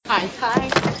Hi.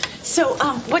 So,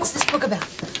 what's this book about?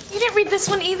 You didn't read this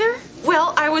one either?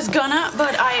 Well, I was gonna,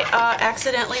 but I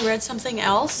accidentally read something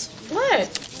else.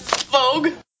 What? Vogue.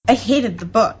 I hated the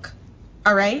book,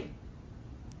 all right?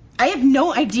 I have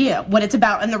no idea what it's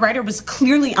about, and the writer was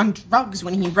clearly on drugs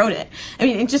when he wrote it. I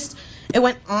mean, it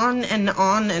went on and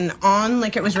on and on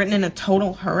like it was written in a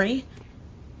total hurry.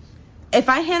 If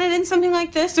I handed in something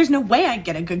like this, there's no way I'd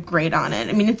get a good grade on it.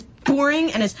 I mean, it's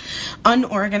boring and it's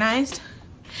unorganized,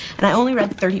 and I only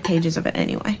read 30 pages of it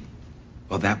anyway.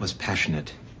 Well, that was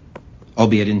passionate,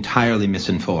 albeit entirely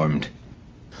misinformed.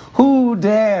 Who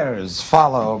dares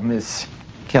follow Miss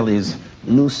Kelly's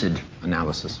lucid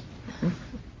analysis?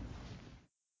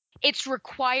 It's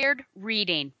required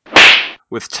reading.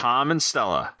 With Tom and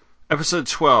Stella. Episode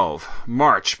 12,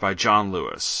 March by John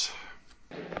Lewis.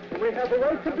 We have the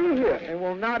right to be here and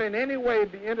will not in any way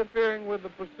be interfering with the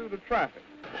pursuit of traffic.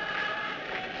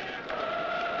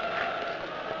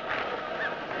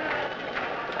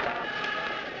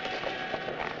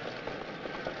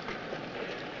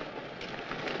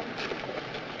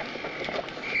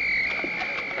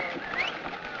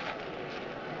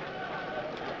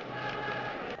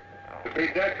 To be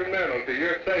detrimental to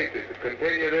your safety to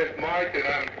continue this march, and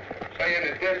I'm saying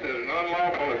that this is an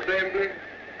unlawful assembly.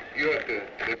 You are to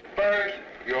disperse.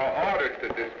 You are ordered to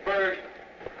disperse,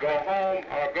 go home,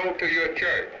 or go to your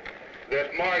church. This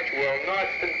march will not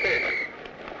continue.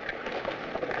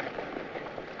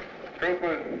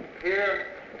 Troopers here,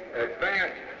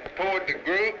 advance toward the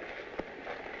group.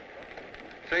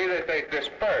 See that they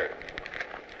disperse.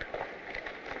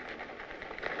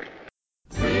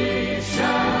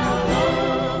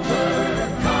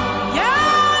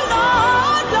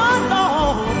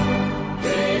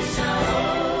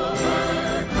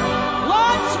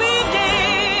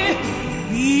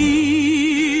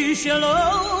 Shall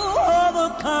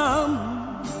overcome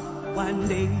one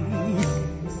day.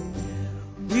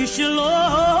 We shall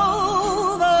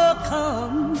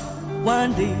overcome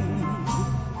one day.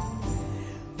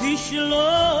 We shall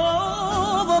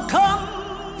overcome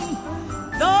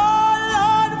the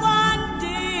Lord one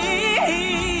day.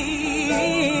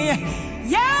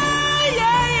 Yeah.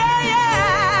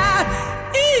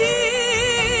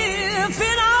 If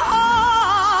in our heart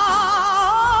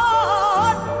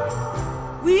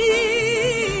we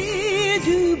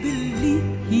do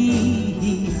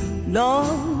believe,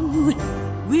 Lord,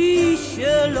 we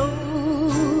shall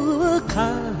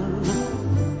overcome,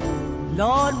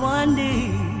 Lord, one day.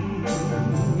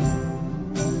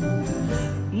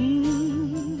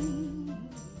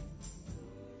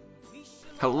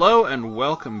 Hello and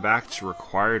welcome back to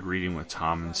Required Reading with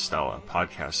Tom and Stella.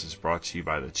 Podcast is brought to you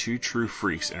by the Two True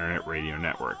Freaks Internet Radio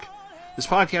Network. This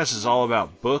podcast is all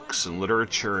about books and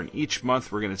literature, and each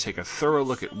month we're going to take a thorough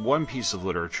look at one piece of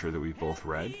literature that we both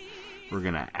read. We're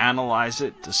going to analyze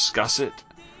it, discuss it,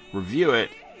 review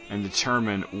it, and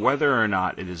determine whether or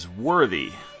not it is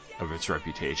worthy of its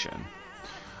reputation.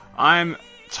 I'm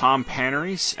Tom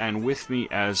Panarese, and with me,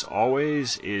 as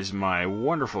always, is my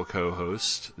wonderful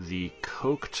co-host, the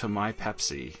Coke to my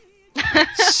Pepsi,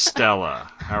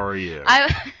 Stella. How are you?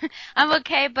 I'm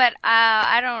okay, but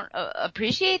I don't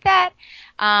appreciate that,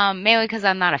 mainly because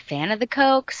I'm not a fan of the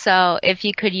Coke. So if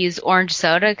you could use orange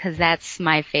soda, because that's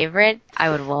my favorite,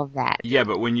 I would love that. Yeah,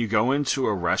 but when you go into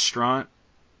a restaurant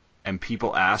and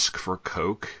people ask for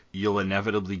Coke, you'll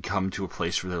inevitably come to a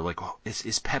place where they're like, oh,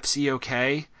 is Pepsi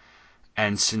okay?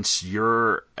 And since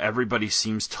everybody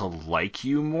seems to like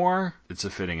you more, it's a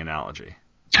fitting analogy.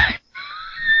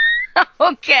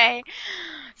 Okay.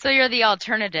 So you're the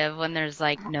alternative when there's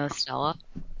like no Stella?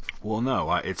 Well, no,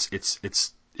 it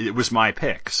was my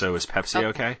pick. So is Pepsi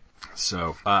okay?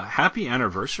 So, happy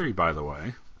anniversary, by the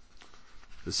way.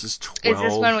 This is 12. Is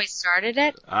this when we started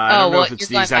it? I don't know if it's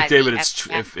the exact day, but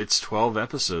it's 12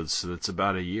 episodes, so that's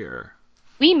about a year.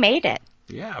 We made it.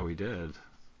 Yeah, we did.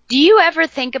 Do you ever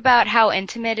think about how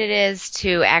intimate it is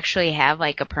to actually have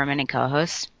like a permanent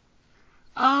co-host?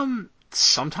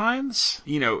 Sometimes,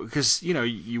 because,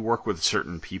 you work with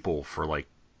certain people for like,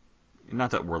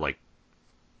 not that we're like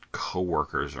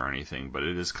coworkers or anything, but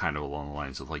it is kind of along the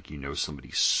lines of like,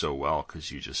 somebody so well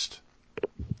because you just,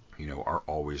 are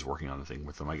always working on the thing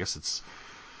with them. I guess it's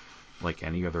like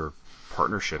any other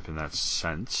partnership in that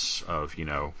sense of,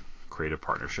 creative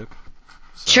partnership.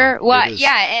 So sure. Well,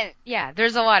 yeah.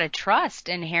 There's a lot of trust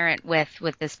inherent with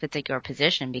this particular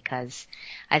position, because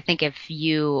I think if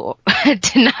you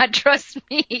did not trust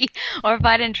me, or if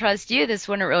I didn't trust you, this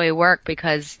wouldn't really work,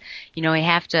 because we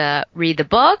have to read the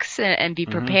books and be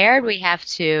prepared. We have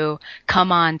to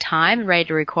come on time, ready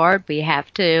to record. We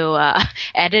have to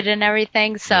edit and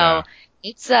everything. So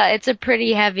it's a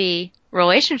pretty heavy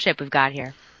relationship we've got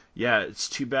here. Yeah, it's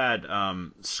too bad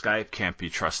Skype can't be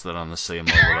trusted on the same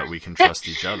level that we can trust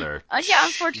each other. Yeah,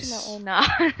 unfortunately not.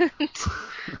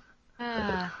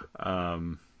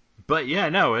 But yeah,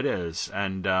 no, it is.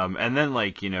 And then,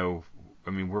 like, I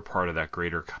mean, we're part of that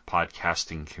greater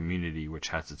podcasting community, which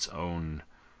has its own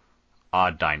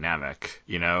odd dynamic,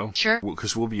 Sure.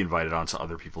 Because we'll be invited onto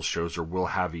other people's shows, or we'll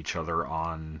have each other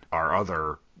on our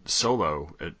other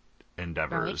solo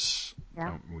endeavors. Right.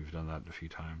 Yeah. We've done that a few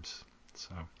times.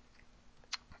 So,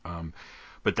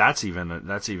 but that's a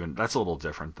little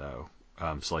different though.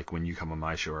 So like when you come on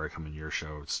my show or I come on your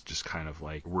show, it's just kind of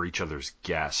like we're each other's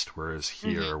guest, whereas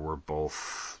here we're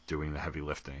both doing the heavy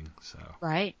lifting. So.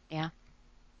 Right. Yeah.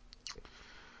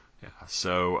 Yeah.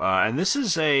 So, and this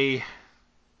is a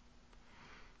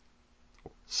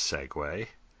segue.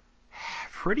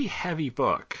 Pretty heavy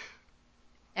book.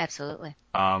 Absolutely.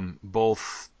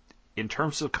 Both in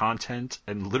terms of content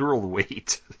and literal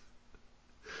weight.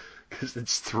 Because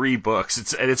it's 3 books.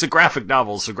 It's a graphic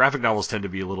novel, so graphic novels tend to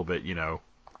be a little bit,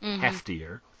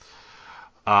 heftier.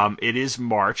 It is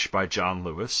March by John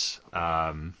Lewis.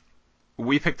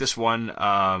 We picked this one.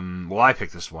 Well, I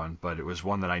picked this one, but it was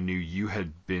one that I knew you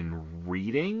had been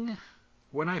reading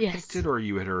when I picked it, or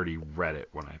you had already read it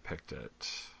when I picked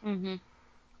it. Mm-hmm.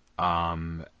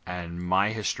 And my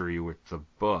history with the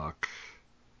book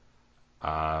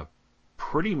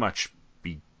pretty much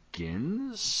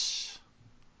begins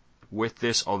with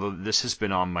this, although this has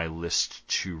been on my list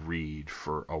to read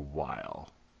for a while.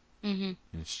 Mm-hmm.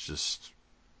 It's just,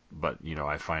 but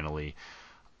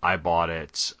I bought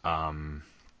it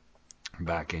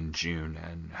back in June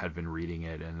and had been reading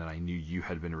it, and then I knew you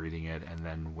had been reading it, and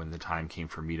then when the time came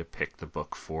for me to pick the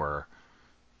book for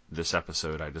this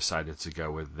episode, I decided to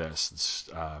go with this,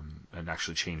 and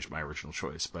actually changed my original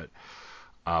choice. But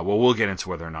we'll get into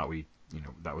whether or not we,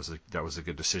 that was a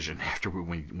good decision after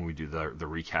when we do the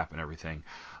recap and everything.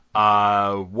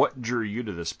 What drew you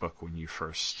to this book when you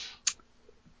first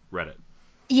read it?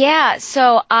 Yeah,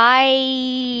 so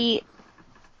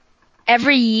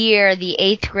every year the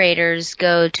 8th graders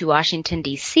go to Washington,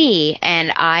 D.C., and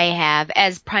I have,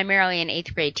 as primarily an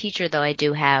 8th grade teacher, though I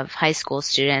do have high school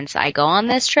students, I go on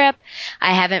this trip.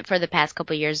 I haven't for the past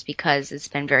couple of years because it's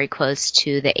been very close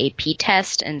to the AP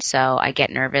test, and so I get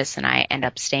nervous and I end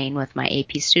up staying with my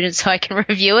AP students so I can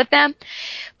review with them.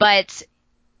 But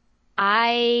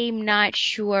I'm not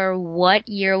sure what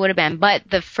year it would have been, but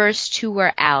the first 2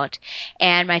 were out.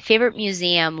 And my favorite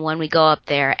museum when we go up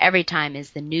there every time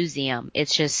is the Newseum.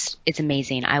 It's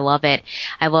amazing. I love it.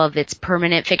 I love its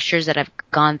permanent fixtures that I've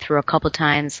gone through a couple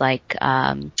times, like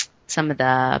some of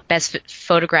the best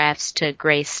photographs to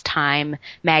grace Time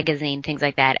magazine, things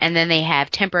like that. And then they have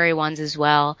temporary ones as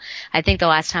well. I think the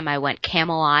last time I went,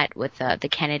 Camelot with the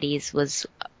Kennedys was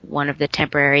one of the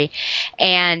temporary,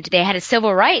 and they had a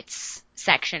civil rights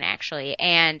section actually.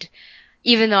 And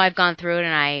even though I've gone through it,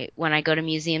 and when I go to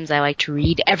museums, I like to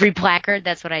read every placard.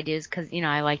 That's what I do, is because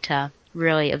I like to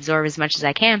really absorb as much as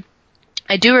I can.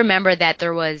 I do remember that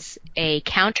there was a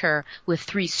counter with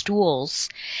 3 stools,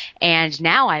 and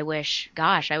now I wish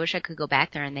I could go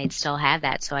back there and they'd still have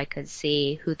that so I could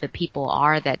see who the people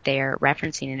are that they're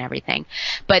referencing and everything.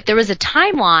 But there was a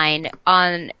timeline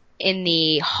in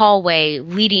the hallway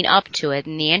leading up to it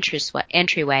in the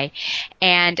entryway.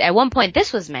 And at one point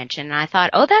this was mentioned, and I thought,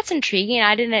 oh, that's intriguing.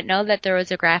 I didn't know that there was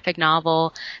a graphic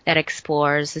novel that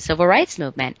explores the civil rights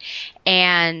movement.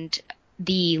 And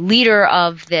the leader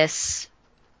of this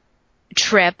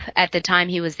trip at the time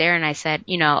he was there, and I said,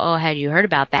 oh, had you heard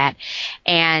about that?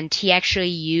 And he actually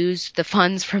used the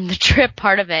funds from the trip,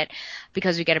 part of it,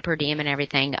 because we get a per diem and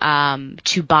everything,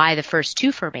 to buy the first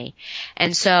 2 for me.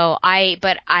 And so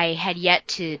but I had yet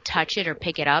to touch it or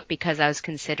pick it up because I was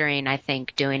considering, I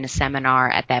think, doing a seminar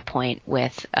at that point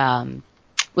with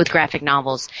graphic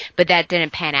novels, but that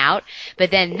didn't pan out.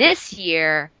 But then this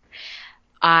year,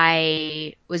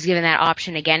 I was given that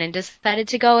option again and decided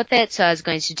to go with it. So I was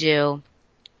going to do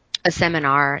a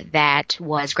seminar that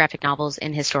was graphic novels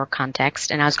in historic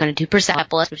context, and I was going to do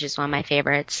Persepolis, which is one of my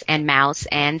favorites, and Mouse,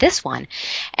 and this one.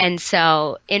 And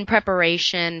so in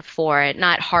preparation for it,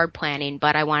 not hard planning,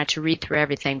 but I wanted to read through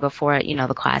everything before,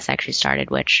 the class actually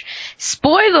started, which,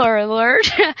 spoiler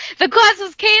alert, the class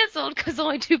was canceled because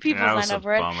only 2 people signed up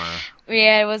for it. Bummer.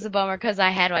 Yeah, it was a bummer because I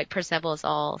had Persepolis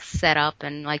all set up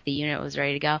and the unit was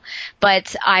ready to go.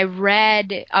 But I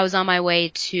was on my way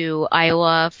to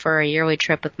Iowa for a yearly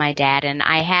trip with my dad, and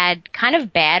I had kind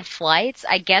of bad flights.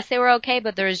 I guess they were okay,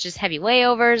 but there was just heavy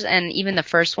layovers, and even the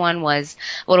first one was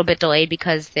a little bit delayed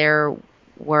because there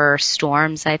were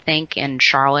storms, I think, in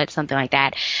Charlotte, something like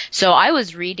that. So I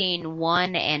was reading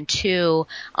 1 and 2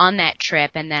 on that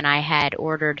trip, and then I had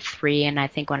ordered 3, and I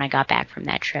think when I got back from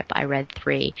that trip, I read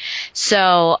 3.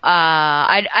 So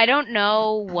I don't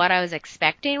know what I was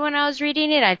expecting when I was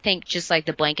reading it. I think just like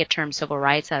the blanket term civil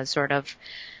rights, I was sort of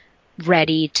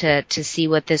ready to see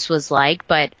what this was like,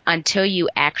 but until you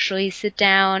actually sit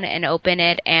down and open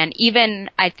it, and even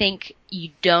I think you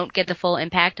don't get the full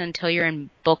impact until you're in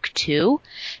book 2,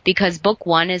 because book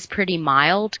 1 is pretty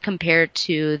mild compared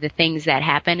to the things that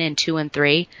happen in 2 and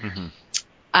 3. Mm-hmm.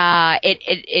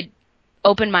 It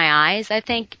opened my eyes, I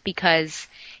think, because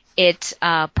it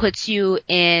puts you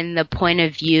in the point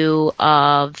of view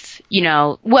of,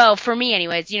 well, for me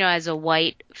anyways, as a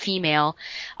white female,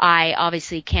 I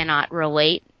obviously cannot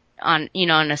relate on, in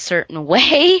a certain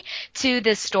way to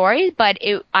this story, but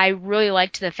I really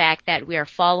liked the fact that we are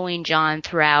following John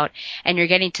throughout, and you're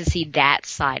getting to see that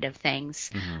side of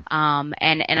things. Mm-hmm.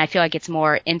 And I feel like it's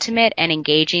more intimate and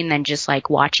engaging than just like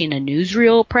watching a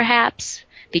newsreel, perhaps,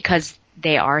 because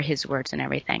they are his words and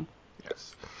everything.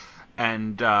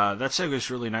 And that segues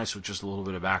really nice with just a little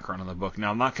bit of background on the book. Now,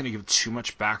 I'm not going to give too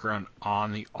much background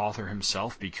on the author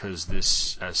himself, because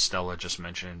this, as Stella just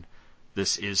mentioned,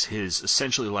 this is his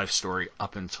essentially life story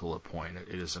up until a point.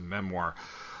 It is a memoir.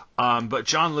 But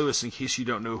John Lewis, in case you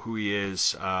don't know who he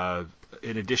is,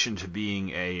 in addition to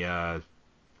being a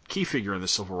key figure in the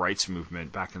civil rights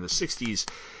movement back in the 60s,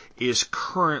 is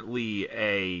currently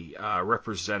a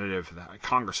representative, a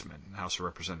congressman in the House of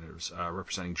Representatives,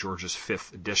 representing Georgia's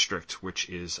 5th District, which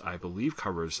is, I believe,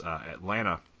 covers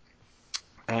Atlanta.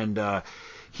 And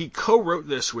he co-wrote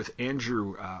this with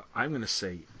Andrew, I'm going to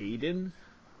say Aydin,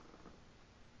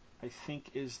 I think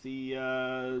is the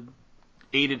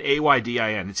Aydin,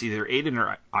 A-Y-D-I-N. It's either Aydin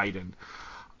or Aydin.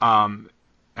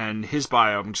 And his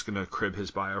bio, I'm just going to crib his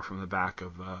bio from the back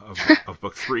of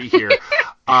book 3 here.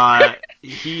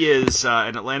 He is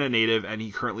an Atlanta native, and he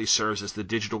currently serves as the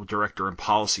digital director and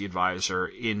policy advisor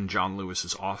in John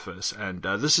Lewis's office. And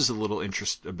this is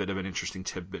a bit of an interesting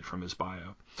tidbit from his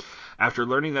bio. After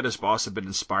learning that his boss had been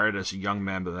inspired as a young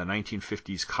man by the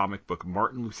 1950s comic book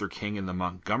Martin Luther King and the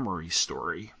Montgomery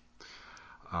Story,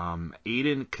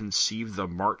 Aydin conceived the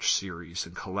March series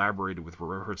and collaborated with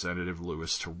Representative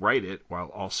Lewis to write it, while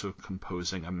also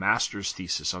composing a master's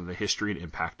thesis on the history and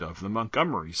impact of the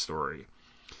Montgomery Story.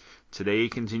 Today he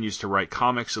continues to write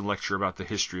comics and lecture about the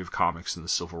history of comics and the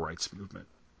civil rights movement.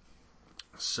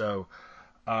 So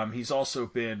he's also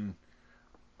been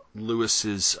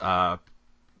Lewis's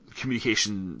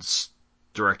communications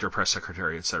director, press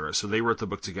secretary, etc. So they wrote the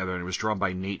book together, and it was drawn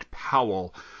by Nate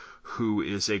Powell, who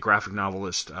is a graphic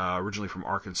novelist originally from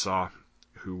Arkansas,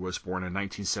 who was born in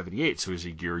 1978, so he's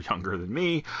a year younger than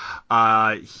me.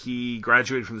 He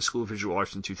graduated from the School of Visual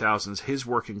Arts in 2000s. His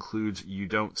work includes You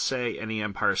Don't Say, Any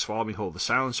Empire Swallow Me Whole, The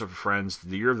Silence of Her Friends,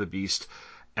 The Year of the Beast,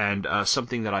 and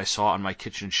something that I saw on my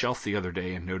kitchen shelf the other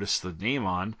day and noticed the name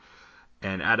on,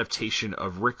 an adaptation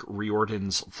of Rick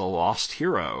Riordan's The Lost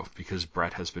Hero, because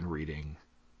Brett has been reading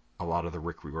a lot of the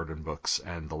Rick Riordan books,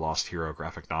 and The Lost Hero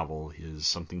graphic novel is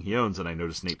something he owns, and I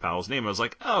noticed Nate Powell's name. I was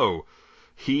like, oh,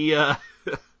 he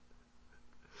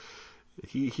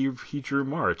drew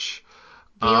March.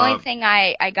 The only thing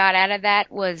I got out of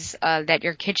that was that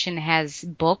your kitchen has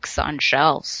books on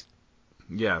shelves.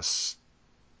 Yes,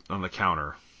 on the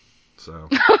counter. So,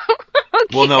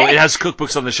 Okay. Well, no, it has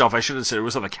cookbooks on the shelf. I should have said it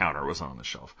was on the counter. It wasn't on the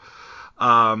shelf.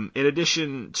 In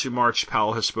addition to March,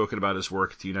 Powell has spoken about his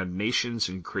work at the United Nations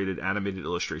and created animated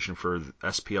illustration for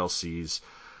SPLC's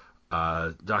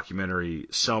documentary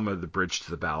Selma, The Bridge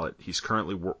to the Ballot. He's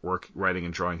currently writing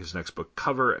and drawing his next book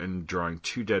cover and drawing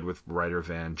Two Dead with writer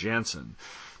Van Jansen.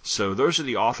 So those are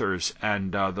the authors,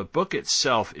 and the book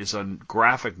itself is a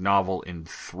graphic novel in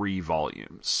 3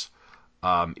 volumes.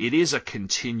 It is a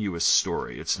continuous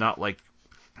story. It's not like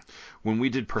when we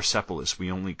did Persepolis,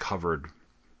 we only covered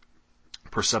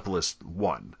Persepolis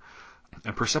 1.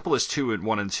 And Persepolis 2 and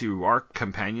 1 and 2 are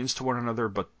companions to one another,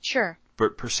 but Sure.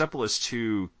 But Persepolis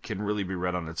 2 can really be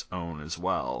read on its own as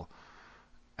well,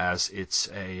 as it's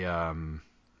a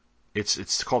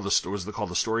it's called the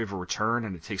Story of a Return,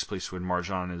 and it takes place when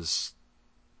Marjan is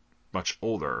much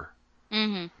older,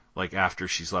 like after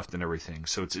she's left and everything.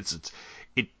 So it's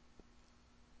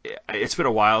been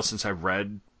a while since I've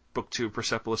read book 2 of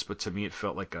Persepolis, but to me it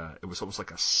felt like it was almost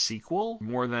like a sequel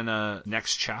more than a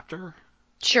next chapter.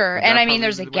 Sure, and I mean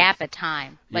there's a gap of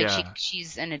time. Like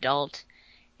she's an adult.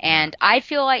 And I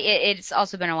feel like it's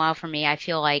also been a while for me. I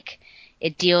feel like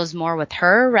it deals more with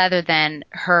her rather than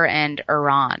her and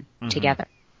Iran together.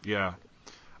 Yeah.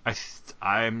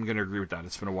 I'm going to agree with that.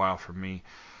 It's been a while for me.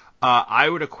 I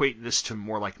would equate this to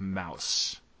more like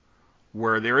Mouse,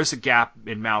 where there is a gap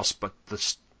in Mouse, but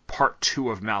the part 2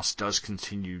 of Mouse does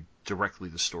continue directly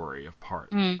the story of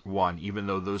part 1, even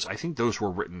though I think those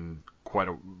were written quite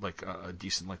a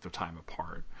decent length of time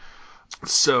apart.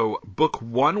 So book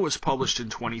 1 was published in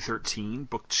 2013,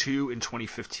 book 2 in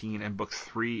 2015, and book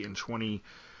 3 in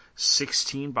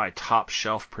 2016 by Top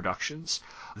Shelf Productions.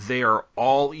 They are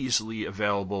all easily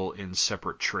available in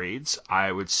separate trades.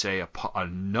 I would say a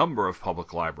number of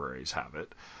public libraries have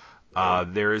it. I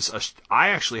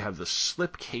actually have the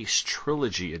Slipcase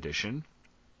Trilogy edition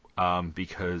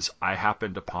because I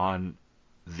happened upon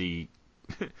the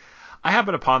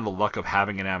luck of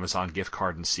having an Amazon gift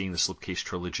card and seeing the Slipcase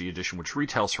Trilogy edition, which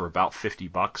retails for about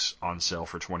 $50 on sale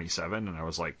for $27, and I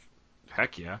was like,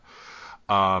 heck yeah.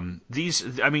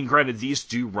 Granted, these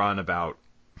do run about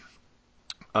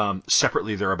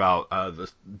separately. They're about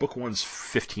the book 1's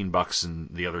 $15 and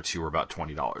the other 2 are about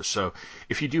 $20. So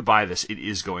if you do buy this, it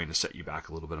is going to set you back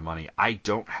a little bit of money. I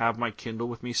don't have my Kindle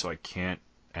with me, so I can't,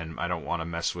 and I don't want to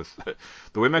mess with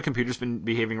the way my computer's been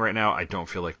behaving right now. I don't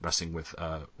feel like messing with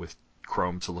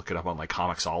Chrome to look it up on like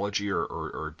Comixology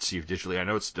or see if digitally. I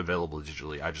know it's available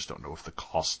digitally. I just don't know if the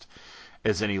cost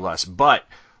is any less. But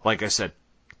like I said,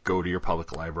 go to your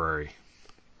public library.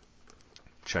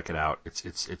 Check it out.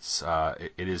 It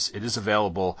is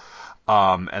available.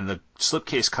 And the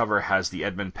slipcase cover has the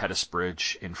Edmund Pettus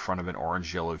Bridge in front of an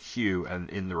orange-yellow hue, and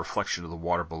in the reflection of the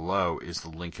water below is the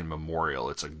Lincoln Memorial.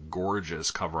 It's a gorgeous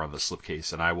cover on the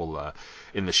slipcase, and I will,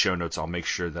 in the show notes, I'll make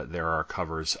sure that there are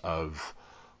covers of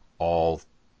all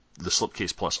the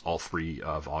slipcase plus all 3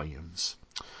 volumes.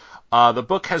 The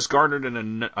book has garnered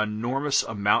an enormous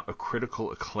amount of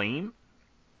critical acclaim.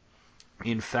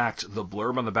 In fact, the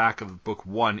blurb on the back of book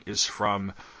 1 is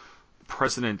from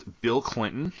President Bill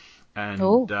Clinton, and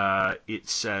it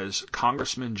says,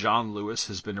 Congressman John Lewis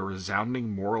has been a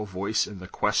resounding moral voice in the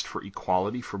quest for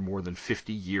equality for more than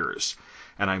 50 years,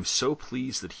 and I'm so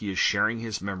pleased that he is sharing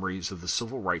his memories of the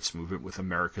civil rights movement with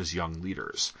America's young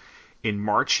leaders. In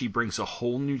March, he brings a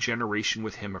whole new generation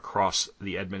with him across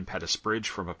the Edmund Pettus Bridge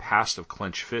from a past of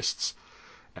clenched fists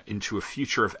into a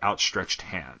future of outstretched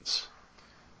hands.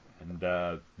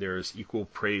 And there's equal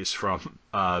praise from,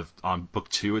 on book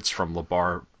 2, it's from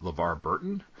LeVar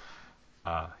Burton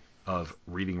of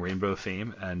Reading Rainbow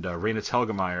fame, and Raina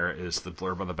Telgemeier is the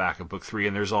blurb on the back of book 3,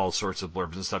 and there's all sorts of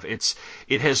blurbs and stuff.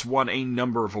 It has won a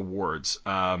number of awards.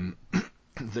 The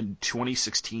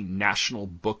 2016 National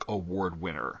Book Award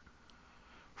winner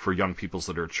for Young People's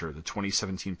Literature, the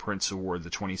 2017 Prince Award,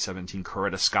 the 2017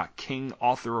 Coretta Scott King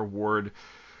Author Award,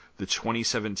 the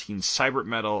 2017 Cybert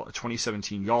Medal, a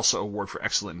 2017 YALSA Award for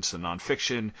Excellence in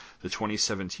Nonfiction, the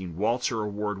 2017 Walter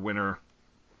Award winner,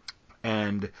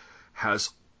 and has,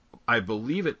 I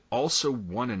believe, it also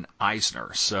won an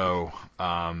Eisner. So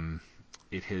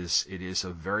it is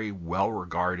a very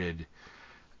well-regarded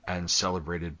and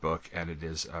celebrated book, and it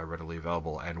is readily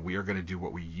available. And we are going to do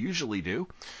what we usually do,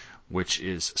 which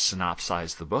is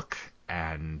synopsize the book.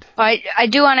 And I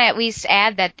do want to at least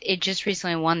add that it just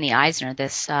recently won the Eisner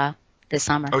this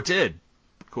summer. Oh, it did?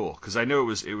 Cool. Because I know it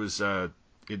was in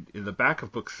the back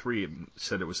of book 3 it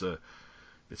said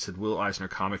it said Will Eisner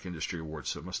Comic Industry Award,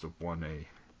 so it must have won a.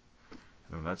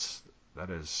 That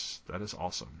is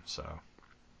awesome. So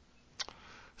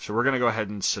we're gonna go ahead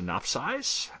and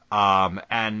synopsize,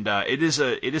 and it is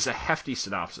a hefty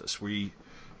synopsis.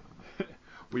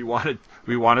 We wanted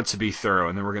to be thorough,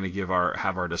 and then we're going to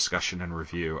have our discussion and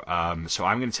review. So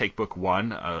I'm going to take book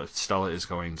 1. Stella is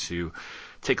going to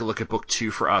take a look at book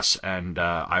 2 for us, and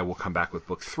I will come back with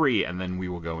book 3, and then we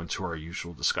will go into our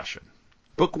usual discussion.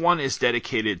 Book 1 is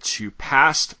dedicated to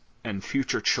past and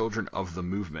future children of the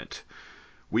movement.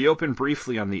 We open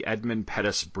briefly on the Edmund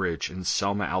Pettus Bridge in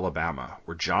Selma, Alabama,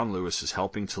 where John Lewis is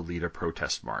helping to lead a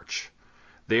protest march.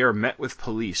 They are met with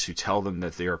police who tell them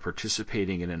that they are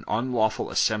participating in an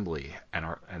unlawful assembly,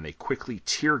 and they quickly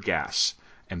tear gas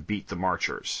and beat the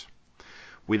marchers.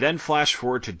 We then flash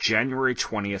forward to January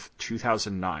 20th,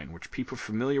 2009, which people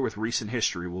familiar with recent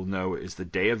history will know is the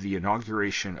day of the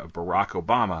inauguration of Barack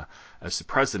Obama as the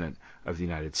President of the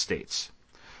United States.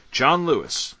 John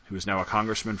Lewis, who is now a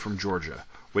congressman from Georgia,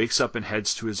 wakes up and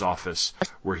heads to his office,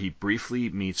 where he briefly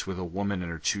meets with a woman and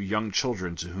her 2 young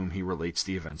children to whom he relates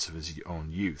the events of his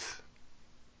own youth.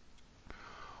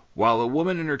 While the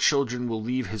woman and her children will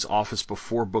leave his office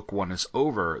before book 1 is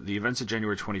over, the events of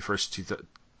January 21st,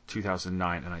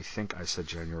 2009, and I think I said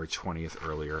January 20th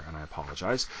earlier, and I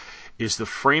apologize, is the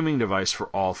framing device for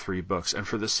all 3 books. And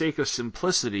for the sake of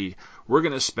simplicity, we're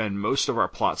going to spend most of our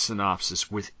plot synopsis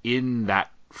within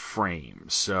that frame.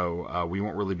 So we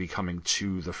won't really be coming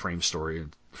to the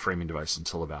framing device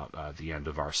until about the end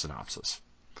of our synopsis.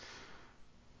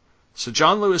 So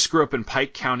John Lewis grew up in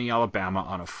Pike County, Alabama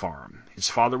on a farm. His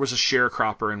father was a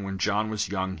sharecropper, and when John was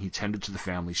young, he tended to the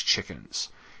family's chickens.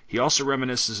 He also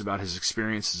reminisces about his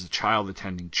experience as a child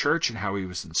attending church and how he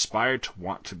was inspired to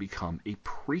want to become a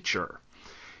preacher.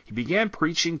 He began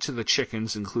preaching to the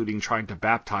chickens, including trying to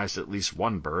baptize at least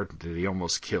one bird that he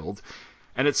almost killed,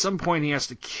 and at some point he has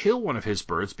to kill one of his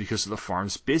birds because of the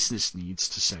farm's business needs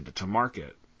to send it to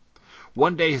market.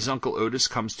 One day his Uncle Otis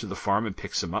comes to the farm and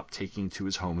picks him up, taking him to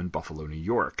his home in Buffalo, New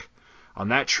York. On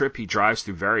that trip he drives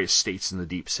through various states in the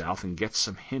Deep South and gets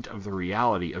some hint of the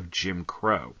reality of Jim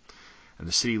Crow. And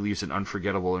the city leaves an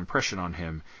unforgettable impression on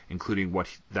him, including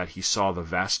that he saw the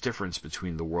vast difference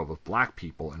between the world of black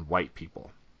people and white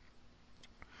people.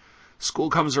 School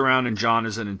comes around and John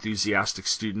is an enthusiastic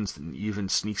student and even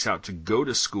sneaks out to go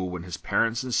to school when his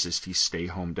parents insist he stay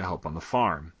home to help on the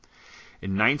farm.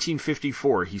 In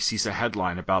 1954, he sees a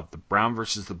headline about the Brown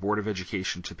versus the Board of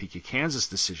Education Topeka, Kansas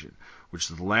decision, which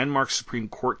is the landmark Supreme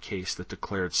Court case that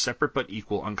declared separate but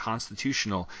equal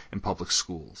unconstitutional in public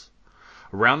schools.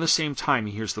 Around the same time,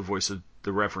 he hears the voice of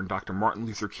the Reverend Dr. Martin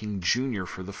Luther King Jr.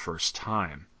 for the first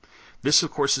time. This,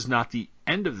 of course, is not the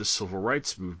end of the civil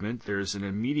rights movement. There is an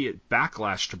immediate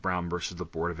backlash to Brown versus the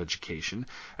Board of Education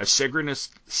as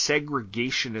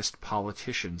segregationist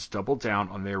politicians double down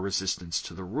on their resistance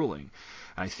to the ruling.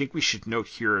 And I think we should note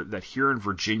here that here in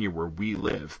Virginia, where we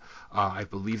live, I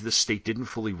believe the state didn't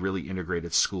fully really integrate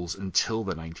its schools until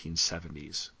the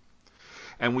 1970s.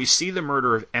 And we see the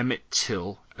murder of Emmett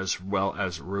Till, as well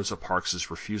as Rosa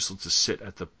Parks' refusal to sit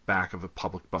at the back of a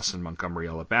public bus in Montgomery,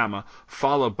 Alabama,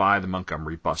 followed by the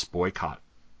Montgomery bus boycott.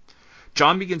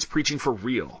 John begins preaching for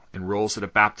real, enrolls at a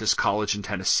Baptist college in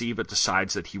Tennessee, but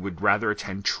decides that he would rather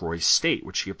attend Troy State,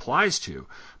 which he applies to,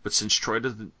 but since Troy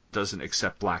doesn't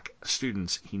accept black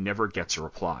students, he never gets a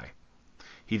reply.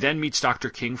 He then meets Dr.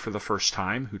 King for the first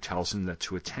time, who tells him that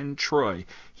to attend Troy,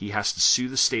 he has to sue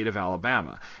the state of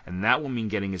Alabama, and that will mean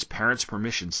getting his parents'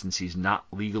 permission since he's not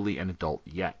legally an adult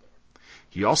yet.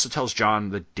 He also tells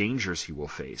John the dangers he will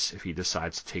face if he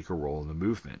decides to take a role in the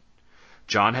movement.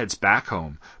 John heads back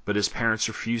home, but his parents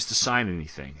refuse to sign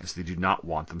anything, as they do not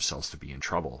want themselves to be in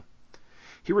trouble.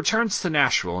 He returns to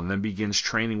Nashville and then begins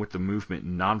training with the movement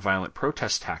in nonviolent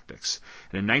protest tactics,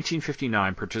 and in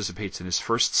 1959 participates in his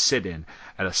first sit-in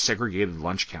at a segregated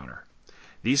lunch counter.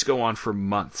 These go on for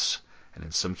months, and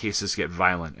in some cases get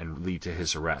violent and lead to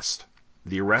his arrest.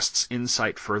 The arrests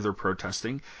incite further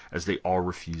protesting, as they all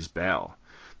refuse bail.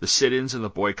 The sit-ins and the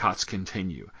boycotts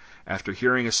continue. After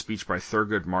hearing a speech by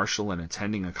Thurgood Marshall and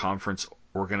attending a conference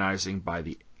organizing by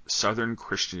the Southern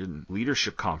Christian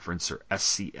Leadership Conference, or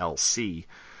SCLC,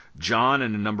 John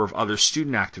and a number of other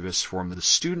student activists formed the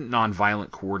Student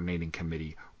Nonviolent Coordinating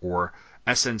Committee, or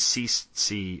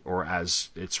SNCC, or as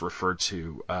it's referred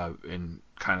to in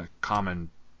kind of common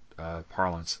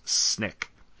parlance, SNCC.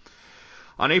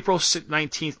 On April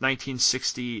 19,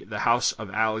 1960, the house of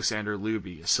Alexander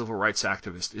Luby, a civil rights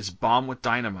activist, is bombed with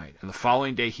dynamite, and the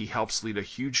following day he helps lead a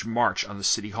huge march on the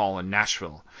city hall in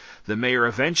Nashville. The mayor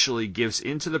eventually gives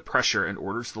in to the pressure and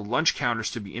orders the lunch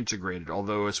counters to be integrated,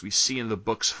 although, as we see in the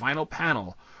book's final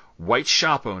panel, white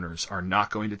shop owners are not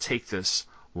going to take this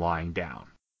lying down.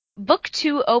 Book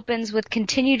 2 opens with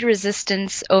continued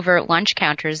resistance over lunch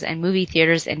counters and movie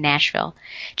theaters in Nashville.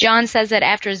 John says that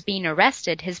after his being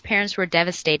arrested, his parents were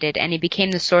devastated and he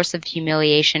became the source of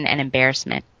humiliation and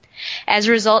embarrassment. As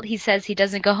a result, he says he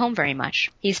doesn't go home very much.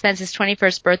 He spends his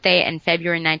 21st birthday in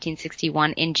February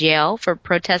 1961 in jail for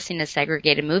protesting a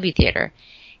segregated movie theater.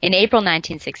 In April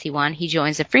 1961, he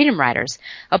joins the Freedom Riders,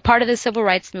 a part of the civil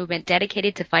rights movement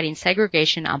dedicated to fighting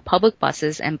segregation on public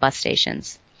buses and bus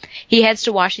stations. He heads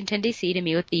to Washington, D.C. to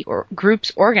meet with the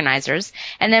group's organizers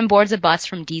and then boards a bus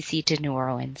from D.C. to New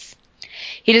Orleans.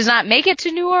 He does not make it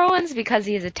to New Orleans because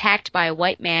he is attacked by a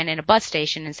white man in a bus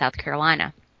station in South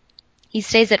Carolina. He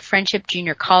stays at Friendship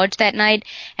Junior College that night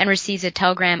and receives a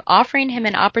telegram offering him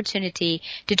an opportunity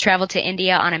to travel to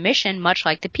India on a mission much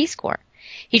like the Peace Corps.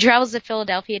 He travels to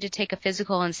Philadelphia to take a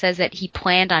physical and says that he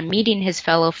planned on meeting his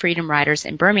fellow Freedom Riders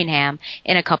in Birmingham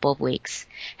in a couple of weeks.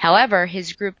 However,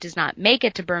 his group does not make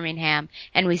it to Birmingham,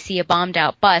 and we see a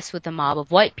bombed-out bus with a mob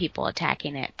of white people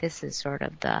attacking it. This is sort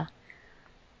of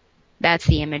that's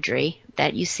the imagery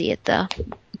that you see at the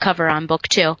cover on book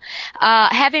 2.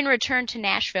 Having returned to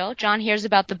Nashville, John hears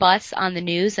about the bus on the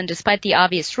news, and despite the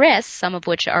obvious risks, some of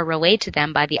which are relayed to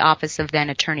them by the office of then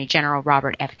Attorney General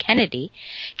Robert F. Kennedy,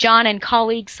 John and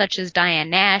colleagues such as Diane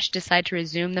Nash decide to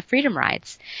resume the freedom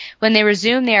rides. When they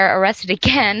resume, they are arrested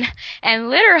again and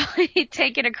literally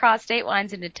taken across state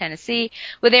lines into Tennessee,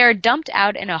 where they are dumped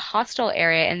out in a hostile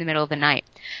area in the middle of the night.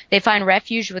 They find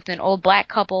refuge with an old black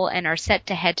couple and are set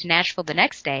to head to Nashville the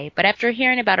next day, but after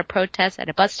hearing about a protest at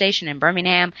a bus station in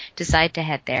Birmingham, decide to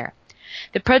head there.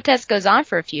 The protest goes on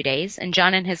for a few days, and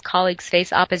John and his colleagues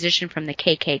face opposition from the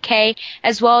KKK,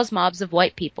 as well as mobs of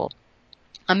white people.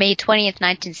 On May 20th,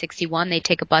 1961, they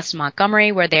take a bus to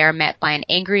Montgomery, where they are met by an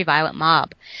angry, violent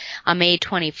mob. On May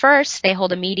 21st, they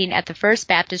hold a meeting at the First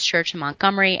Baptist Church in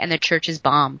Montgomery, and the church is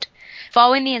bombed.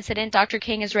 Following the incident, Dr.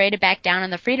 King is ready to back down on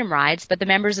the freedom rides, but the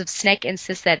members of SNCC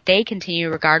insist that they continue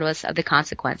regardless of the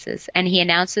consequences, and he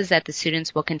announces that the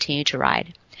students will continue to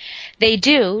ride. They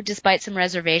do, despite some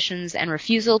reservations and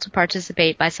refusal to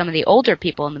participate by some of the older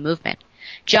people in the movement.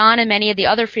 John and many of the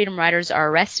other freedom riders are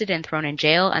arrested and thrown in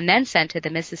jail and then sent to the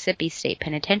Mississippi State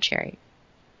Penitentiary.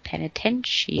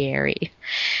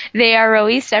 They are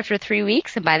released after 3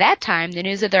 weeks, and by that time, the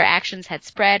news of their actions had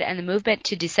spread, and the movement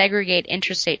to desegregate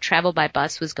interstate travel by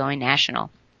bus was going national.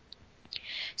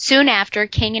 Soon after,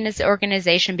 King and his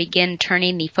organization begin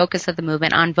turning the focus of the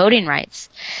movement on voting rights.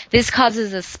 This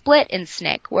causes a split in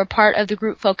SNCC, where part of the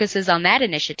group focuses on that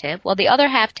initiative, while the other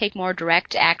half take more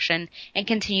direct action and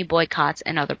continue boycotts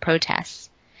and other protests.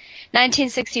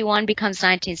 1961 becomes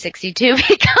 1962,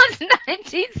 becomes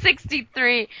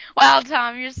 1963. Wow,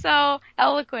 Tom, you're so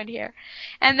eloquent here.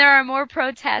 And there are more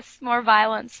protests, more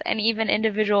violence, and even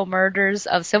individual murders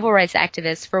of civil rights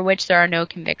activists for which there are no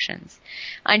convictions.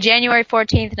 On January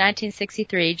 14th,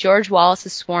 1963, George Wallace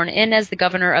is sworn in as the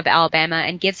governor of Alabama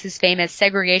and gives his famous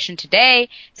segregation today,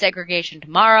 segregation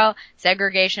tomorrow,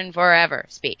 segregation forever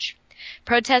speech.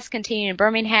 Protests continue in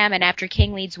Birmingham, and after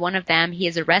King leads one of them, he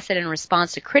is arrested in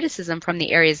response to criticism from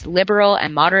the area's liberal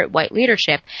and moderate white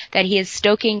leadership that he is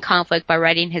stoking conflict by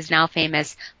writing his now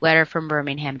famous Letter from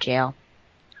Birmingham Jail.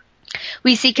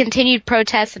 We see continued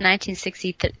protests in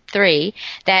 1963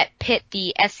 that pit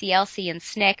the SCLC and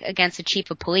SNCC against the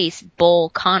chief of police, Bull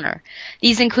Connor.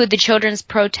 These include the children's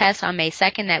protest on May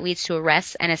 2nd that leads to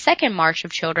arrests, and a second march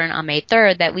of children on May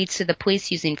 3rd that leads to the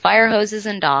police using fire hoses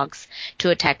and dogs to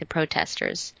attack the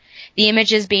protesters. The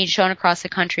images being shown across the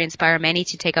country inspire many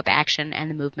to take up action, and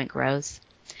the movement grows.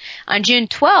 On June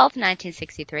 12,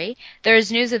 1963, there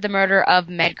is news of the murder of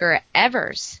Medgar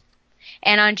Evers.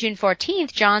 And on June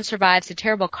 14th, John survives a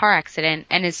terrible car accident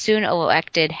and is soon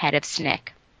elected head of SNCC.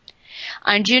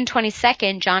 On June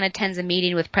 22nd, John attends a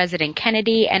meeting with President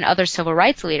Kennedy and other civil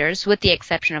rights leaders, with the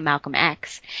exception of Malcolm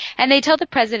X, and they tell the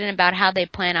president about how they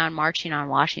plan on marching on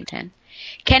Washington.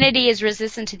 Kennedy is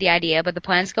resistant to the idea, but the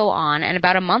plans go on, and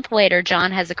about a month later,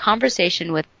 John has a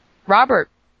conversation with Robert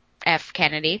F.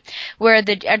 Kennedy, where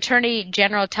the Attorney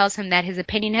General tells him that his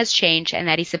opinion has changed and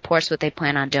that he supports what they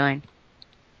plan on doing.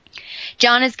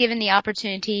 John is given the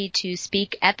opportunity to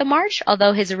speak at the march,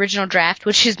 although his original draft,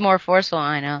 which is more forceful,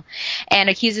 I know, and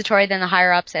accusatory than the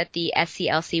higher-ups at the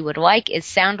SCLC would like, is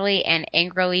soundly and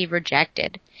angrily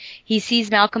rejected. He sees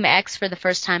Malcolm X for the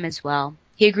first time as well.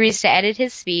 He agrees to edit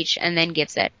his speech and then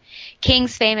gives it.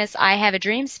 King's famous I Have a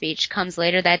Dream speech comes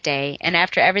later that day, and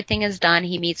after everything is done,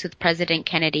 he meets with President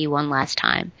Kennedy one last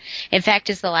time. In fact,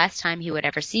 it's the last time he would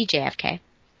ever see JFK.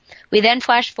 We then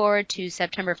flash forward to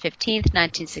September 15th,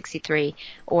 1963,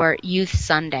 or Youth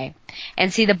Sunday,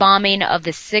 and see the bombing of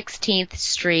the 16th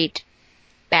Street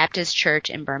Baptist Church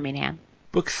in Birmingham.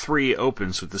 Book 3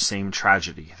 opens with the same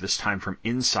tragedy, this time from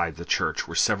inside the church,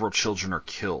 where several children are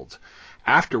killed.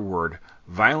 Afterward,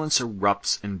 violence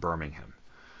erupts in Birmingham.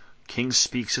 King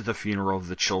speaks at the funeral of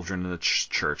the children in the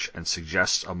church and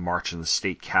suggests a march in the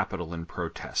state capitol in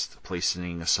protest,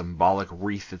 placing a symbolic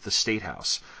wreath at the State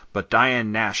House. But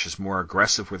Diane Nash is more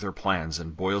aggressive with her plans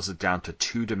and boils it down to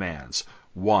 2 demands.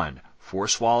 1,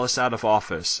 force Wallace out of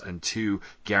office, and 2,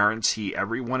 guarantee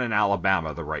everyone in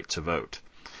Alabama the right to vote.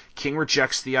 King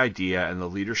rejects the idea, and the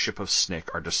leadership of SNCC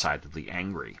are decidedly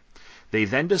angry. They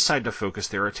then decide to focus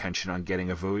their attention on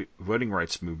getting a voting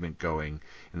rights movement going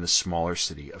in the smaller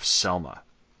city of Selma.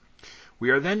 We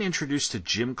are then introduced to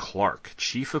Jim Clark,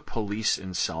 chief of police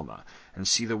in Selma, and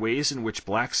see the ways in which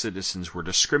black citizens were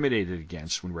discriminated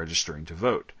against when registering to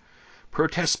vote.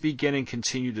 Protests begin and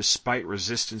continue despite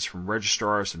resistance from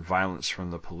registrars and violence from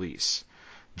the police.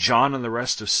 John and the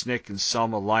rest of SNCC in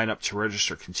Selma line up to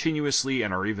register continuously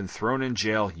and are even thrown in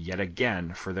jail yet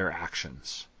again for their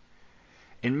actions.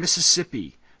 In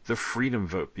Mississippi, the Freedom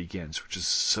Vote begins, which is a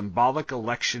symbolic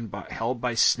election held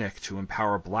by SNCC to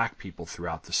empower black people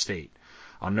throughout the state.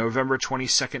 On November 22,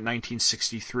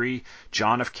 1963,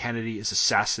 John F. Kennedy is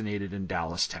assassinated in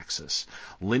Dallas, Texas.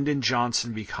 Lyndon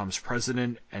Johnson becomes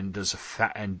president and does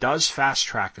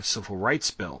fast-track a civil rights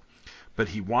bill, but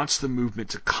he wants the movement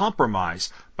to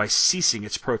compromise by ceasing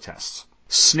its protests.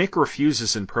 SNCC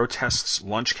refuses and protests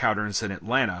lunch counters in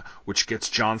Atlanta, which gets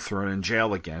John thrown in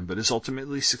jail again, but is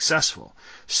ultimately successful.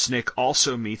 SNCC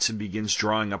also meets and begins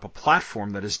drawing up a platform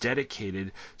that is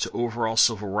dedicated to overall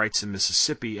civil rights in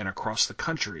Mississippi and across the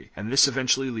country, and this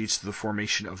eventually leads to the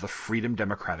formation of the Freedom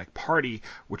Democratic Party,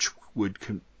 which would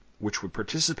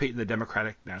participate in the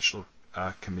Democratic National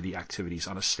Committee activities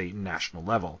on a state and national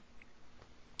level.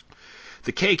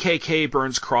 The KKK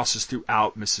burns crosses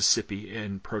throughout Mississippi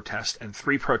in protest, and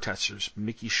 3 protesters,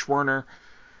 Mickey Schwerner,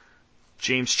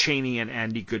 James Chaney, and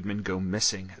Andy Goodman, go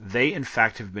missing. They, in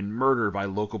fact, have been murdered by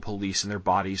local police, and their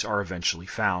bodies are eventually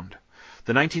found.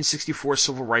 The 1964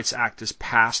 Civil Rights Act is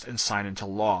passed and signed into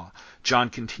law. John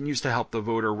continues to help the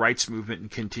voter rights movement and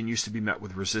continues to be met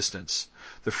with resistance.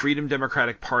 The Freedom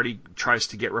Democratic Party tries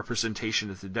to get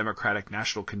representation at the Democratic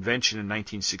National Convention in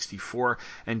 1964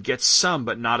 and gets some,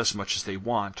 but not as much as they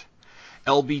want.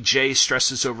 LBJ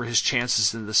stresses over his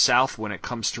chances in the South when it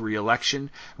comes to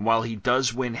re-election, and while he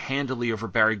does win handily over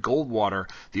Barry Goldwater,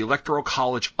 the Electoral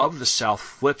College of the South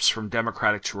flips from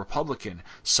Democratic to Republican,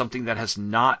 something that has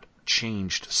not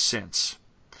changed since.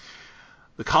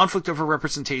 The conflict over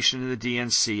representation in the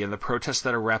DNC and the protests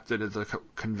that erupted at the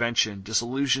convention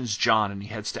disillusions John, and he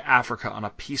heads to Africa on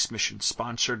a peace mission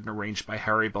sponsored and arranged by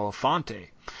Harry Belafonte,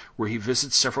 where he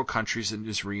visits several countries and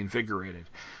is reinvigorated.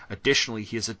 Additionally,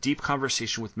 he has a deep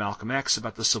conversation with Malcolm X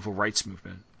about the civil rights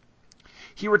movement.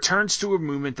 He returns to a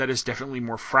movement that is definitely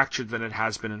more fractured than it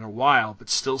has been in a while, but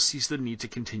still sees the need to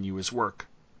continue his work.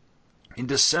 In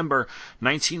December,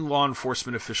 19 law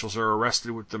enforcement officials are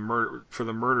arrested for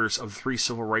the murders of 3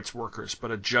 civil rights workers,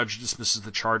 but a judge dismisses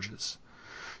the charges.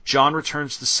 John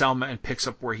returns to Selma and picks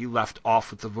up where he left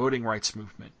off with the voting rights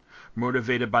movement,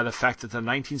 motivated by the fact that the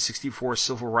 1964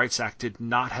 Civil Rights Act did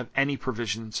not have any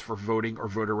provisions for voting or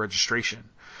voter registration.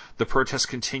 The protests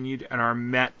continued and are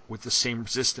met with the same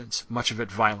resistance, much of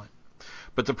it violent.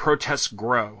 But the protests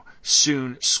grow.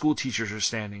 Soon, school teachers are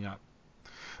standing up.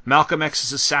 Malcolm X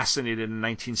is assassinated in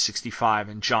 1965,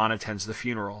 and John attends the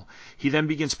funeral. He then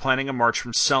begins planning a march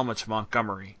from Selma to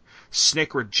Montgomery.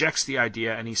 SNCC rejects the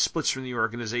idea, and he splits from the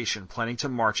organization, planning to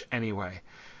march anyway.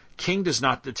 King does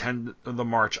not attend the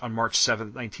march on March 7,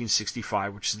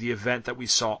 1965, which is the event that we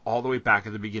saw all the way back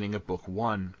at the beginning of Book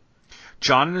 1.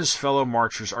 John and his fellow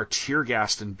marchers are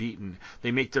tear-gassed and beaten.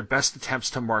 They make their best attempts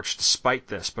to march despite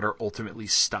this, but are ultimately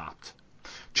stopped.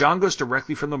 John goes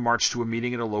directly from the march to a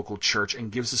meeting at a local church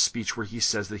and gives a speech where he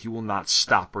says that he will not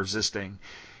stop resisting.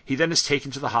 He then is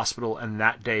taken to the hospital, and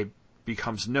that day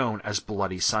becomes known as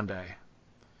Bloody Sunday.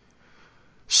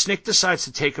 SNCC decides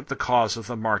to take up the cause of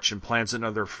the march and plans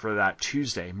another for that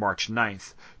Tuesday, March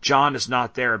 9th. John is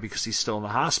not there because he's still in the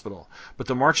hospital, but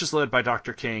the march is led by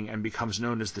Dr. King and becomes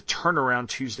known as the Turnaround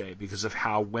Tuesday because of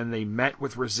how, when they met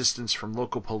with resistance from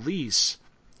local police,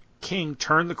 King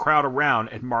turned the crowd around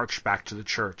and marched back to the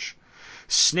church.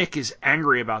 SNCC is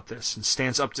angry about this and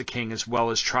stands up to King, as well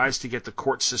as tries to get the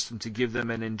court system to give them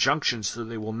an injunction so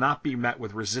they will not be met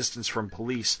with resistance from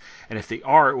police, and if they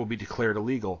are, it will be declared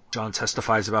illegal. John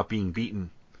testifies about being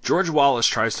beaten. George Wallace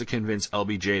tries to convince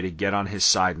LBJ to get on his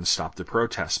side and stop the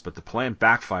protests, but the plan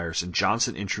backfires and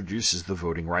Johnson introduces the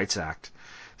Voting Rights Act.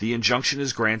 The injunction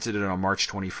is granted, and on March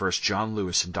 21st, John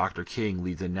Lewis and Dr. King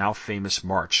lead the now famous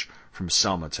march from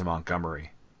Selma to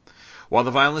Montgomery. While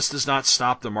the violence does not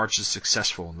stop, the march is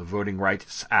successful, and the Voting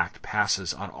Rights Act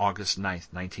passes on August 9,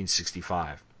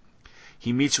 1965.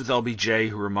 He meets with LBJ,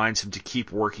 who reminds him to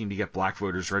keep working to get black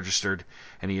voters registered,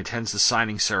 and he attends the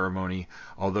signing ceremony,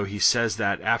 although he says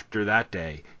that after that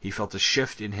day, he felt a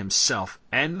shift in himself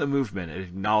and the movement, and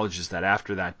acknowledges that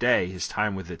after that day, his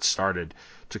time with it started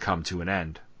to come to an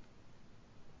end.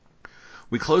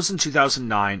 We close in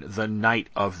 2009, the night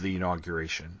of the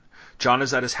inauguration. John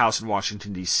is at his house in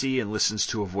Washington, D.C., and listens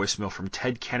to a voicemail from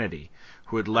Ted Kennedy,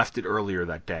 who had left it earlier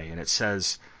that day, and it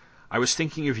says, "I was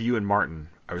thinking of you and Martin.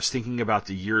 I was thinking about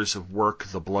the years of work,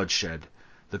 the bloodshed,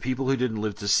 the people who didn't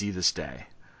live to see this day.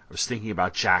 I was thinking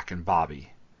about Jack and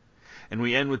Bobby." And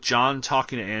we end with John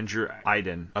talking to Andrew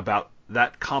Iden about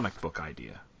that comic book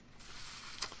idea.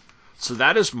 So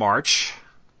that is March.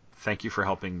 Thank you for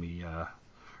helping me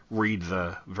read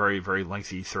the very, very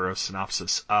lengthy, thorough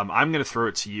synopsis. I'm going to throw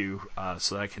it to you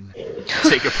so that I can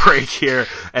take a break here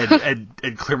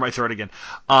and clear my throat again.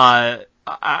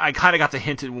 I kind of got the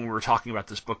hint when we were talking about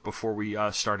this book before we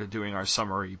started doing our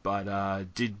summary, but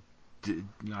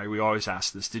we always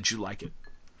ask this, did you like it?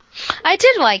 I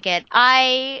did like it.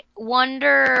 I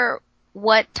wonder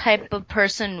what type of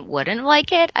person wouldn't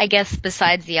like it. I guess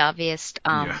besides the obvious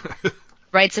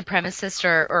white supremacist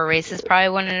or racist probably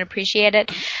wouldn't appreciate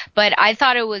it. But I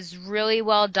thought it was really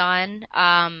well done.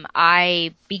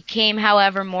 I became,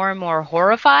 however, more and more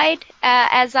horrified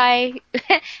as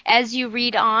you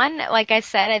read on. Like I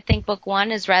said, I think book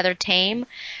 1 is rather tame.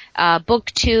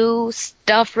 Book 2,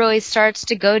 stuff really starts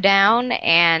to go down,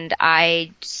 and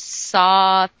I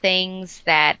saw things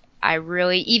that I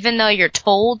really, even though you're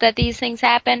told that these things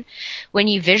happen, when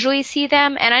you visually see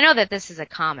them, and I know that this is a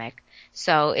comic,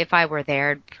 so if I were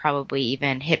there, it'd probably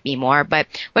even hit me more. But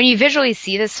when you visually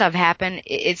see this stuff happen,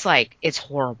 it's like, it's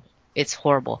horrible. It's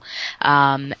horrible.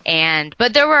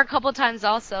 But there were a couple times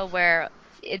also where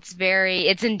it's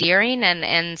endearing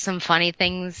and some funny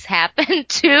things happen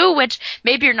too, which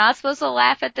maybe you're not supposed to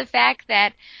laugh at the fact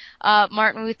that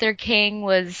Martin Luther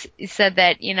King said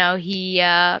that,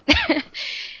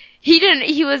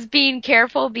 he was being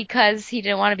careful because he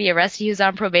didn't want to be arrested. He was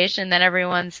on probation. Then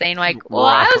everyone's saying like, well,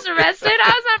 I was arrested. I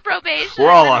was on probation.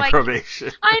 We're all on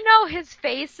probation. I know his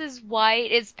face is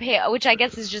white, is pale, which I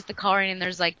guess is just the coloring. And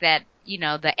there's like that,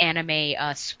 the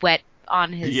anime sweat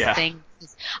on his thing.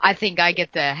 I think I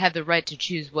have the right to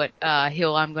choose what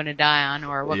hill I'm going to die on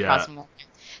or what cross I'm going.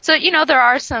 So, there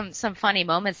are some funny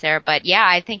moments there, but yeah,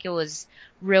 I think it was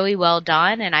really well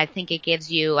done, and I think it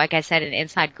gives you, like I said, an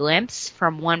inside glimpse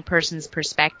from one person's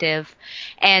perspective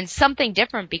and something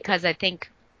different, because I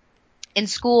think in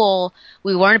school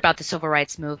we learned about the civil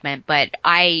rights movement, but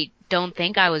I don't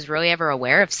think I was really ever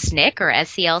aware of SNCC or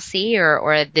SCLC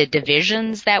or the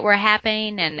divisions that were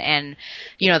happening and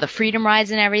the freedom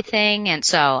rides and everything. And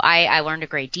so I learned a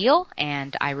great deal,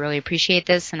 and I really appreciate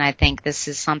this, and I think this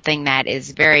is something that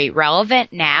is very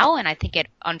relevant now, and I think it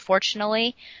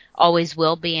unfortunately always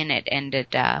will be, and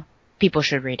people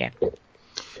should read it.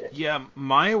 Yeah,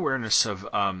 my awareness of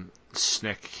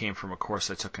SNCC came from a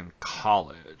course I took in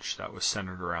college that was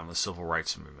centered around the civil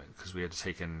rights movement, because we had to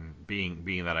take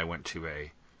being that I went to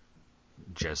a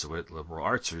Jesuit liberal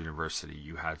arts university,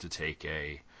 you had to take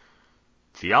a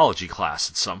theology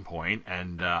class at some point,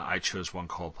 and I chose one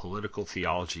called Political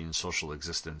Theology and Social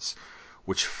Existence,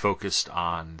 which focused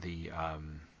on the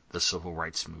civil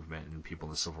rights movement and people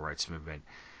in the civil rights movement.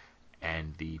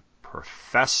 And the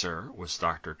professor was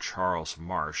Dr. Charles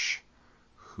Marsh,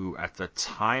 who at the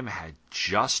time had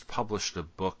just published a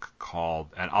book called,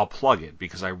 and I'll plug it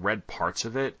because I read parts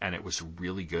of it and it was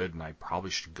really good, and I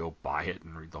probably should go buy it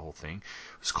and read the whole thing.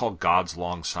 It was called God's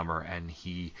Long Summer, and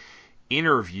he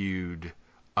interviewed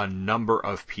a number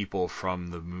of people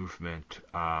from the movement,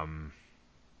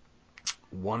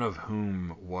 one of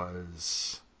whom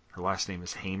her last name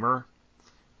is Hamer,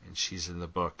 and she's in the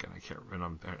book, and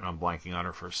I'm blanking on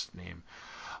her first name.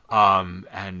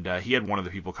 And he had one of the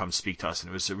people come speak to us,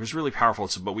 and it was really powerful.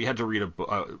 But we had to read a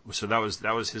book. So that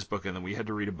was his book, and then we had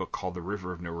to read a book called The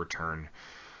River of No Return,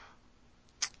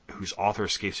 whose author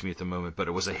escapes me at the moment, but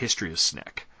it was a history of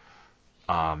SNCC.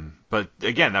 But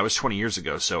again, that was 20 years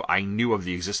ago, so I knew of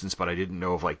the existence, but I didn't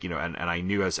know of and I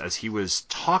knew as he was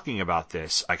talking about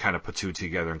this, I kind of put two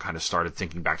together and kind of started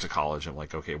thinking back to college and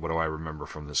like, okay, what do I remember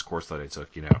from this course that I took,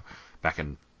 back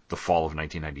in the fall of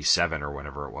 1997 or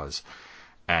whenever it was.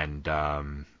 And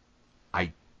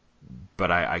I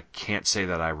can't say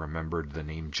that I remembered the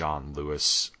name John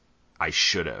Lewis. I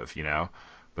should have,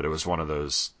 but it was one of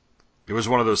those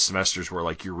semesters where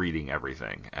like you're reading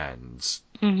everything and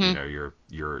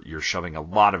you're shoving a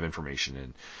lot of information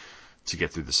in to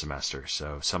get through the semester.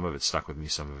 So some of it stuck with me,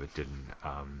 some of it didn't.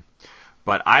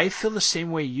 But I feel the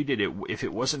same way you did. If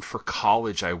it wasn't for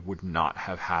college, I would not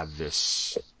have had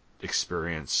this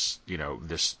experience,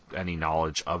 any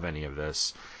knowledge of any of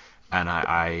this. And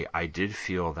I did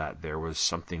feel that there was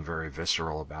something very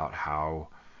visceral about how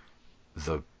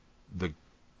the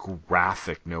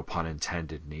graphic, no pun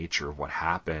intended, nature of what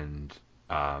happened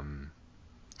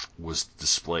was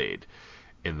displayed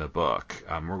in the book.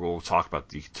 We'll talk about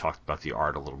the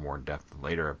art a little more in depth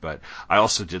later, but I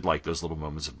also did like those little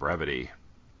moments of brevity.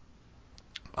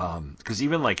 Because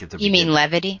even like at the beginning, you mean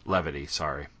levity? Levity,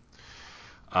 sorry.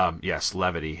 Yes,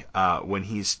 levity. When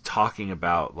he's talking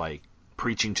about like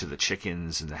preaching to the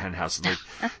chickens in the hen house, like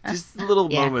just little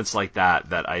moments like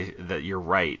that you're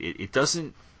right. It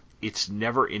doesn't. It's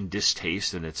never in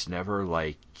distaste, and it's never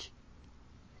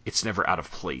out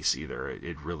of place either.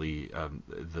 It really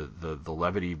the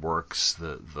levity works.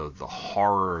 The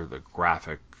horror, the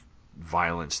graphic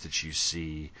violence that you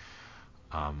see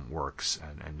works.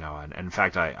 And no, and in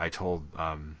fact, I told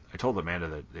Amanda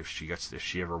that if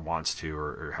she ever wants to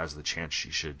or has the chance,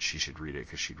 she should read it,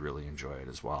 because she'd really enjoy it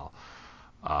as well.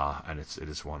 And it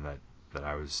is one that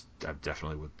I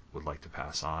definitely would like to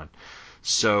pass on.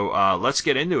 So let's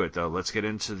get into it, though. Let's get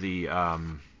into the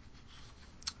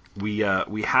we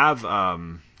have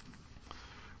a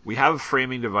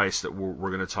framing device that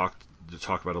we're going to talk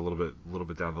about a little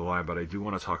bit down the line, but I do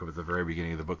want to talk about the very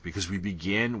beginning of the book, because we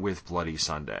begin with Bloody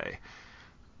Sunday,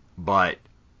 but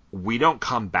we don't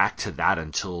come back to that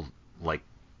until like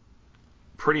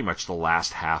pretty much the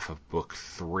last half of book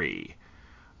 3.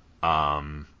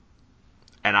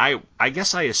 And I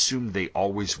guess I assumed they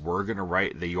always were going to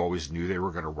write, they always knew they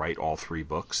were going to write all 3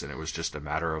 books, and it was just a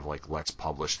matter of like, let's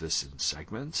publish this in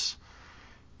segments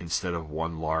instead of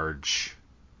one large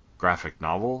graphic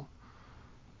novel.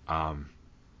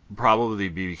 Probably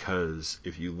because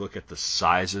if you look at the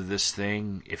size of this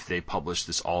thing, if they publish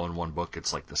this all in one book,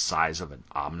 it's like the size of an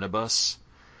omnibus,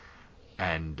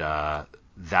 and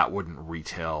that wouldn't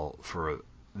retail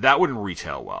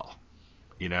well,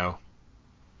 you know.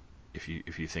 If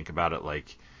you think about it,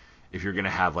 like if you're going to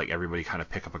have like everybody kind of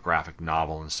pick up a graphic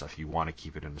novel and stuff, you want to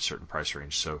keep it in a certain price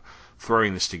range. So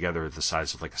throwing this together at the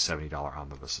size of like a $70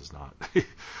 omnibus is not.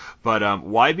 But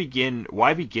why begin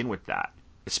with that,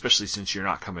 especially since you're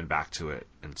not coming back to it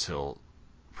until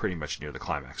pretty much near the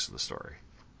climax of the story?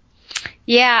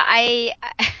 Yeah,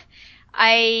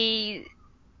 I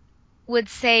would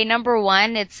say, number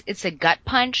one, it's a gut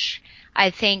punch. I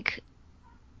think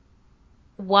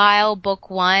while book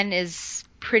 1 is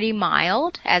pretty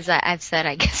mild, as I've said,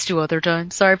 I guess 2 other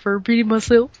times, sorry for repeating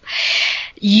myself,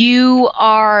 you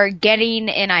are getting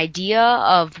an idea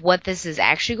of what this is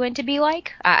actually going to be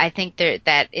like. I think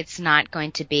that it's not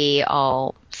going to be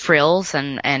all frills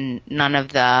and none of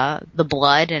the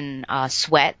blood and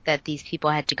sweat that these people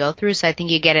had to go through. So I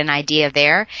think you get an idea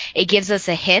there. It gives us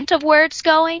a hint of where it's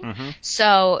going. Mm-hmm.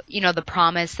 So, the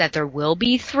promise that there will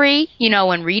be 3,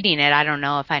 when reading it, I don't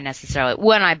know if I necessarily,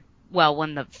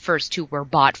 when the first 2 were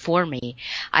bought for me,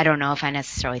 I don't know if I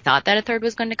necessarily thought that a 3rd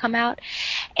was going to come out.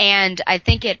 And I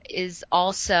think it is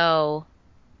also,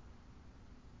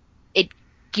 it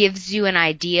gives you an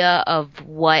idea of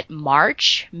what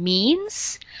March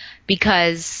means,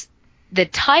 because the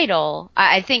title,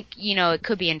 I think, it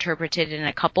could be interpreted in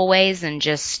a couple ways, and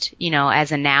just,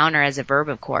 as a noun or as a verb,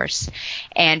 of course.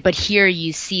 But here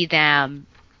you see them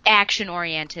action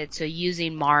oriented, so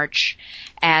using march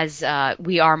as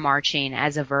we are marching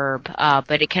as a verb,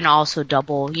 but it can also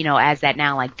double, as that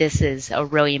noun, like this is a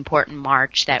really important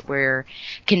march that we're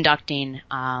conducting.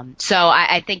 So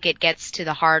I think it gets to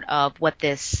the heart of what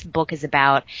this book is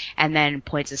about, and then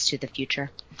points us to the future.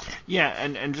 Yeah,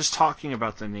 and just talking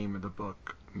about the name of the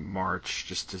book, March,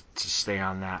 just to stay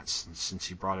on that since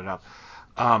you brought it up.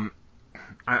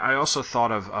 I also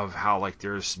thought of how like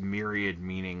there's myriad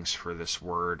meanings for this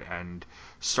word, and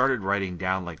started writing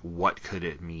down like what could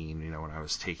it mean, when I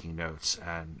was taking notes,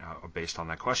 and based on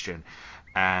that question.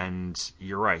 And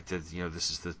you're right that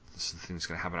this is the thing that's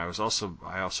going to happen. I also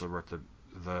wrote I also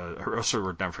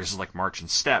wrote down phrases like march in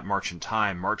step, march in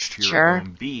time, march to your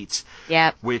own beat,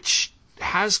 which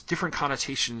has different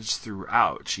connotations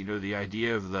throughout. The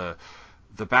idea of the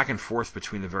back and forth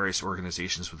between the various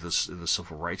organizations with the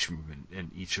civil rights movement,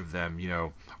 and each of them,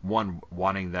 one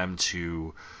wanting them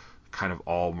to kind of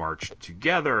all march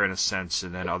together in a sense,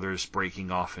 and then others breaking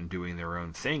off and doing their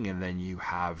own thing, and then you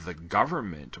have the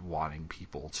government wanting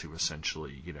people to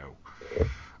essentially,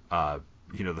 the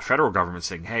federal government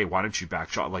saying, hey, why don't you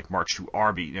like march to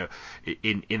our beat,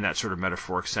 in that sort of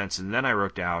metaphoric sense. And then I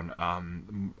wrote down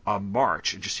a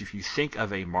march, and just if you think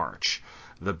of a march,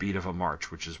 the beat of a march,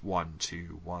 which is 1,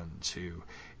 2, 1, 2.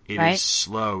 It is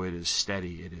slow, it is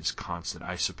steady, it is constant.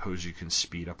 I suppose you can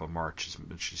speed up a march as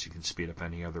much as you can speed up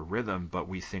any other rhythm, but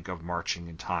we think of marching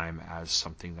in time as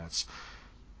something that's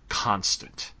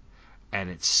constant and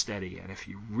it's steady. And if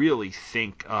you really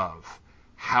think of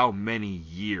how many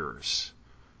years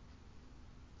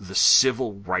the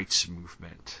civil rights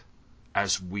movement,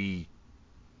 as we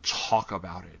talk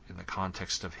about it in the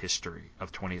context of history,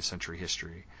 of 20th century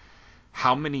history,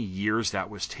 how many years that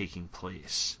was taking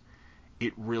place,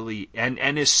 it really, and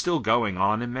is still going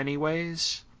on in many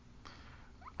ways,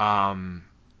 that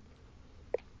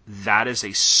is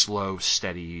a slow,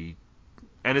 steady,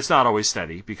 and it's not always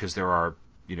steady, because there are,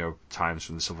 times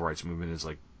when the civil rights movement is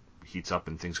like, heats up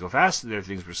and things go fast, and there are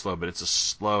things that are slow, but it's a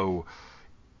slow,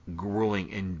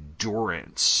 grueling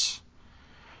endurance,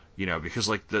 because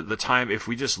like the time, if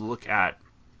we just look at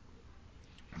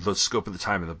the scope of the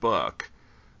time of the book,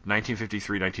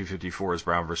 1953, 1954 is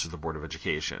Brown versus the Board of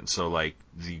Education. So, like,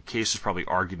 the case was probably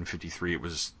argued in 53. It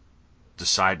was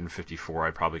decided in 54.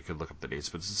 I probably could look up the dates,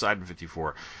 but it's decided in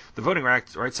 54. The Voting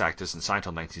Rights Act isn't signed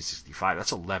until 1965.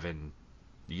 That's 11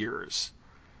 years.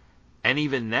 And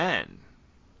even then,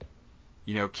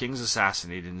 you know, King's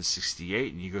assassinated in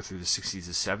 68, and you go through the 60s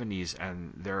and 70s,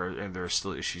 and there are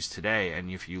still issues today. And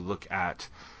if you look at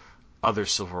other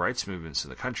civil rights movements in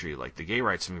the country, like the gay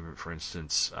rights movement, for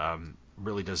instance,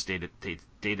 really does date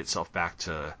itself back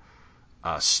to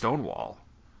Stonewall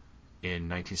in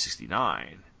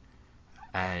 1969.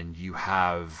 And you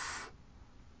have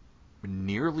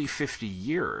nearly 50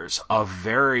 years of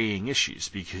varying issues,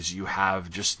 because you have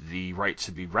just the right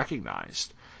to be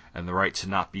recognized and the right to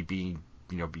not be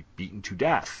beaten to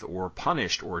death or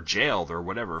punished or jailed or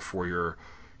whatever for your,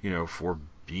 for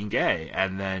being gay.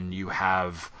 And then you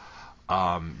have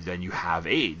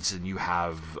AIDS, and you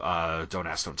have Don't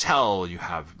Ask, Don't Tell, and you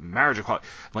have marriage equality,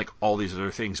 like all these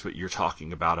other things. But you're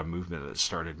talking about a movement that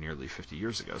started nearly 50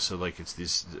 years ago. So like it's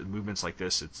these movements like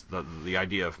this. It's the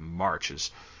idea of march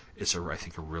is I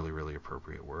think a really, really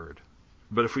appropriate word.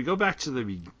 But if we go back to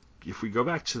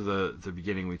the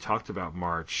beginning, we talked about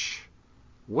March.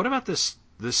 What about this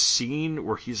scene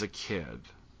where he's a kid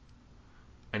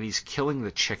and he's killing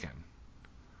the chicken?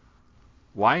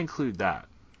 Why include that?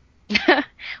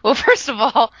 Well, first of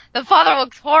all, the father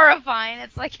looks horrifying.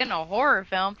 It's like in a horror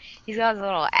film. He's got his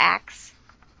little axe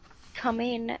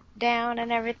coming down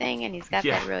and everything, and he's got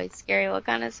that really scary look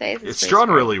on his face. It's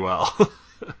drawn really well.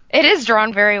 It is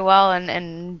drawn very well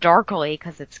and darkly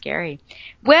because it's scary.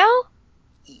 Well,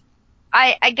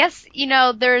 I guess,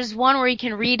 there's one where you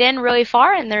can read in really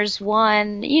far, and there's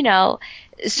one,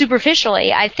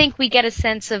 superficially. I think we get a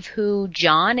sense of who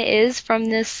John is from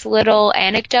this little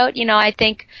anecdote. I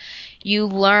think you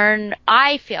learn,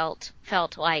 I felt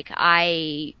like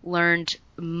I learned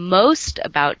most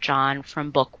about John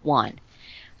from book 1.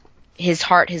 His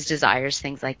heart, his desires,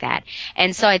 things like that.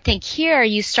 And so I think here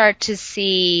you start to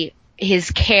see his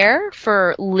care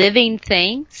for living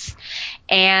things,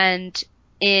 and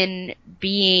in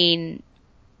being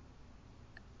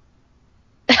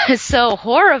so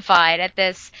horrified at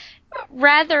this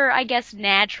rather, I guess,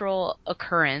 natural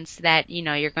occurrence that,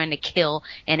 you're going to kill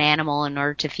an animal in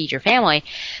order to feed your family.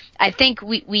 I think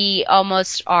we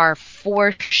almost are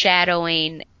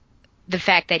foreshadowing the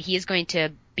fact that he is going to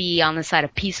be on the side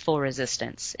of peaceful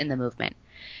resistance in the movement,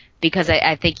 because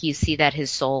I think you see that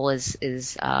his soul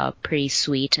is pretty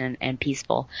sweet and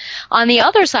peaceful. On the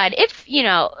other side,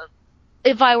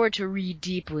 if I were to read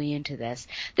deeply into this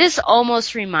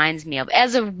almost reminds me of,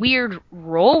 as a weird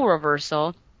role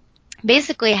reversal,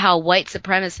 basically how white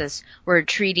supremacists were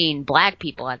treating black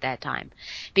people at that time,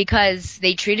 because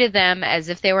they treated them as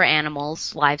if they were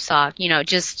animals, livestock,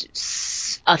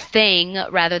 just a thing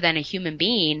rather than a human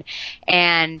being.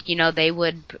 And, they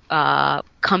would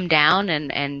come down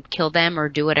and kill them or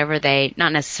do whatever they,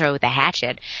 not necessarily with a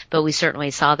hatchet, but we certainly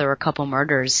saw there were a couple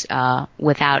murders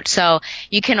without. So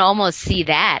you can almost see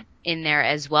that in there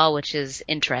as well, which is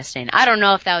interesting. I don't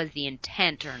know if that was the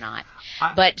intent or not,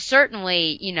 but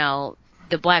certainly,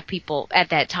 the black people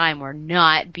at that time were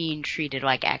not being treated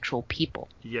like actual people.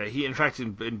 Yeah, he, in fact,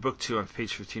 in book 2, on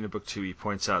page 15 of book 2, he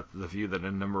points out the view that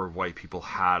a number of white people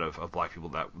had of black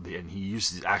people, and he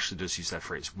actually does use that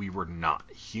phrase, we were not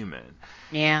human.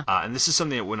 Yeah. And this is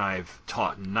something that when I've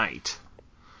taught night,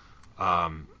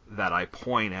 that I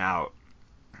point out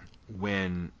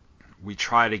when we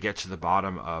try to get to the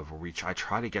bottom of, or I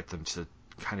try to get them to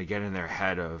kind of get in their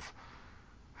head of,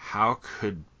 how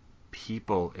could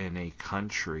people in a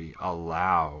country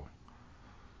allow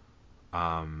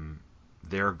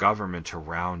their government to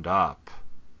round up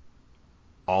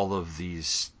all of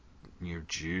these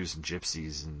Jews and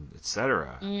gypsies and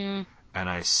etc.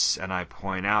 And I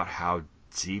point out how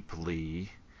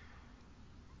deeply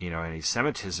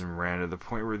anti-Semitism ran to the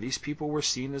point where these people were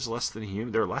seen as less than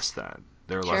human. They're less than.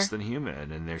 They're less than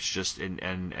human, and there's just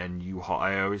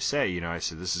I always say, I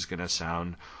said this is going to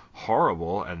sound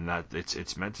horrible, and that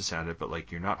it's meant to sound it, but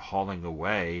like, you're not hauling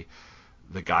away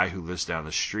the guy who lives down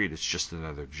the street. It's just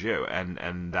another Jew,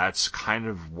 and that's kind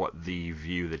of what the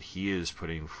view that he is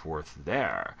putting forth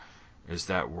there, is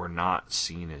that we're not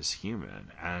seen as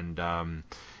human. And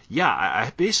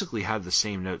I basically had the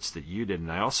same notes that you did,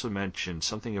 and I also mentioned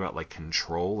something about like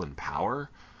control and power,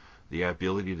 the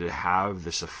ability to have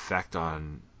this effect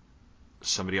on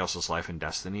somebody else's life and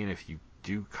destiny. And if you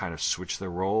do kind of switch the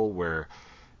role where,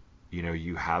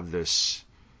 you have this,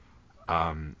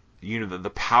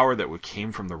 the power that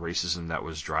came from the racism that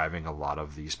was driving a lot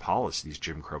of these policies, these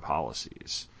Jim Crow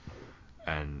policies.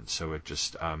 And so it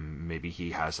just, maybe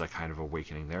he has that kind of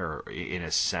awakening there, in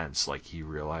a sense, like he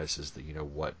realizes that,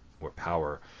 what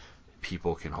power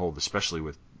people can hold, especially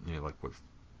with, like with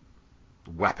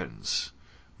weapons,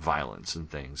 violence and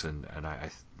things. And I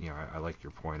like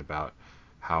your point about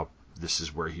how this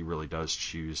is where he really does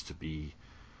choose to be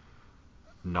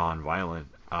nonviolent.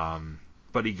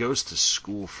 But he goes to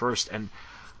school first, and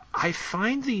I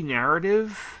find the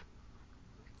narrative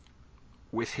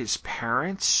with his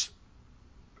parents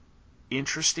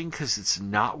interesting because it's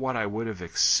not what I would have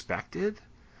expected.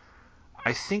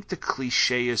 I think the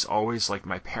cliche is always like,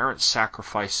 my parents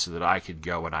sacrificed so that I could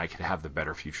go and I could have the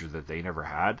better future that they never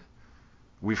had.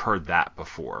 We've heard that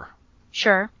before.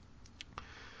 Sure.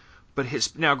 But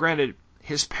now granted,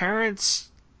 his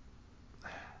parents,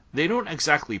 they don't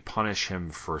exactly punish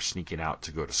him for sneaking out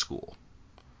to go to school.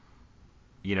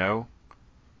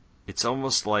 It's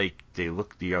almost like they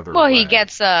look the other way. Well, he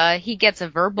gets a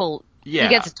verbal. Yeah. He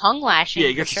gets a tongue lashing. Yeah,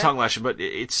 he gets a tongue lashing, but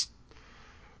it's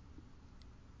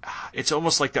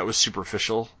almost like that was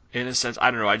superficial in a sense. I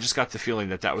don't know. I just got the feeling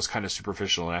that was kind of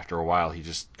superficial, and after a while, he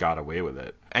just got away with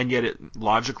it. And yet, it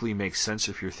logically makes sense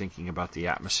if you're thinking about the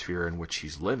atmosphere in which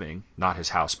he's living, not his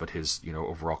house, but his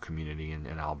overall community in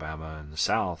Alabama and the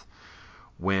South,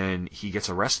 when he gets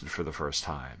arrested for the first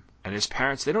time. And his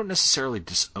parents, they don't necessarily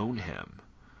disown him,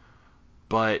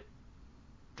 but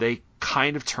they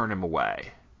kind of turn him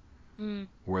away.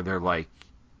 Where they're like,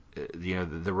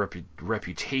 the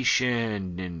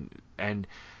reputation and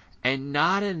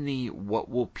not in the what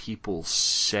will people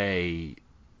say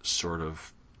sort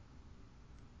of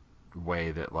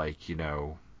way that, like,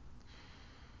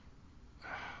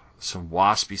 some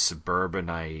waspy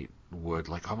suburbanite would,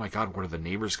 like, oh my God, what are the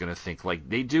neighbors going to think? Like,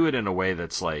 they do it in a way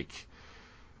that's like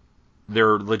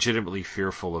they're legitimately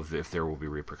fearful of if there will be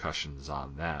repercussions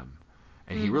on them.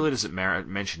 And he really doesn't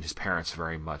mention his parents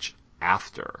very much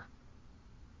after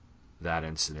that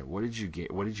incident. What did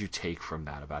you take from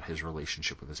that about his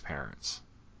relationship with his parents?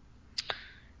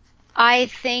 I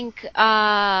think,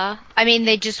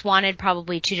 they just wanted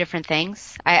probably two different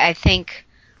things. I think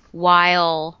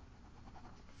while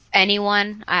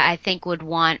anyone, I think, would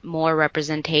want more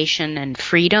representation and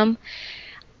freedom,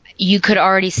 you could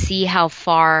already see how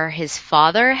far his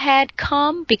father had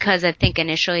come, because I think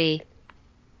initially,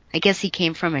 I guess he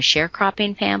came from a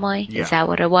sharecropping family. Yeah. Is that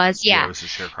what it was? Yeah, it was a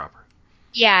sharecropper.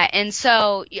 Yeah, and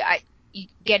so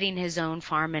getting his own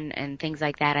farm and things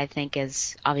like that, I think,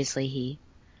 is obviously he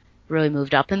really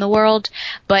moved up in the world.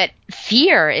 But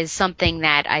fear is something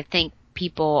that I think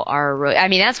people are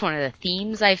that's one of the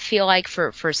themes I feel like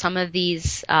for some of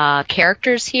these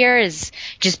characters here, is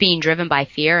just being driven by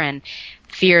fear, and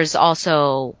fear is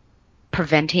also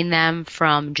preventing them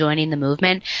from joining the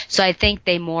movement. So I think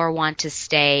they more want to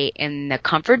stay in the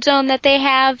comfort zone that they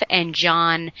have, and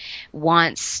John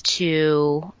wants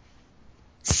to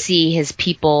see his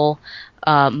people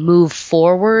move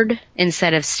forward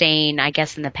instead of staying, I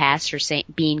guess, in the past or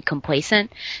being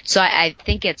complacent. So I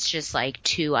think it's just like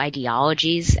two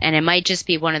ideologies, and it might just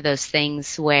be one of those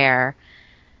things where,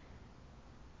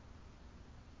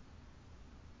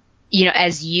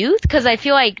 as youth, because I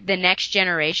feel like the next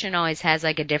generation always has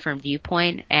like a different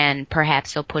viewpoint, and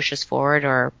perhaps they'll push us forward,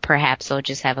 or perhaps they'll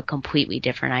just have a completely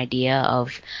different idea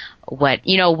of what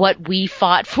we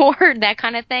fought for, that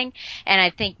kind of thing. And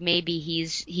I think maybe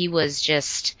he was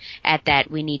just at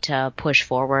that, we need to push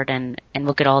forward and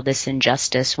look at all this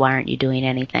injustice. Why aren't you doing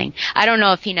anything? I don't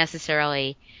know if he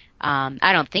necessarily,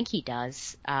 I don't think he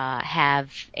does, have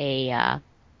a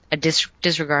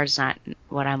disregard's not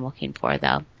what I'm looking for,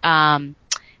 though.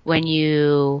 When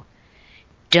you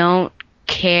don't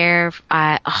care,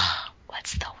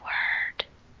 what's the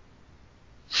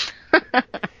word?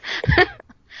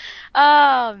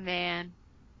 Oh man.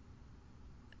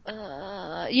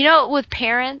 With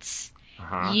parents,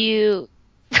 you.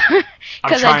 I'm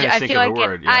trying to think of the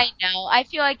word. Yeah. I know. I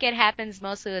feel like it happens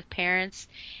mostly with parents,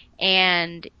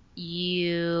 and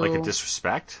you. Like a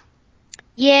disrespect?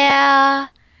 Yeah.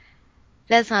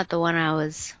 That's not the one I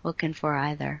was looking for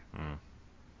either.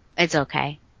 It's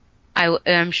okay.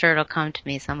 I'm sure it'll come to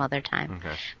me some other time.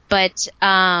 Okay. But,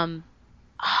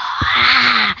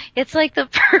 it's like the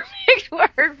perfect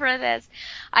word for this.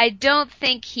 I don't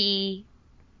think he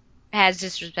has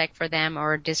disrespect for them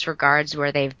or disregards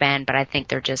where they've been, but I think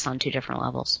they're just on two different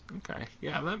levels. Okay.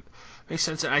 Yeah, that makes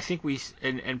sense. And I think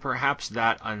and perhaps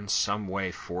that in some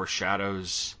way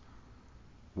foreshadows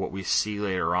what we see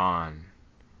later on,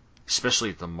 especially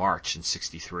at the March in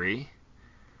 '63,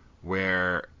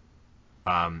 where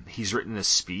he's written this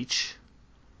speech,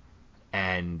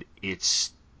 and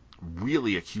it's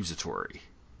really accusatory.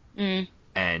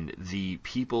 And the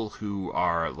people who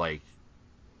are like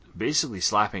basically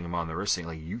slapping him on the wrist saying,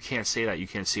 like, you can't say that, you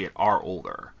can't say it, are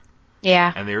older.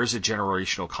 Yeah. And there is a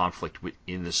generational conflict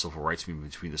within the civil rights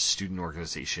movement between the student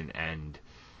organization and,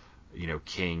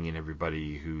 King and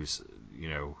everybody who's,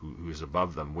 who's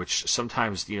above them, which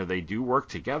sometimes, they do work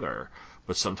together,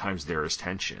 but sometimes there is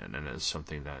tension, and it's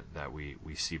something that we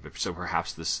see. But so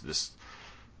perhaps this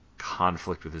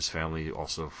conflict with his family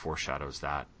also foreshadows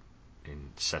that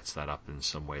and sets that up in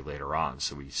some way later on.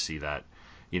 So we see that,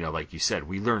 like you said,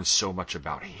 we learn so much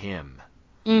about him.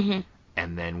 Mm-hmm.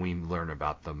 And then we learn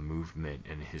about the movement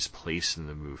and his place in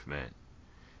the movement.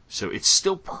 So it's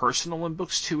still personal in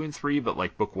books 2 and 3, but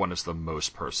like book 1 is the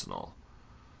most personal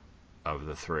of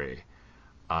the 3.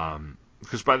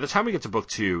 Because by the time we get to book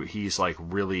 2, he's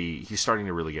starting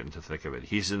to really get into the thick of it.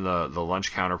 He's in the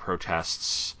lunch counter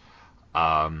protests,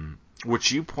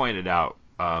 which you pointed out.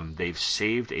 They've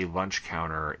saved a lunch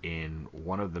counter in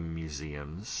one of the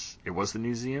museums. It was the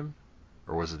museum?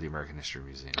 Or was it the American History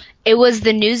Museum? It was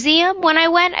the museum when I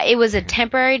went. It was a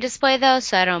temporary display, though,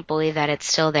 so I don't believe that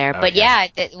it's still there. Okay. But yeah,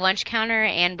 the lunch counter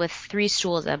and with 3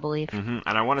 stools, I believe. Mm-hmm.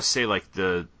 And I want to say, like,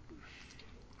 they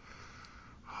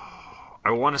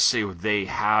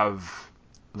have,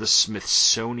 the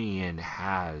Smithsonian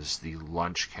has the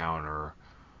lunch counter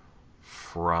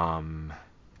from,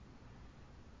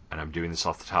 and I'm doing this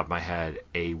off the top of my head,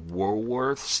 a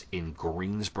Woolworths in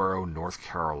Greensboro, North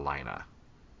Carolina.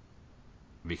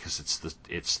 Because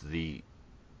it's the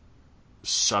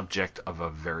subject of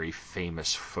a very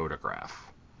famous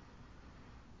photograph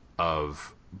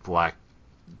of black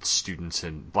students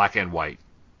and black and white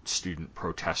student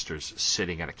protesters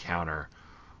sitting at a counter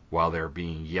while they're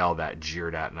being yelled at,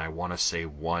 jeered at, and I want to say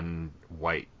one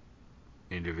white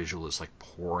individual is like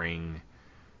pouring,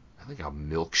 I think, a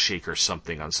milkshake or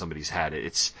something on somebody's head.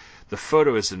 It's the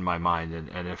photo is in my mind,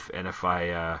 and if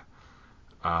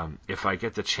I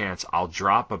get the chance, I'll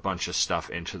drop a bunch of stuff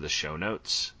into the show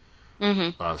notes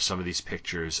of some of these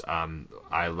pictures.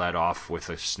 I led off with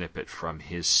a snippet from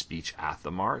his speech at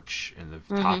the march in the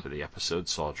top of the episode,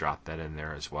 so I'll drop that in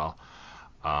there as well,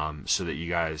 so that you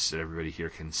guys, that everybody here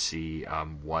can see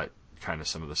what kind of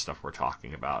some of the stuff we're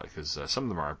talking about, because some of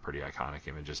them are pretty iconic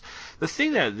images. The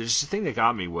thing that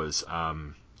got me was,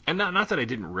 and not that I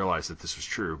didn't realize that this was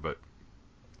true, but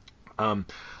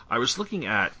I was looking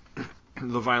at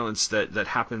the violence that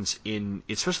happens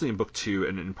especially in book 2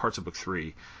 and in parts of book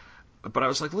 3, but I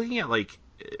was like looking at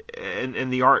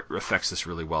and the art affects this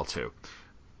really well too.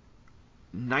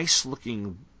 Nice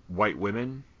looking white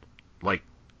women, like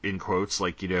in quotes,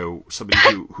 like somebody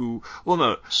who well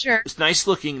no sure, it's nice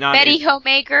looking, not Betty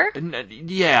Homemaker.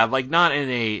 Yeah, like not in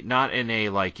a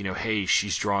like hey,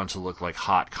 she's drawn to look like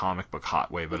hot comic book hot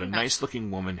way, but a nice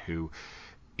looking woman who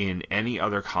in any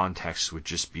other context would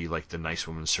just be like the nice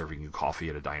woman serving you coffee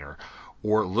at a diner,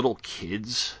 or little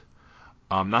kids.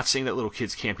 I'm not saying that little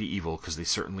kids can't be evil, because they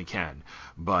certainly can,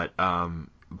 but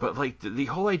like the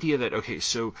whole idea that, okay,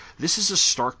 so this is a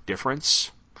stark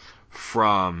difference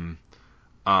from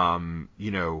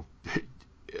the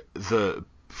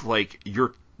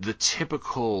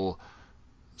typical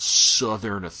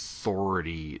Southern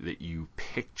authority that you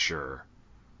picture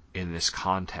in this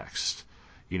context.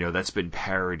 That's been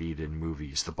parodied in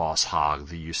movies. The Boss Hogg,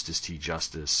 the Eustace T.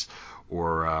 Justice,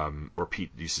 or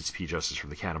Eustace P. Justice from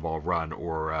the Cannonball Run,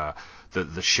 or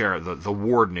the sheriff, the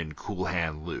warden in Cool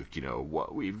Hand Luke.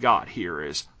 What we've got here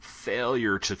is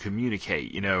failure to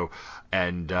communicate.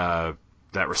 And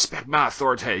that respect my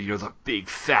authority. The big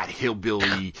fat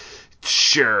hillbilly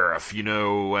sheriff.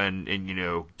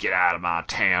 And get out of my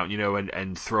town.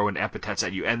 And throwing epithets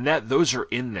at you. And those are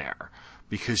in there.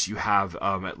 Because you have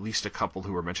at least a couple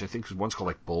who were mentioned. I think one's called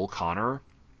like Bull Connor,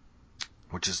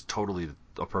 which is totally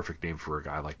a perfect name for a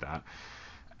guy like that.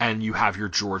 And you have your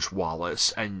George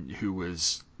Wallace, and who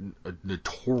is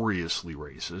notoriously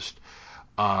racist.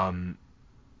 But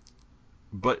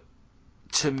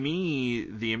to me,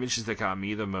 the images that got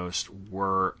me the most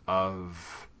were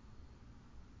of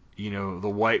the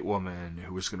white woman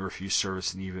who was going to refuse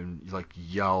service and even like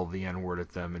yell the N-word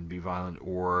at them and be violent.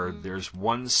 Or there's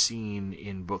one scene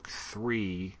in book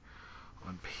 3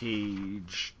 on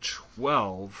page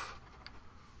 12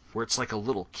 where it's like a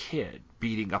little kid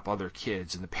beating up other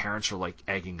kids and the parents are like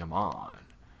egging him on.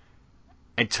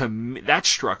 And to me, that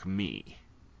struck me,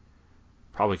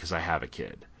 probably because I have a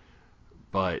kid.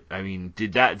 But I mean,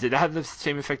 did that have the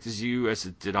same effect as you as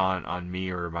it did on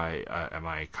me, or am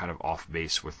I kind of off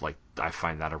base with, like, I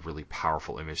find that a really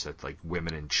powerful image that like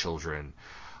women and children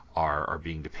are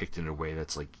being depicted in a way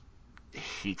that's like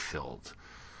hate filled.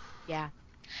 Yeah.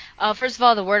 First of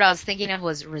all, the word I was thinking of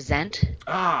was resent.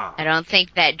 Ah. I don't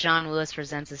think that John Lewis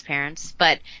resents his parents.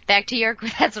 But back to your,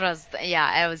 that's what I was,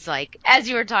 I was like, as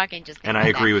you were talking, just thinking And about I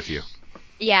agree that. with you.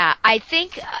 Yeah, I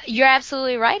think you're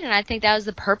absolutely right, and I think that was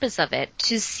the purpose of it,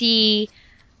 to see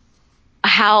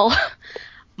how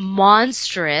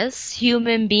monstrous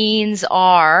human beings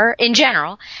are in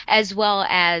general, as well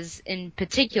as in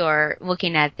particular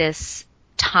looking at this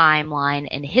timeline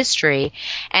in history.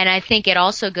 And I think it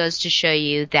also goes to show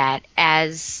you that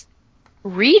as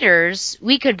readers,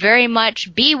 we could very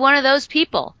much be one of those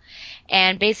people.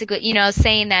 And basically,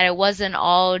 saying that it wasn't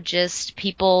all just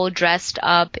people dressed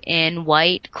up in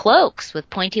white cloaks with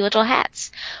pointy little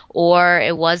hats, or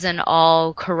it wasn't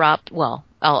all corrupt, well,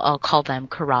 I'll call them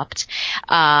corrupt,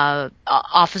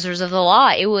 officers of the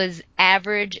law. It was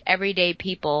average, everyday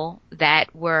people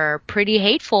that were pretty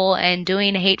hateful and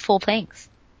doing hateful things.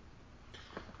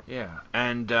 Yeah,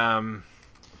 and the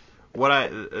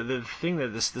thing that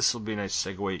this will be a nice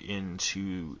segue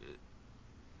into.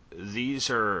 These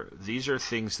are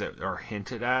things that are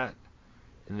hinted at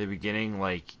in the beginning,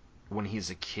 like when he's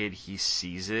a kid, he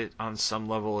sees it on some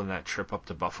level in that trip up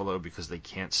to Buffalo because they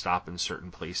can't stop in certain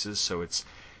places. So it's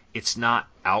not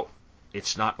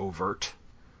it's not overt.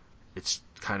 It's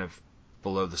kind of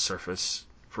below the surface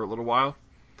for a little while.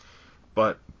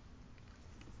 But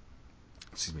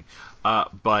excuse me.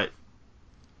 But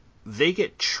they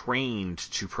get trained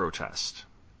to protest.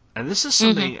 And this is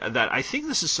something that I think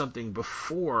this is something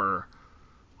before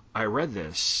I read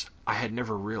this, I had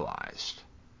never realized.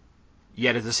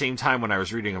 Yet at the same time, when I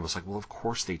was reading, I was like, well, of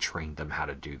course they trained them how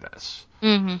to do this.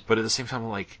 Mm-hmm. But at the same time, I'm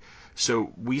like,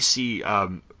 so we see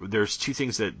there's two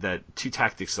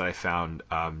tactics that I found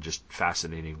just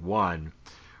fascinating. One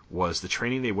was the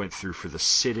training they went through for the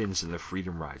sit-ins and the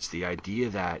freedom rides. The idea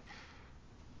that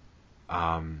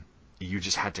you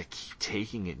just had to keep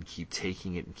taking it and keep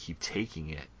taking it and keep taking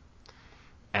it.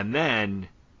 And then,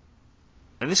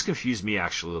 and this confused me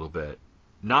actually a little bit,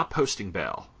 not posting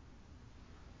bail.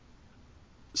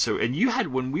 So, and you had,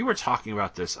 when we were talking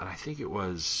about this, and I think it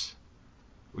was,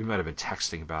 we might have been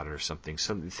texting about it or something,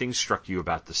 some things struck you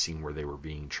about the scene where they were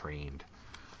being trained,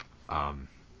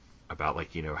 about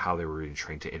like, how they were being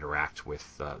trained to interact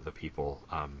with the people.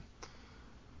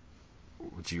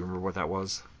 Do you remember what that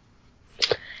was?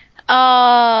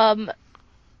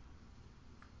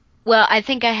 Well, I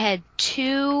think I had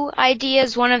two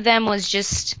ideas. One of them was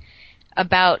just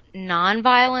about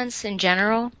nonviolence in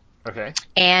general. Okay.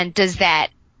 And does that,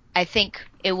 I think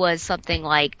it was something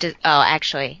like,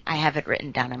 actually, I have it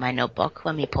written down in my notebook.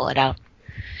 Let me pull it out.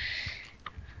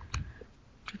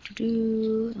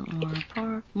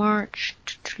 March.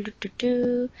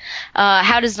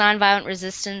 How does nonviolent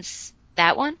resistance,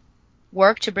 that one,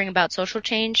 work to bring about social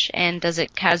change, and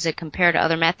how does it compare to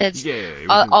other methods?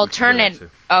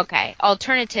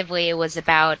 Alternatively, it was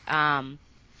about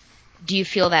do you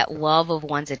feel that love of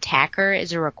one's attacker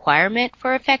is a requirement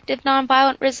for effective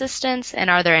nonviolent resistance, and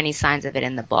are there any signs of it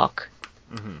in the book?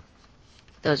 Mm-hmm.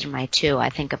 Those are my two, I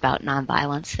think, about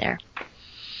nonviolence there.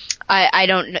 I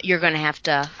don't know. You're going to have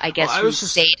to, I guess,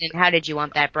 restate. And how did you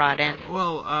want that brought in?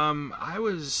 Well, I'm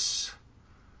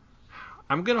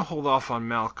going to hold off on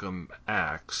Malcolm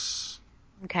X.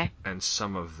 Okay. And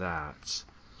some of that,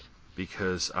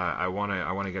 because I want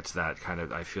to get to that kind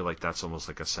of. I feel like that's almost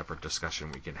like a separate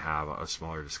discussion we can have, a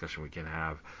smaller discussion we can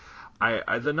have.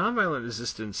 The nonviolent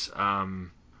resistance,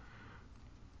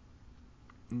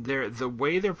 the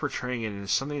way they're portraying it is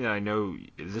something that I know.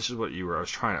 This is what you were. I was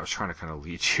trying to kind of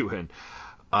lead you in,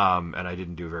 and I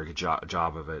didn't do a very good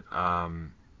job of it.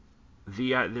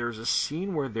 There's a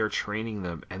scene where they're training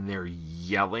them and they're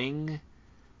yelling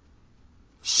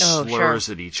slurs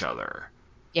at each other.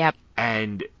 Yep.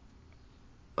 And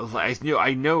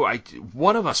I know.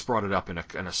 One of us brought it up in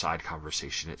a side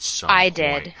conversation at some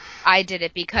point. I did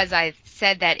it because I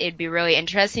said that it'd be really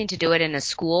interesting to do it in a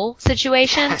school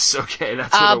situation. Yes, okay,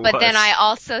 that's what it was. But then I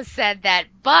also said that,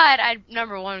 but I'd,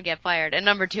 number one, would get fired, and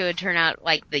number two, it'd turn out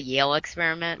like the Yale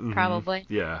experiment, probably.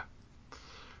 Yeah.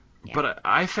 But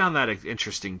I found that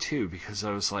interesting too, because I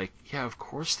was like, yeah, of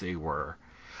course they were.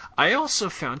 I also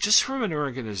found, just from an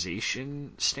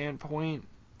organization standpoint,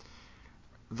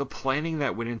 the planning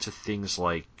that went into things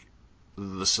like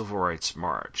the Civil Rights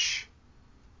March,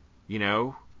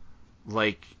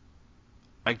 like,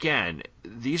 again,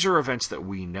 these are events that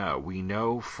we know. We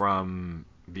know from,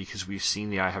 because we've seen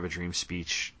the I Have a Dream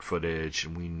speech footage,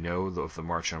 and we know of the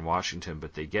March on Washington,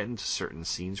 but they get into certain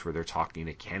scenes where they're talking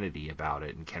to Kennedy about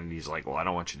it, and Kennedy's like, well, I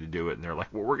don't want you to do it, and they're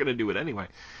like, well, we're going to do it anyway.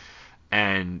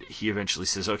 And he eventually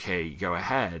says, okay, go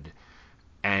ahead.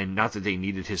 And not that they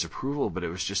needed his approval, but it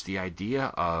was just the idea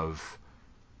of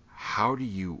how do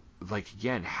you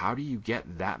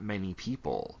get that many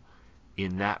people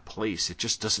in that place? It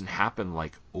just doesn't happen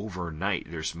like overnight.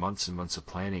 There's months and months of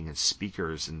planning and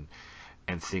speakers and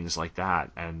things like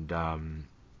that, and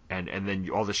then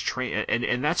all this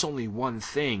and that's only one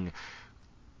thing.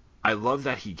 I love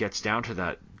that he gets down to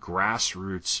that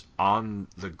grassroots on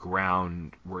the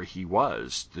ground where he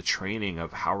was, the training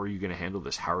of how are you going to handle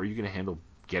this? How are you going to handle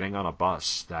getting on a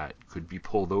bus that could be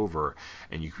pulled over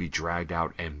and you could be dragged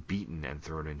out and beaten and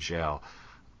thrown in jail?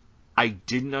 I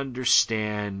didn't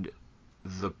understand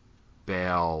the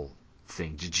bail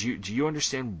thing. Do you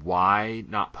understand why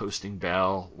not posting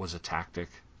bail was a tactic?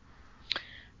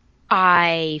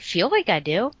 I feel like I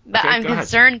do, but Okay, I'm go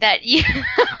concerned that you.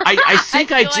 I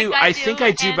think I do. Like I think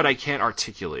I do, and but I can't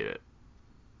articulate it.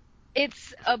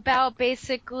 It's about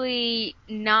basically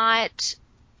not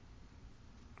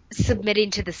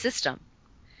submitting to the system,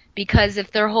 because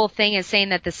if their whole thing is saying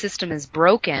that the system is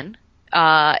broken,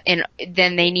 and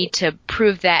then they need to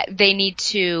prove that they need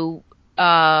to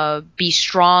be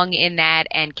strong in that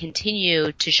and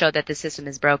continue to show that the system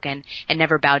is broken and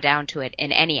never bow down to it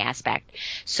in any aspect.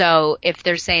 So if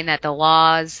they're saying that the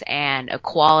laws and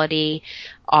equality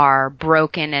are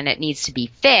broken and it needs to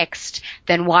be fixed,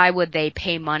 then why would they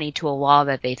pay money to a law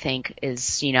that they think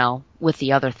is, with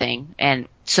the other thing? And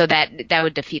so that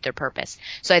would defeat their purpose.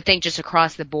 So I think just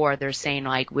across the board, they're saying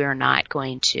like, we're not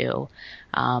going to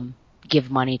give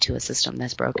money to a system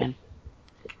that's broken.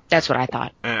 That's what I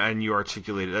thought. And you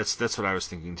articulated, that's what I was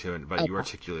thinking too, but you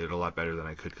articulated it a lot better than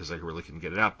I could because I really couldn't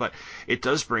get it out. But it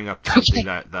does bring up something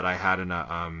that I had in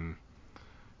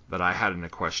a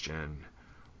question,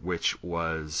 which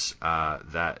was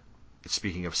that,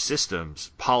 speaking of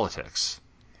systems, politics.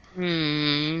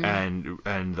 And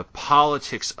the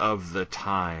politics of the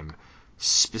time,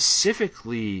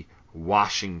 specifically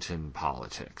Washington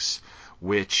politics,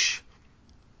 which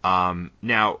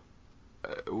now.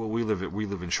 Well, we live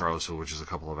in Charlottesville, which is a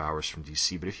couple of hours from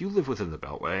D.C. But if you live within the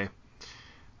Beltway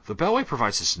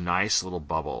provides this nice little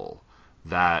bubble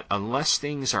that, unless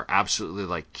things are absolutely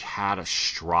like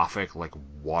catastrophic, like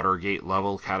Watergate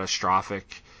level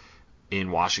catastrophic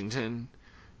in Washington,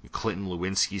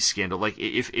 Clinton-Lewinsky scandal, like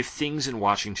if things in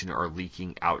Washington are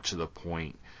leaking out to the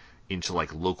point into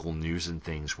like local news and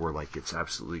things where like it's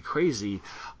absolutely crazy,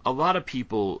 a lot of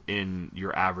people in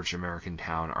your average American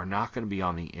town are not going to be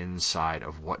on the inside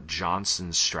of what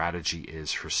Johnson's strategy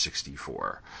is for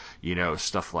 64,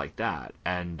 stuff like that.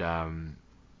 And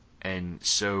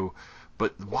so,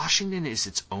 but Washington is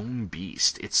its own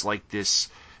beast. It's like this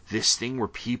thing where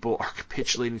people are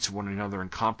capitulating to one another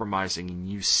and compromising, and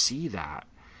you see that.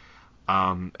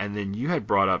 And then you had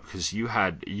brought up, because you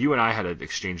and I had an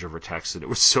exchange over text, and it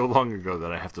was so long ago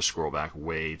that I have to scroll back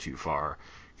way too far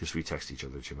because we text each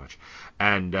other too much.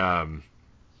 And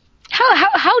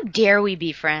how dare we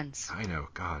be friends? I know,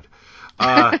 God.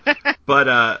 But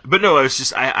no, I was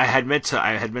just I had meant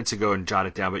to go and jot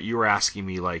it down, but you were asking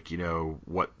me like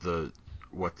what the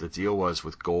deal was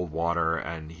with Goldwater,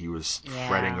 and he was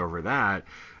fretting over that.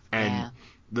 And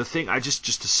the thing,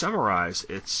 just to summarize,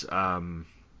 it's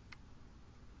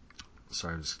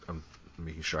sorry, I'm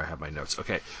making sure I have my notes.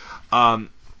 Okay.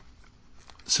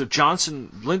 So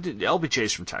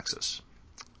LBJ's from Texas.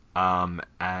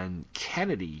 And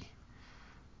Kennedy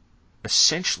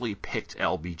essentially picked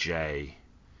LBJ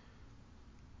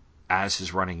as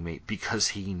his running mate because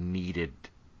he needed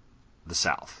the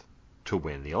South to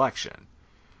win the election.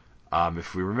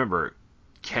 If we remember,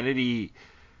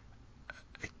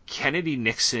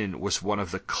 Kennedy-Nixon was one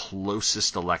of the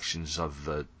closest elections of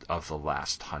the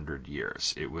last 100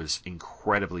 years. It was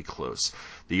incredibly close.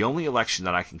 The only election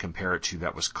that I can compare it to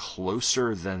that was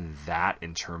closer than that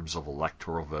in terms of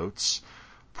electoral votes,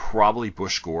 probably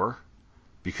Bush-Gore,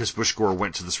 because Bush-Gore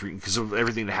went to the Supreme, because of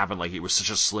everything that happened, like it was such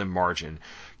a slim margin.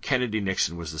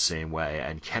 Kennedy-Nixon was the same way,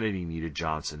 and Kennedy needed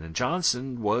Johnson, and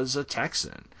Johnson was a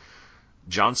Texan.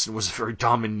 Johnson was a very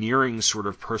domineering sort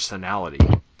of personality.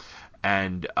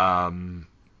 And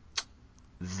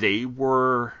they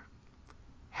were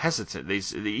hesitant. They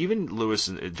even Lewis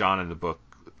and John in the book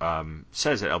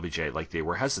says at LBJ, like, they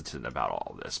were hesitant about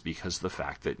all of this because of the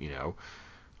fact that,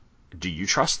 do you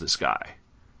trust this guy?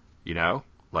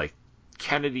 Like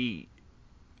Kennedy,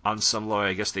 on some level,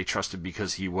 I guess they trusted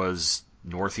because he was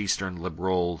Northeastern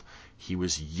liberal. He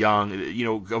was young,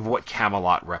 of what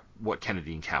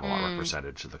Kennedy and Camelot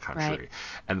represented to the country.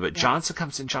 Right. But Johnson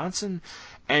comes in,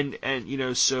 and and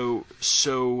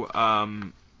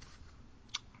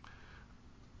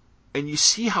you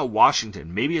see how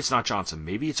Washington, maybe it's not Johnson,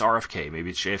 maybe it's RFK,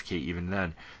 maybe it's JFK even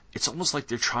then, it's almost like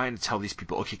they're trying to tell these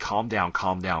people, okay, calm down.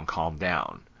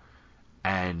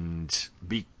 And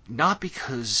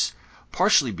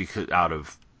partially because out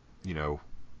of,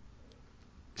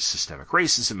 systemic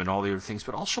racism and all the other things,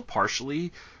 but also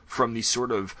partially from the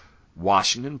sort of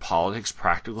Washington politics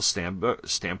practical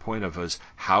standpoint of us,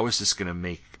 how is this going to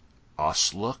make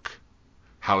us look?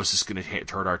 How is this going to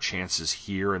hurt our chances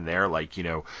here and there? Like,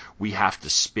 we have to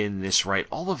spin this right.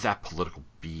 All of that political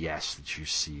BS that you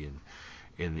see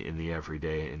in the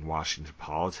everyday in Washington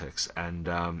politics. And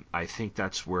I think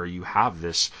that's where you have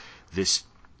this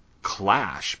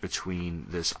clash between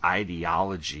this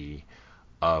ideology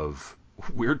of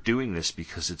we're doing this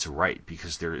because it's right,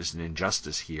 because there is an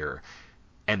injustice here,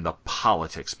 and the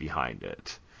politics behind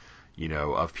it.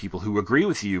 Of people who agree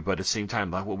with you, but at the same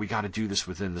time, like, well, we got to do this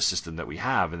within the system that we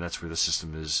have, and that's where the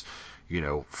system is,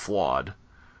 flawed.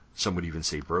 Some would even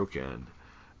say broken.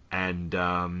 And,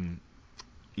 the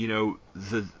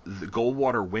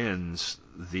Goldwater wins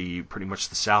pretty much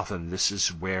the South, and this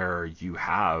is where you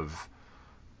have,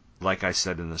 like I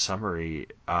said in the summary,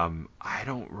 I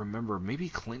don't remember, maybe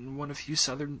Clinton won a few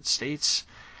southern states,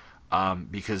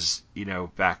 because,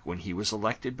 back when he was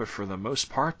elected, but for the most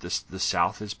part, the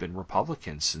South has been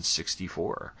Republican since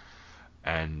 '64.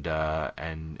 And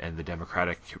the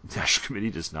Democratic National Committee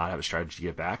does not have a strategy to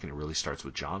get back, and it really starts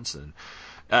with Johnson.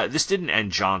 This didn't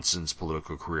end Johnson's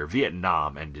political career.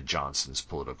 Vietnam ended Johnson's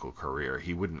political career.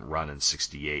 He wouldn't run in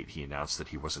 '68. He announced that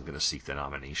he wasn't going to seek the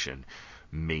nomination,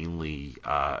 mainly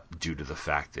due to the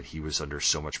fact that he was under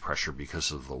so much pressure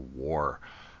because of the war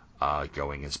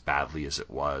going as badly as it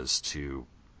was to,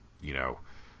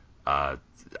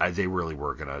 they really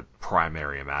were going to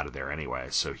primary him out of there anyway.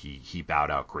 So he bowed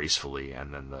out gracefully,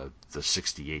 and then the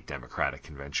 '68 Democratic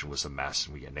Convention was a mess,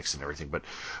 and we had Nixon and everything.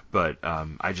 But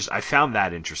I found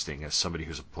that interesting as somebody who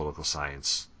has a political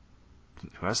science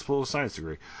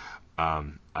degree.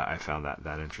 I found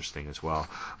that interesting as well.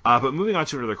 But moving on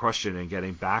to another question and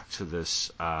getting back to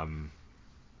this.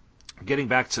 Getting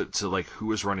back to like who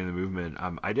was running the movement,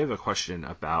 I did have a question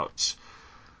about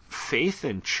faith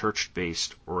and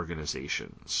church-based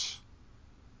organizations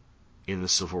in the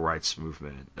civil rights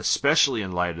movement, especially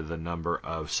in light of the number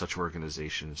of such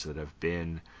organizations that have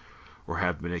been or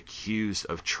have been accused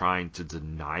of trying to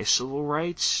deny civil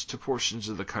rights to portions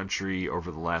of the country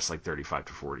over the last 35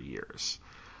 to 40 years.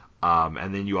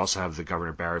 And then you also have the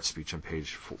Governor Barrett speech on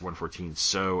page 114.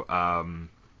 So,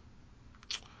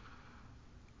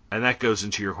 and that goes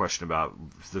into your question about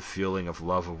the feeling of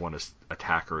love of one's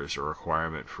attacker is a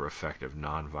requirement for effective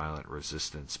nonviolent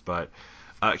resistance. But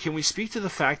can we speak to the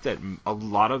fact that a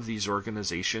lot of these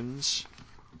organizations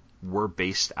were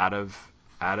based out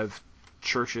of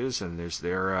churches,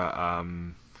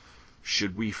 and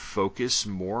should we focus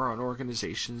more on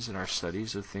organizations in our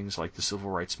studies of things like the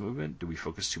civil rights movement? Do we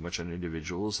focus too much on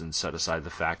individuals and set aside the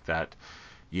fact that,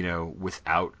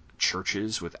 without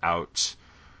churches, without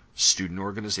student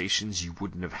organizations, you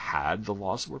wouldn't have had the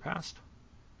laws that were passed?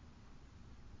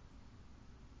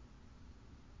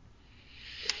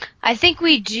 I think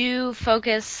we do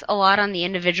focus a lot on the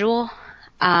individual,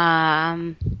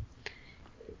 and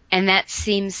that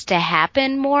seems to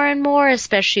happen more and more,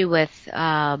 especially with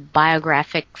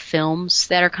biographic films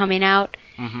that are coming out.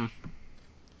 Mm-hmm.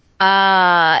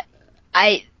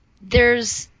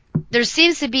 There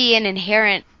seems to be an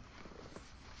inherent,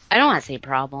 I don't want to say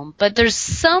problem, but there's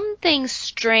something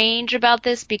strange about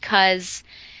this, because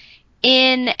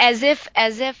as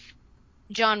if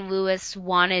John Lewis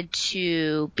wanted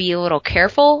to be a little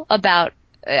careful about,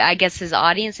 I guess, his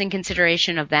audience in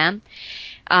consideration of them.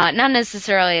 Not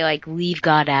necessarily leave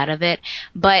God out of it,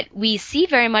 but we see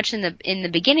very much in the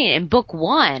beginning, in book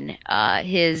 1,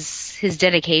 his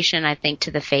dedication, I think,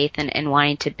 to the faith and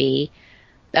wanting to be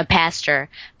a pastor.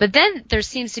 But then there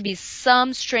seems to be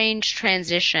some strange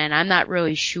transition. I'm not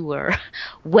really sure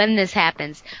when this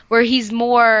happens, where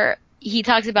he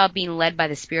talks about being led by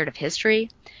the spirit of history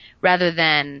rather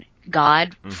than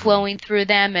God flowing through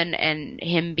them and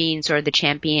him being sort of the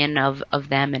champion of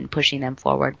them and pushing them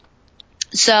forward.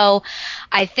 So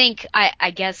I think,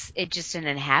 I guess it just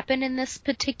didn't happen in this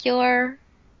particular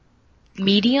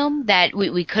medium, that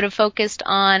we could have focused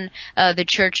on the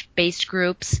church-based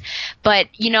groups. But,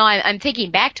 I'm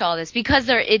thinking back to all this because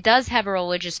it does have a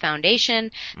religious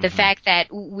foundation. The fact that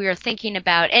we're thinking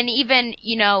about, and even,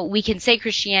 we can say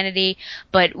Christianity,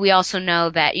 but we also know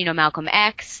that, Malcolm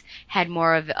X had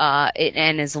more of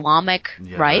an Islamic,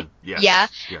 right?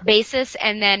 Basis.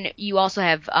 And then you also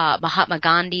have Mahatma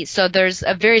Gandhi. So there's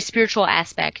a very spiritual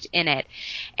aspect in it.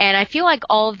 And I feel like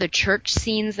all of the church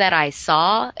scenes that I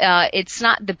saw, it's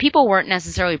not, the people weren't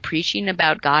necessarily preaching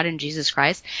about God and Jesus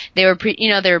Christ. They were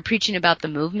they were preaching about the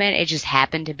movement. It just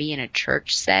happened to be in a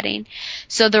church setting.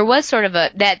 So there was sort of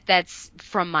that's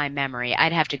from my memory.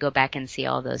 I'd have to go back and see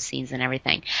all those scenes and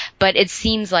everything. But it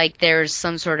seems like there's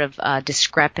some sort of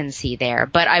discrepancy there.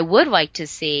 But I would like to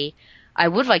see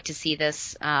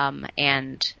this,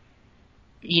 and,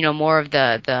 more of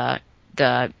the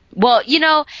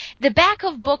back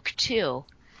of book 2,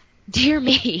 dear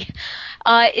me,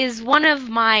 is one of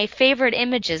my favorite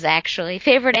images, actually.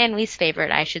 Favorite and least favorite,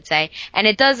 I should say. And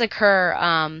it does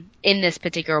occur in this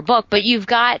particular book. But you've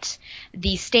got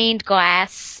the stained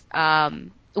glass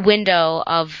window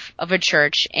of a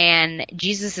church, and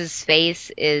Jesus's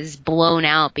face is blown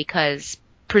out because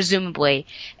presumably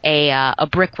a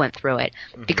brick went through it,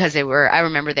 because I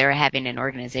remember they were having an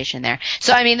organization there.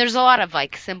 So, I mean, there's a lot of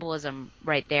like symbolism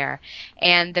right there.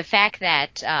 And the fact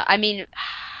that,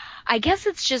 I guess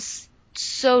it's just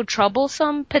so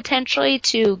troublesome potentially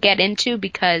to get into,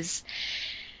 because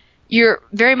you're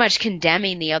very much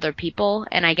condemning the other people,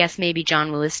 and I guess maybe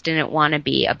John Lewis didn't want to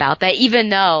be about that, even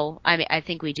though I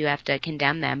think we do have to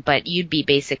condemn them, but you'd be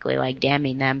basically like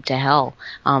damning them to hell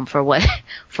for what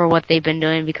they've been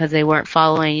doing because they weren't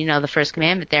following, the first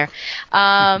commandment there.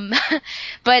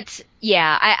 But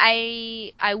yeah,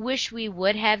 I wish we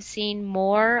would have seen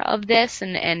more of this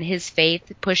and his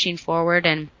faith pushing forward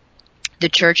and the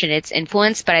church and its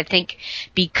influence, but I think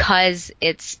because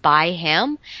it's by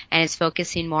him and it's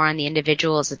focusing more on the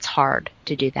individuals, it's hard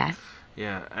to do that.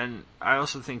 Yeah, and I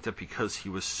also think that because he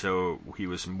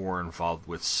was more involved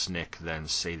with SNCC than,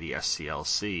 say, the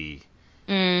SCLC,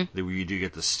 that you do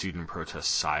get the student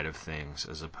protest side of things,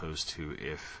 as opposed to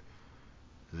if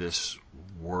this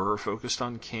were focused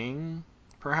on King,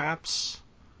 perhaps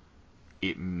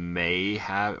it may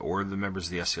have, or the members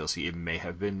of the SCLC, it may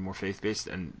have been more faith-based,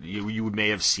 and you may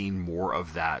have seen more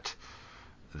of that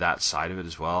side of it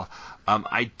as well.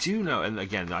 I do know, and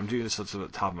again, I'm doing this off the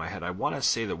top of my head, I want to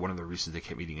say that one of the reasons they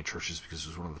kept meeting in churches is because it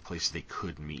was one of the places they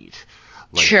could meet.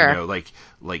 Like, sure.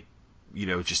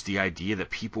 Just the idea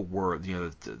that people were,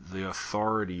 the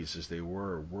authorities as they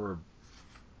were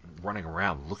running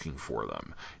around looking for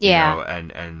them,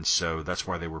 and so that's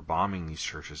why they were bombing these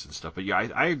churches and stuff. But yeah,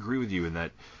 I agree with you in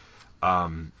that.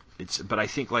 But I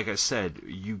think, like I said,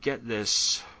 you get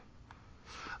this.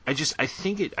 I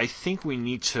think we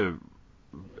need to,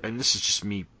 and this is just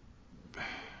me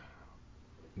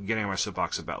getting on my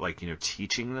soapbox about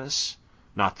teaching this,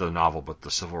 not the novel, but the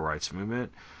civil rights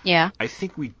movement. Yeah. I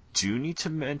think we do need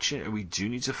to mention, and we do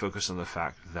need to focus on the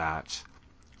fact that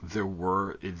there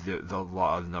were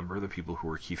the number of the people who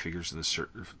were key figures in the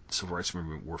civil rights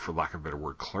movement were, for lack of a better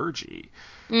word, clergy,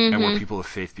 and were people of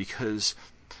faith, because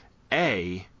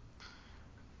there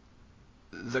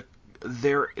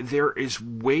is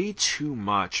way too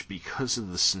much, because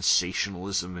of the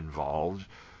sensationalism involved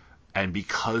and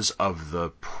because of the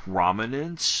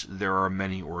prominence. There are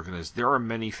many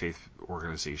faith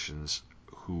organizations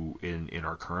who in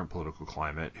our current political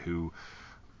climate who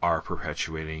are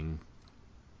perpetuating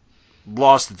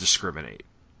laws that discriminate,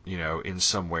 in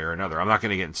some way or another. I'm not going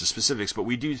to get into specifics, but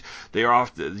we do. They are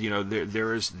often,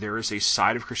 there is a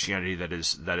side of Christianity that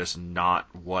is not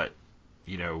what,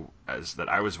 as that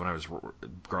I was when I was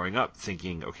growing up,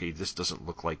 thinking, okay, this doesn't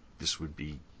look like this would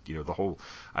be, the whole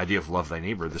idea of love thy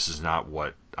neighbor. This is not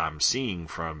what I'm seeing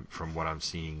from what I'm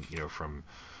seeing, from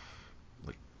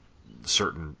like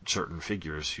certain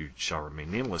figures who shall remain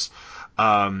nameless,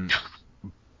 and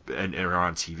are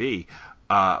on TV.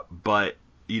 But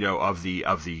of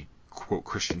the quote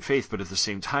Christian faith, but at the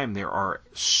same time there are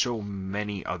so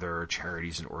many other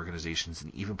charities and organizations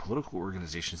and even political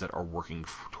organizations that are working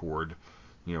toward,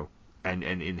 and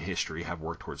in history have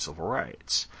worked towards civil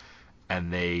rights,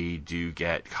 and they do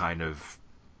get kind of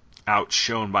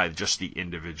outshone by just the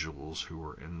individuals who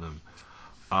are in them.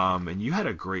 And you had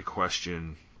a great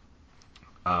question.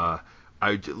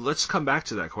 Let's come back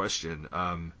to that question.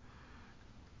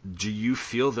 Do you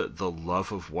feel that the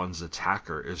love of one's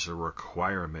attacker is a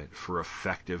requirement for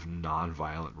effective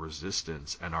nonviolent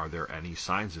resistance, and are there any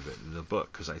signs of it in the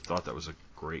book? Because I thought that was a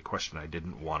great question. I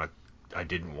didn't want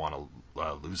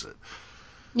to lose it.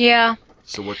 Yeah.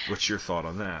 So what's your thought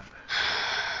on that?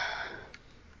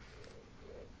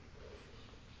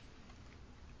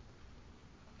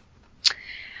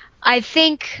 I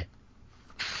think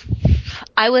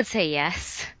I would say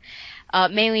yes,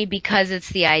 mainly because it's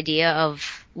the idea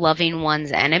of loving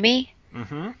one's enemy.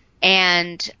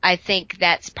 And I think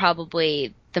that's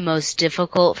probably the most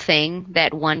difficult thing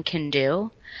that one can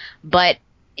do. But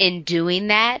in doing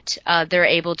that, they're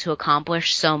able to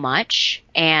accomplish so much.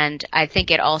 And I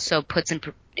think it also puts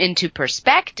into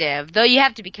perspective, though you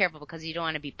have to be careful because you don't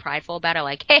want to be prideful about it,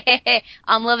 like, hey,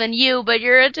 I'm loving you, but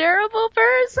you're a terrible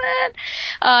person.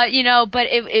 But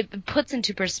it puts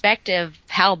into perspective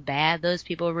how bad those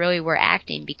people really were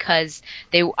acting, because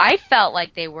I felt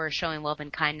like they were showing love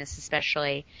and kindness,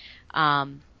 especially,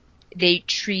 they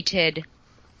treated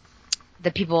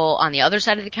the people on the other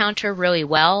side of the counter really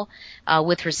well,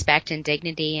 with respect and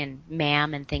dignity and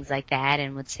ma'am and things like that,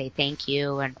 and would say thank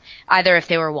you, and either if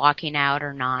they were walking out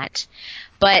or not.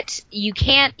 But you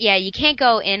can't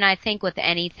go in, I think, with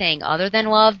anything other than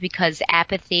love, because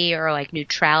apathy or like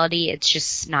neutrality, it's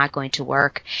just not going to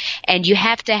work. And you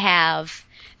have to have,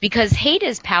 because hate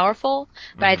is powerful,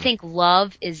 but I think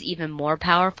love is even more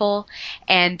powerful.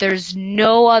 And there's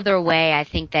no other way, I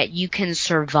think, that you can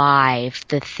survive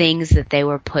the things that they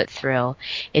were put through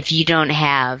if you don't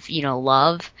have,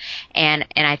 love. And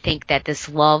I think that this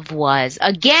love was,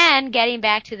 again, getting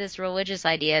back to this religious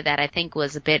idea that I think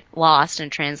was a bit lost in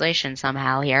translation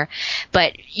somehow here.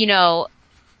 But,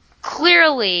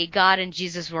 clearly God and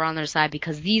Jesus were on their side,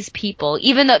 because these people,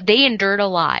 even though they endured a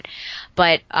lot,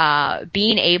 but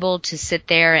being able to sit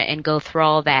there and go through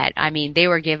all that, I mean, they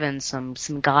were given some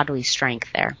godly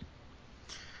strength there.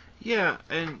 Yeah,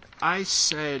 and I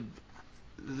said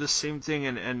the same thing,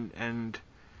 and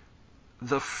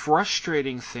the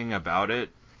frustrating thing about it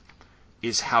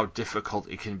is how difficult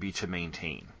it can be to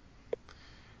maintain.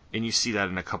 And you see that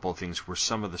in a couple of things where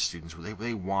some of the students,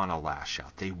 they want to lash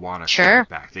out, they want to strike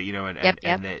back, and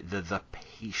the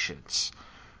patience,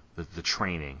 the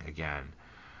training again.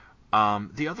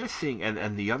 The other thing,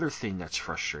 and the other thing that's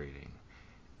frustrating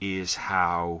is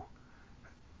how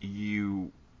the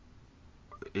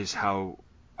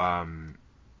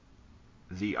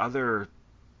other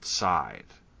side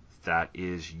that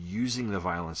is using the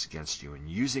violence against you and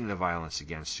using the violence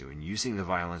against you and using the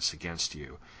violence against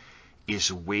you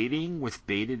is waiting with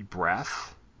bated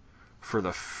breath for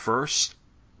the first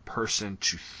person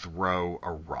to throw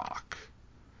a rock,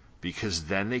 because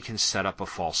then they can set up a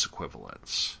false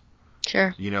equivalence.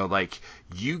 Sure. Like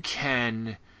you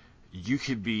could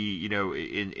be,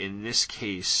 in this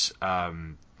case,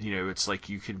 it's like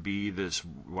you could be this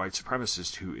white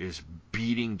supremacist who is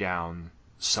beating down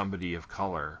somebody of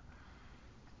color,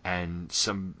 and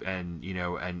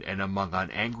among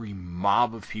an angry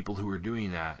mob of people who are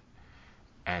doing that,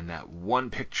 and that one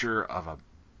picture of a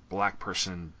black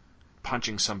person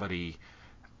punching somebody,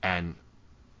 and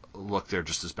look, they're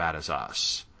just as bad as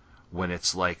us, when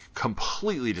it's like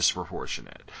completely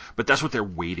disproportionate. But that's what they're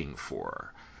waiting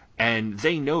for. And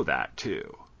they know that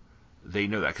too. They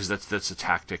know that, because that's a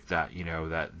tactic that,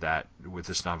 that with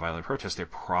this nonviolent protest, they're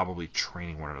probably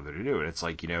training one another to do it. It's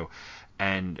like,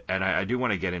 and I do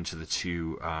want to get into the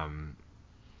two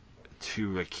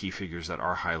key figures that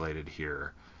are highlighted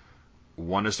here.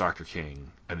 One is Dr.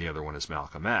 King, and the other one is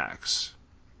Malcolm X.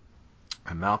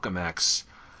 And Malcolm X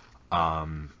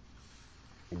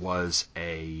was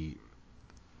a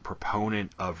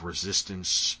proponent of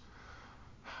resistance.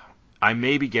 I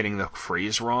may be getting the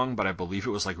phrase wrong, but I believe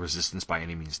it was like resistance by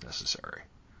any means necessary.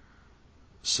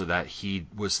 So that he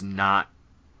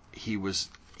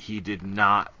did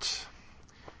not,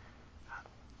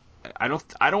 I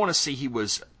don't want to say he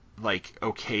was like,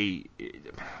 okay,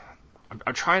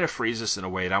 I'm trying to phrase this in a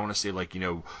way, and I want to say, like,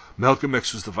 Malcolm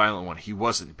X was the violent one. He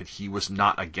wasn't, but he was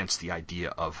not against the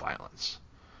idea of violence.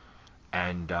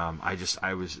 And I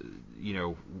was,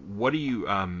 what do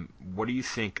you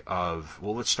think of?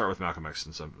 Well, let's start with Malcolm X,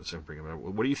 since I'm bringing him up.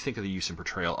 What do you think of the use and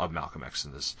portrayal of Malcolm X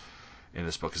in this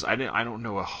book? Because I don't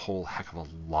know a whole heck of a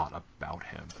lot about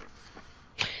him.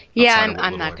 Yeah,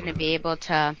 I'm not going to be able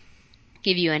to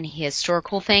give you any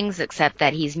historical things, except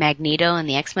that he's Magneto in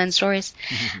the X-Men stories.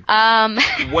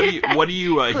 What do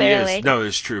you? He is. No,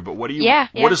 it's true. But what do you? Yeah.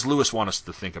 What does Lewis want us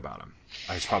to think about him?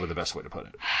 It's probably the best way to put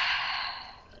it.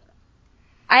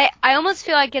 I almost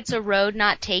feel like it's a road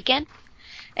not taken,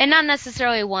 and not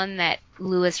necessarily one that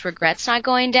Lewis regrets not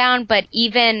going down, but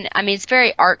it's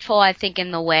very artful, I think,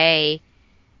 in the way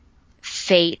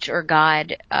fate or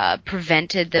God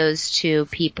prevented those two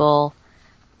people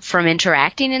from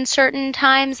interacting in certain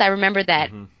times. I remember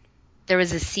that there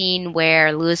was a scene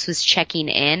where Lewis was checking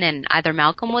in, and either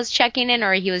Malcolm was checking in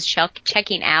or he was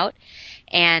checking out,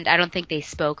 and I don't think they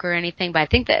spoke or anything, but I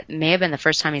think that may have been the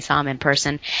first time he saw him in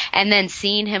person. And then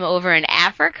seeing him over in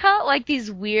Africa, like these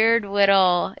weird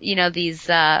little, these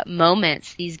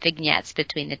moments, these vignettes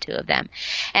between the two of them.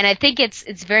 And I think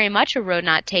it's very much a road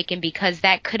not taken, because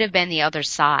that could have been the other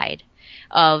side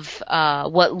of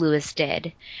what Lewis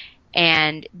did.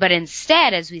 But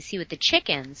instead, as we see with the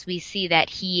chickens, we see that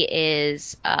he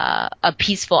is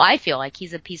I feel like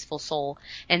he's a peaceful soul.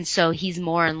 And so he's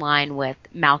more in line with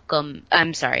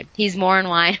he's more in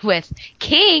line with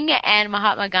King and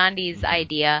Mahatma Gandhi's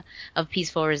idea of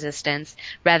peaceful resistance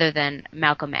rather than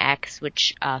Malcolm X,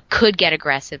 which could get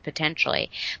aggressive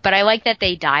potentially. But I like that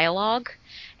they dialogue.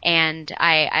 And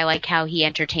I like how he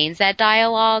entertains that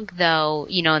dialogue, though,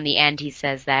 in the end he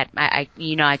says that I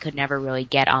could never really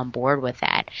get on board with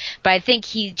that. But I think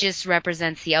he just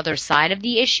represents the other side of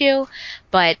the issue,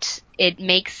 but it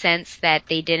makes sense that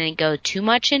they didn't go too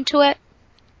much into it.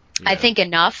 Yeah. I think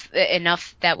enough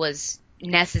that was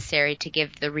necessary to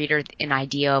give the reader an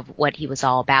idea of what he was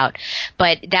all about.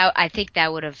 But I think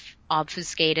that would have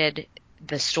obfuscated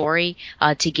the story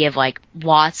to give like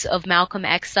lots of Malcolm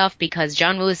X stuff, because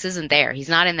John Lewis isn't there. He's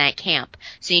not in that camp.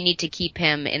 So you need to keep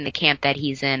him in the camp that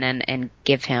he's in and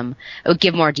give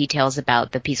more details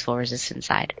about the peaceful resistance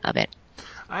side of it.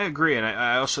 I agree, and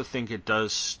I also think it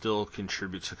does still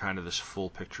contribute to kind of this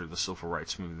full picture of the civil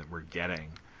rights movement that we're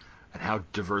getting and how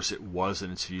diverse it was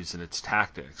in its views and its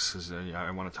tactics. Because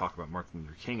I want to talk about Martin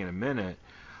Luther King in a minute.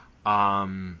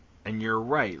 And you're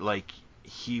right, like,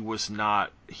 he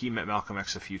met Malcolm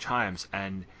X a few times,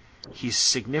 and he's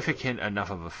significant enough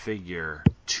of a figure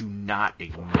to not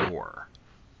ignore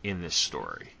in this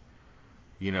story.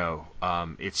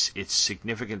 It's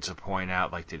significant to point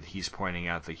out, like, that he's pointing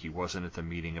out that he wasn't at the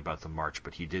meeting about the march,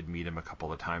 but he did meet him a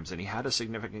couple of times, and he had a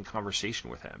significant conversation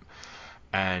with him.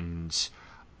 And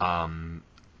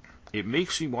it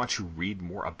makes me want to read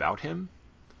more about him,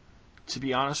 to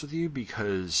be honest with you,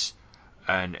 because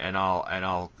And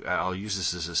I'll use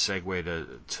this as a segue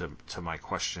to my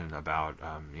question about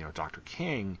Dr.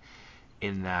 King,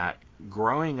 in that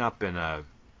growing up in a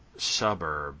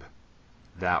suburb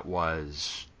that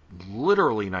was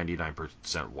literally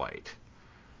 99% white,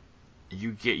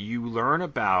 you learn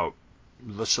about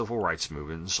the civil rights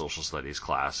movement in social studies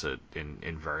class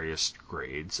in various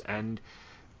grades, and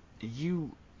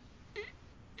you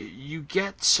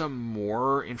get some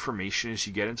more information as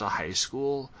you get into high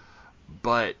school.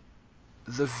 But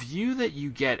the view that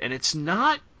you get, and it's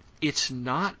not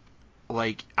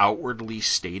like outwardly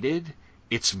stated,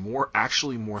 it's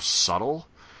actually more subtle,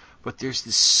 but there's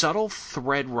this subtle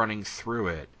thread running through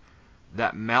it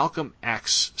that Malcolm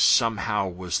X somehow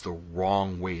was the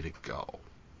wrong way to go.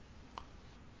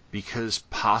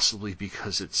 Possibly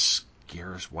because it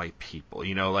scares white people.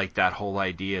 Like that whole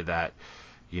idea that,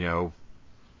 we're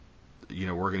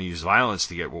going to use violence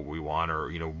to get what we want, or,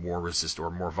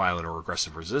 more violent or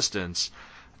aggressive resistance,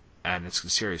 and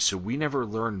it's serious. So we never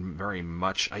learned very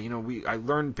much. I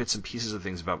learned bits and pieces of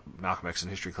things about Malcolm X in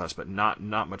history class, but not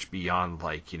much beyond,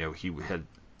 like, he had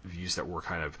views that were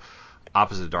kind of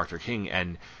opposite of Dr. King.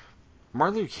 And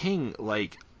Martin Luther King,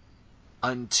 like,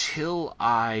 until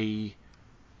I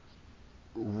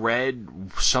read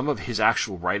some of his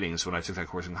actual writings when I took that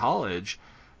course in college,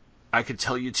 I could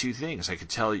tell you two things. I could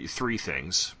tell you three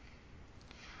things.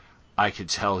 I could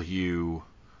tell you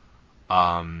the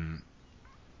I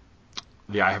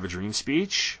Have a Dream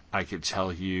speech. I could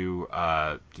tell you,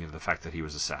 the fact that he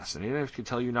was assassinated. I could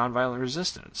tell you nonviolent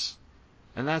resistance.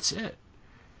 And that's it.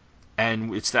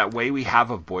 And it's that way we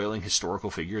have of boiling historical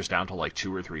figures down to like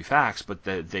 2 or 3 facts, but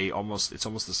it's almost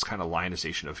this kind of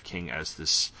lionization of King as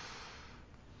this,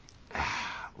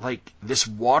 like, this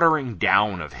watering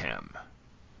down of him.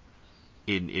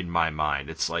 In my mind,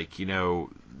 it's like,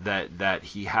 that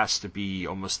he has to be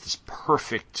almost this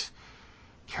perfect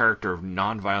character of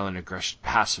nonviolent aggression,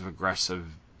 passive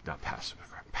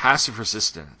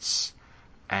resistance,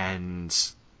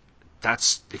 and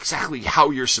that's exactly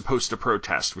how you're supposed to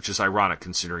protest, which is ironic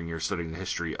considering you're studying the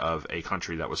history of a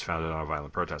country that was founded on a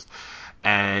violent protest.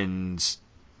 And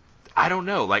I don't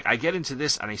know, like, I get into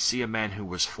this and I see a man who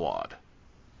was flawed,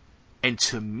 and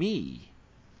to me,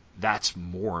 that's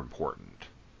more important.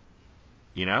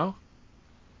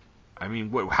 I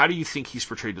mean, how do you think he's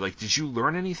portrayed? Like, did you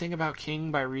learn anything about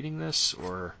King by reading this,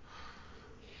 or?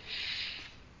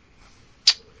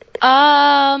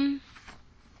 Yeah,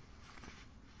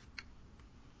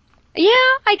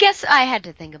 I guess I had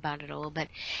to think about it a little bit.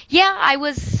 Yeah, I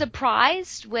was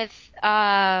surprised with,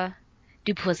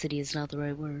 duplicity is not the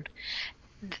right word.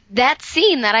 That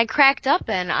scene that I cracked up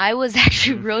in, I was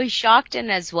actually really shocked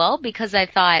in as well, because I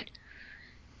thought,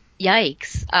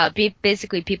 yikes.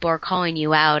 Basically, people are calling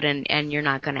you out, and you're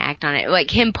not going to act on it. Like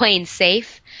him playing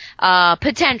safe,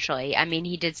 potentially. I mean,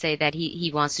 he did say that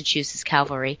he wants to choose his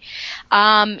cavalry.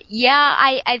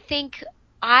 I think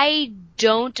I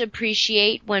don't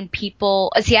appreciate when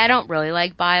people see. I don't really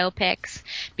like biopics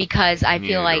because I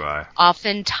feel Neither do like I.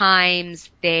 oftentimes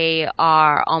they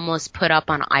are almost put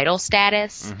up on idol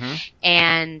status, Mm-hmm.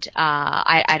 and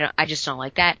I just don't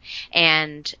like that.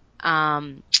 And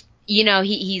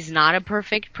he's not a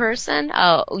perfect person.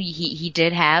 He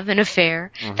did have an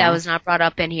affair that was not brought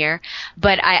up in here,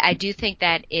 but I do think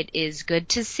that it is good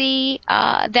to see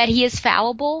that he is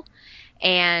fallible.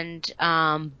 And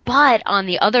but on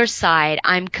the other side,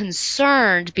 I'm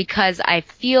concerned because I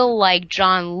feel like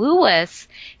John Lewis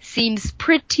seems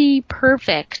pretty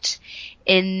perfect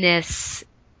in this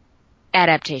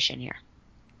adaptation here.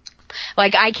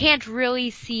 Like, I can't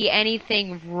really see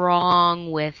anything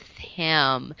wrong with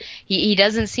him. He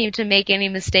doesn't seem to make any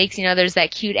mistakes. There's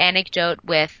that cute anecdote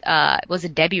with, was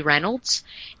it Debbie Reynolds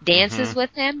dances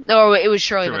with him? Or it was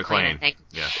Shirley MacLaine, I think.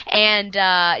 Yeah. And,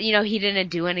 he didn't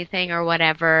do anything or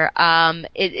whatever.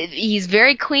 He's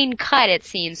very clean cut, it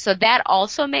seems. So that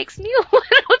also makes me a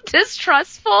little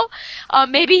distrustful.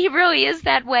 Maybe he really is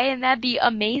that way, and that'd be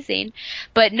amazing.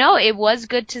 But no, it was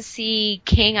good to see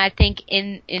King, I think,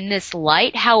 in this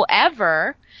light.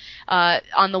 However,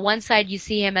 on the one side you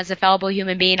see him as a fallible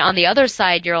human being. On the other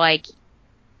side, you're like,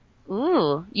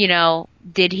 ooh,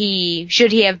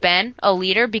 should he have been a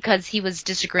leader because he was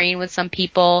disagreeing with some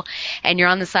people, and you're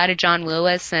on the side of John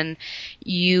Lewis, and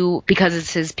because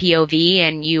it's his POV,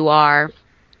 and you are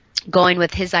going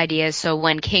with his ideas. So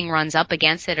when King runs up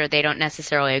against it, or they don't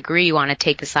necessarily agree, you want to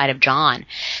take the side of John.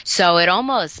 So it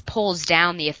almost pulls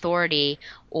down the authority,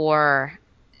 or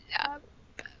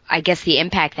I guess the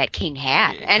impact that King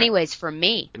had. Anyways, for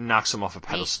me, it knocks him off a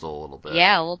pedestal a little bit.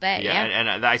 Yeah, a little bit. Yeah.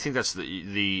 And I think that's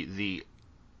the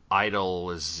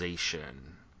idolization.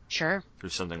 Sure. Through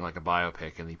something like a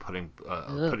biopic, and putting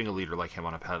a leader like him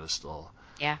on a pedestal.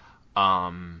 Yeah.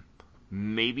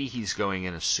 Maybe he's going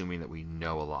in assuming that we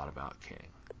know a lot about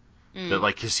King. That,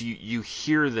 like, because you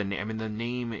hear the name. I mean, the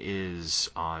name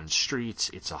is on streets.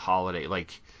 It's a holiday.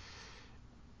 Like,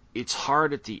 it's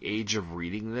hard at the age of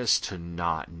reading this to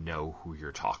not know who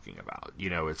you're talking about.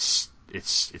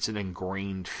 It's an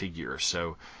ingrained figure.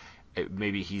 So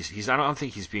maybe he's. I don't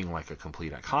think he's being like a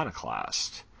complete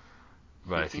iconoclast,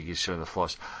 but I think he's showing the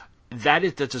flaws. That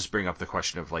does bring up the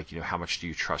question of, like, how much do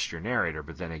you trust your narrator?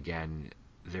 But then again,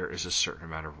 there is a certain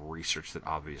amount of research that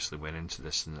obviously went into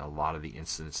this, and a lot of the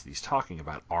incidents that he's talking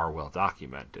about are well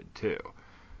documented too,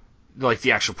 like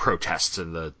the actual protests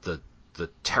and the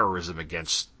terrorism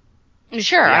against.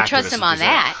 Sure, I trust him on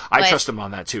that. I trust him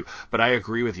on that too, but I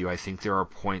agree with you. I think there are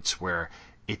points where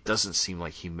it doesn't seem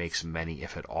like he makes many,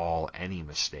 if at all, any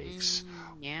mistakes,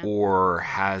 or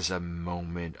has a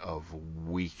moment of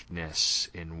weakness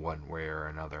in one way or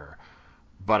another.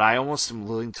 But I almost am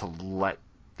willing to let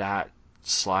that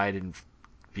slide in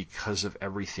because of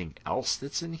everything else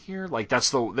that's in here. Like,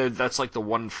 that's like the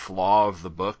one flaw of the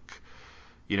book,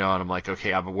 and I'm like,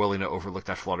 okay, I'm willing to overlook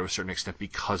that flaw to a certain extent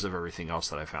because of everything else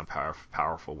that I found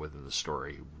powerful within the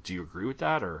story. Do you agree with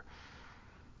that, or?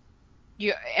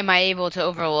 Am I able to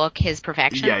overlook his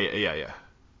perfection? Yeah.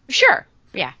 Sure.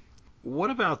 Yeah.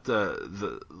 What about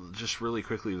the just really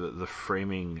quickly the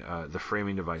framing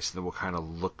device? Then we'll kind of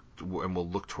look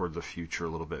toward the future a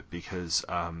little bit, because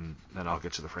then I'll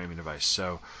get to the framing device.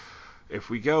 So if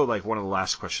we go, like, one of the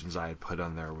last questions I had put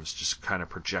on there was just kind of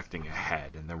projecting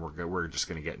ahead, and then we're just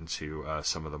going to get into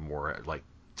some of the more, like,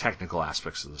 technical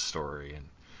aspects of the story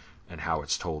and how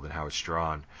it's told and how it's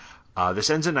drawn. This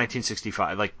ends in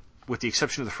 1965, like, with the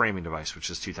exception of the framing device,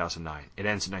 which is 2009. It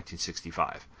ends in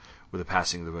 1965 with the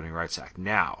passing of the Voting Rights Act.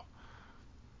 Now,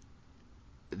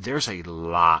 there's a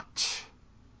lot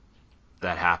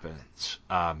that happens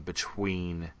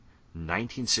between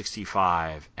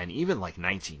 1965 and even like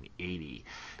 1980.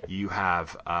 You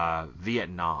have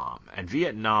Vietnam, and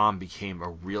Vietnam became a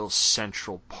real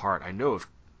central part. I know of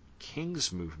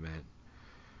King's movement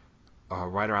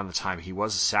right around the time he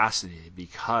was assassinated,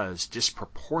 because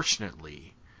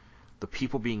disproportionately the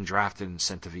people being drafted and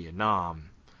sent to Vietnam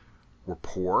were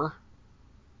poor,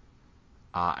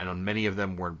 and many of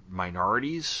them were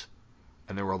minorities,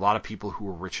 and there were a lot of people who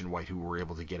were rich and white who were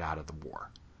able to get out of the war.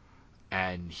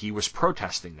 And he was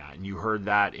protesting that, and you heard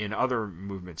that in other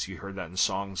movements. You heard that in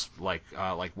songs like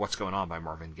 "What's Going On" by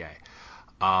Marvin Gaye.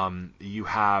 You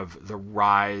have the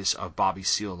rise of Bobby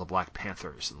Seale and the Black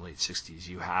Panthers in the late 60s.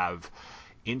 You have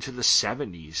into the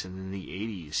 70s, and in the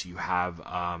 80s, you have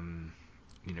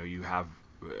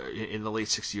in the late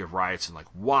 60s, you have riots in, like,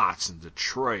 Watts and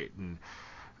Detroit, and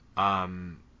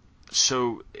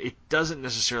So it doesn't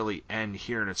necessarily end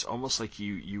here, and it's almost like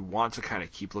you want to kind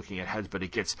of keep looking ahead, but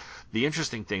it gets the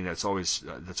interesting thing that's always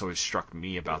struck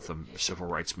me about the civil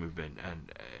rights movement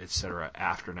and et cetera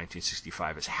after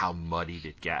 1965 is how muddied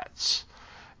it gets,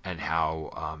 and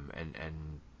how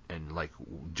and like,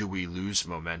 do we lose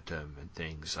momentum and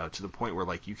things to the point where,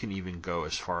 like, you can even go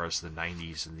as far as the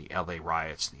 90s and the LA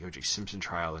riots and the O.J. Simpson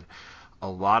trial and a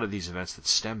lot of these events that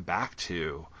stem back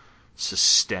to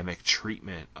systemic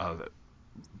treatment of,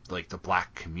 like, the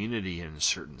black community in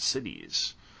certain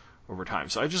cities over time.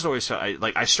 So I just always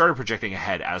I started projecting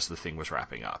ahead as the thing was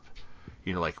wrapping up,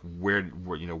 like where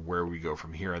we go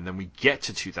from here, and then we get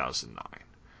to 2009.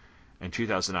 And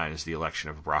 2009 is the election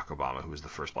of Barack Obama, who was the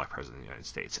first black president of the United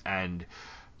States. And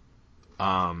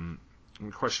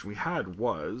the question we had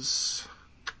was,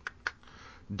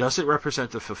 does it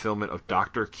represent the fulfillment of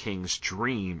Dr. King's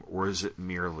dream, or is it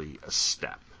merely a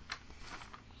step?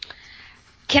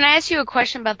 Can I ask you a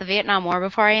question about the Vietnam War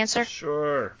before I answer?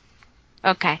 Sure.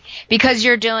 Okay. Because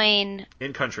you're doing...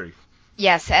 In country.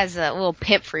 Yes, as a little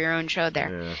pip for your own show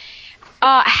there. Yeah.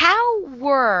 How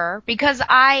were... Because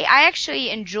I actually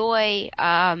enjoy...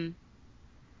 a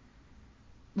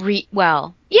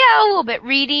little bit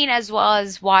reading as well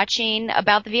as watching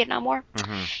about the Vietnam War.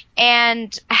 Mm-hmm.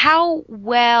 And how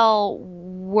well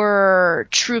were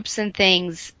troops and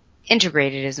things...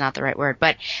 integrated is not the right word,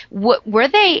 but were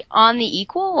they on the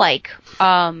equal? Like,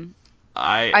 I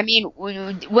mean,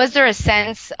 was there a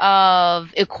sense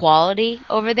of equality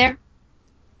over there?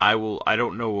 I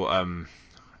don't know,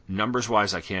 numbers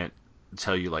wise, I can't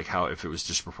tell you, like, how, if it was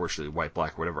disproportionately white,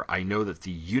 black, whatever. I know that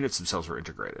the units themselves were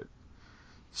integrated.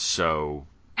 So.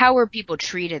 How were people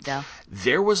treated, though?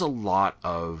 There was a lot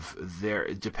of,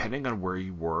 depending on where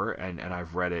you were, and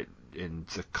I've read it in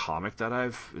the comic that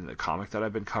I've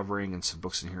been covering, and some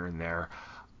books in here and there.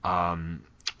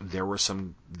 There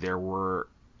were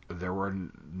a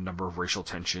number of racial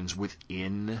tensions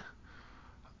within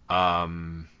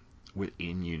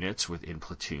units, within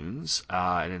platoons,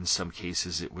 and in some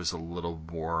cases it was a little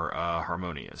more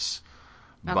harmonious.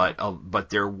 Okay. But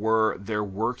there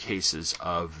were cases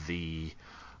of the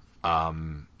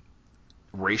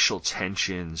racial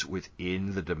tensions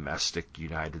within the domestic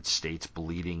United States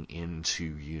bleeding into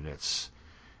units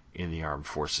in the armed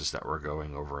forces that were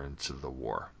going over into the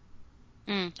war.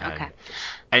 Okay.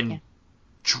 And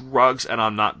drugs, and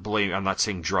I'm not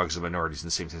saying drugs of minorities in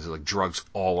the same sense, like drugs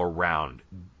all around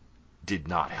did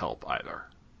not help either.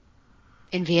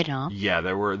 In Vietnam? Yeah,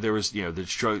 there was the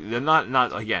drug. They're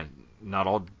not again, not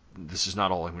all. This is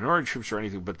not all like minority troops or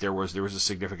anything, but there was a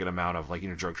significant amount of, like,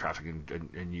 drug trafficking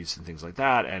and use and things like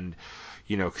that, and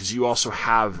because you also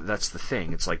have, that's the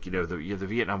thing. It's like, you have the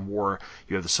Vietnam War,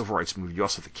 you have the Civil Rights Movement, you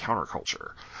also have the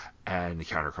counterculture, and the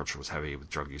counterculture was heavy with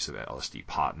drug use of LSD,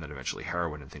 pot, and then eventually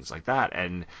heroin and things like that,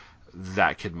 and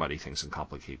that could muddy things and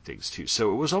complicate things too.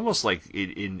 So it was almost like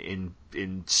in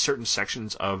certain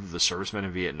sections of the servicemen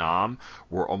in Vietnam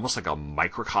were almost like a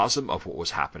microcosm of what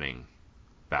was happening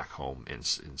back home in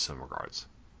some regards.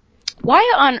 Why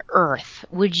on earth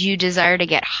would you desire to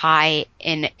get high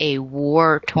in a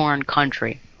war-torn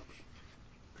country?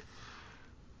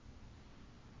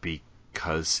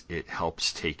 Because it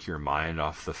helps take your mind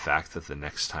off the fact that the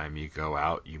next time you go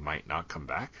out, you might not come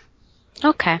back.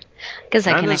 Okay, because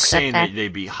I can accept that. I'm not saying that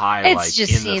they'd be high, it like,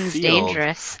 just in seems the field.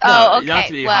 Dangerous. No, okay. Not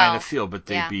to be high in the field, but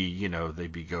they'd yeah. be,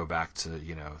 they'd be go back to,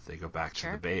 they go back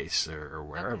to the base or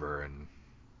wherever, and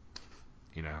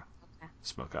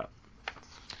smoke up.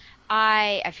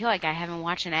 I feel like I haven't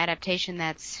watched an adaptation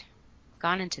that's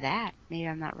gone into that. Maybe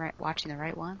I'm not watching the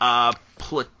right one.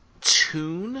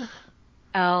 Platoon.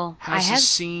 Oh, has a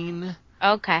scene.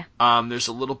 Okay. There's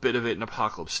a little bit of it in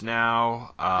Apocalypse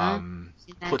Now.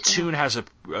 Platoon has a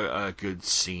good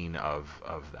scene of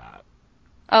that.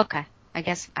 Okay. I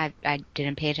guess I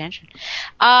didn't pay attention.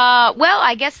 Well,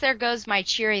 I guess there goes my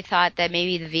cheery thought that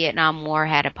maybe the Vietnam War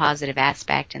had a positive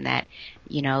aspect and that,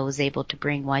 it was able to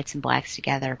bring whites and blacks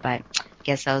together, but I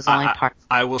guess that was only part.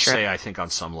 I will say, I think on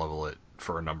some level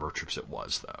for a number of troops it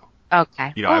was, though.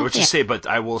 Okay. I would just say, but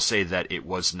I will say that it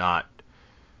was not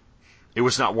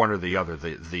one or the other.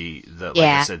 Like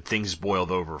I said, things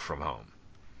boiled over from home.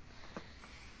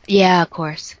 Yeah, of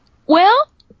course. Well,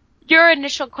 your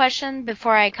initial question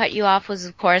before I cut you off was,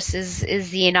 of course,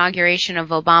 is the inauguration of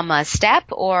Obama a step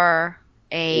or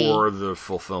the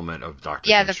fulfillment of Dr.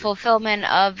 Yeah, King's the dream. fulfillment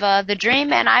of the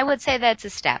dream, and I would say that's a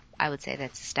step.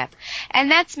 And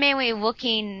that's mainly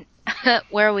looking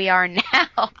where we are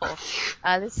now.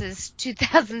 This is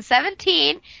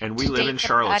 2017. And we live in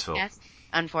Charlottesville.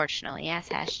 Unfortunately, yes.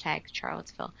 Hashtag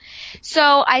Charlottesville.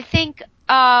 So I think,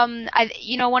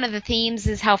 one of the themes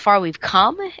is how far we've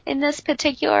come in this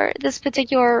particular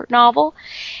novel.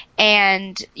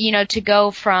 And, to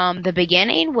go from the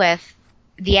beginning with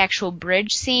the actual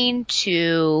bridge scene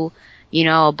to,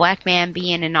 a black man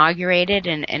being inaugurated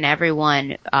and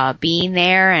everyone being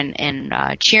there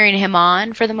and cheering him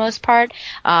on for the most part.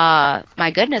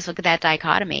 My goodness, look at that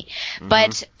dichotomy. Mm-hmm.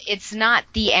 But it's not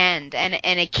the end, and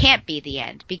it can't be the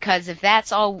end, because if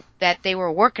that's all that they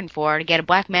were working for, to get a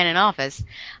black man in office,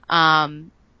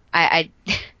 I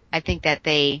think that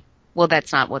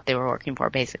that's not what they were working for,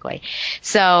 basically.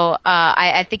 So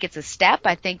I think it's a step.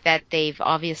 I think that they've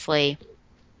obviously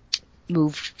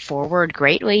moved forward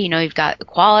greatly. You've got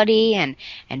equality and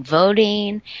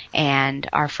voting and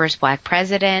our first black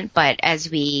president. But as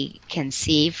we can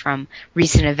see from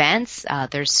recent events,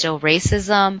 there's still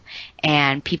racism,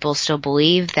 and people still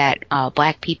believe that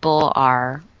black people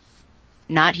are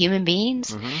not human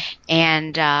beings. Mm-hmm.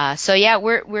 And so yeah,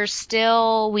 we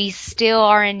still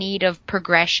are in need of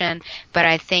progression, but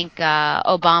I think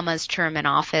Obama's term in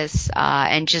office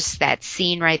and just that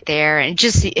scene right there, and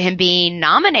just him being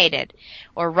nominated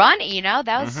or running, that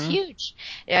was mm-hmm. huge.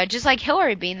 Just like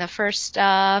Hillary being the first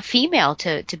female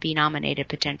to be nominated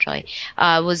potentially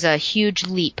was a huge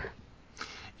leap.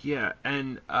 Yeah,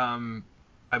 and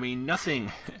I mean,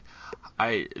 nothing.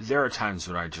 There are times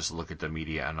when I just look at the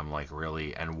media and I'm like,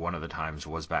 really? And one of the times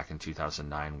was back in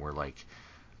 2009, where like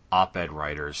op-ed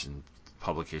writers and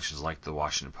publications like the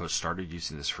Washington Post started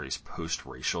using this phrase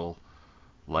post-racial.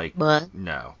 Like, what?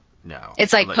 No.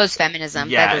 It's like post-feminism.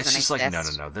 Yeah, that it's just exist.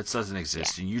 like, no, that doesn't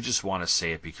exist. Yeah. And you just want to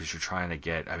say it because you're trying to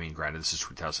get, I mean, granted, this is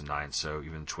 2009, so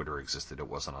even Twitter existed. It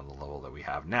wasn't on the level that we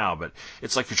have now, but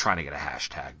it's like you're trying to get a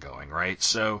hashtag going, right?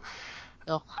 So,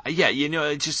 yeah,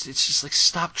 it's just like,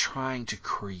 stop trying to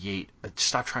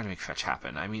make fetch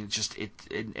happen. I mean, just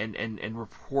and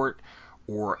report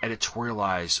or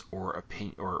editorialize or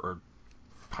opinion or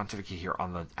pontificate here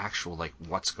on the actual, like,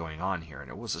 what's going on here. And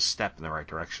it was a step in the right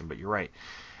direction, but you're right.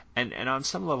 And on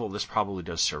some level, this probably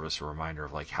does serve as a reminder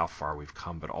of like how far we've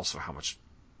come, but also how much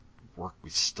work we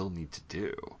still need to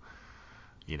do.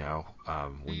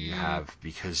 When you have,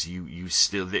 because you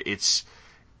still,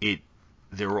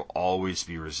 there will always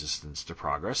be resistance to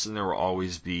progress, and there will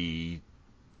always be,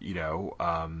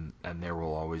 and there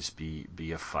will always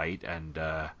be a fight, and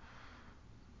I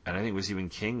think it was even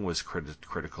King was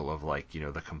critical of, like,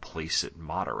 the complacent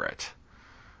moderate,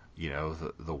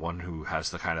 the one who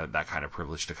has that kind of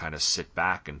privilege to kind of sit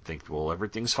back and think, well,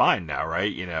 everything's fine now,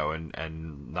 right?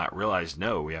 And not realize,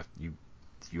 no,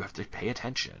 you have to pay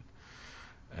attention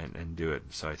and do it.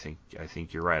 So I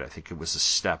think you're right. I think it was a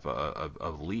step,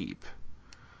 a leap,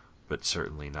 but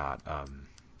certainly not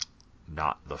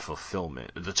the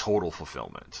fulfillment, the total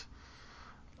fulfillment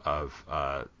of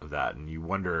that. And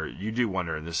you do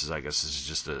wonder, and this is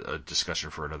just a discussion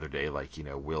for another day, like,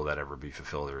 will that ever be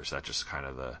fulfilled, or is that just kind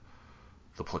of the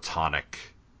platonic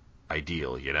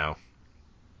ideal,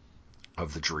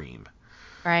 of the dream?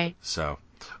 Right. So,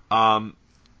 to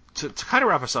kind of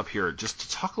wrap us up here, just to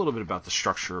talk a little bit about the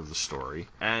structure of the story.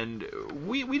 And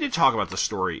we did talk about the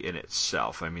story in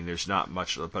itself. I mean, there's not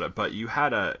much, but we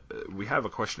have a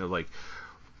question of, like,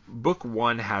 Book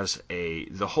 1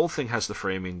 the whole thing has the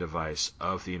framing device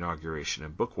of the inauguration,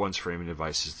 and Book 1's framing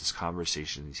device is this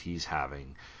conversation he's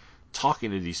having, talking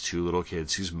to these two little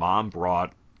kids whose mom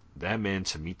brought them in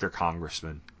to meet their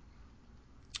congressman.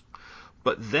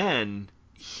 But then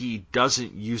he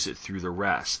doesn't use it through the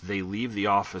rest. They leave the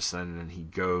office then, and he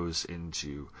goes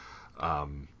into,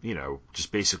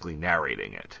 just basically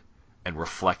narrating it and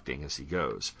reflecting as he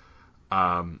goes.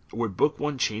 Would Book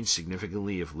 1 change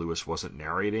significantly if Lewis wasn't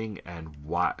narrating, and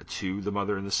why to the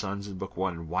mother and the sons in Book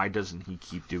 1, and why doesn't he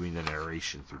keep doing the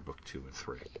narration through Book 2 and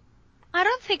 3? I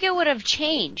don't think it would have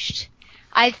changed.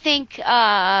 I think,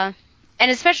 and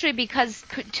especially because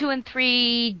 2 and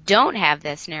 3 don't have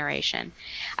this narration.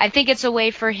 I think it's a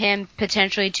way for him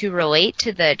potentially to relate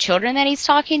to the children that he's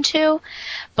talking to,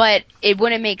 but it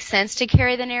wouldn't make sense to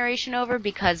carry the narration over,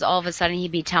 because all of a sudden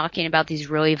he'd be talking about these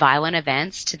really violent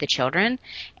events to the children.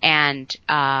 And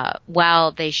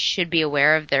while they should be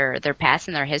aware of their past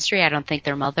and their history, I don't think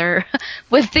their mother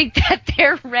would think that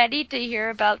they're ready to hear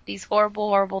about these horrible,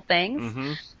 horrible things.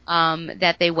 Mm-hmm.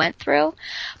 That they went through.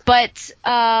 But,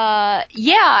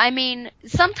 I mean,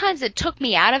 sometimes it took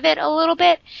me out of it a little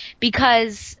bit,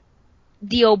 because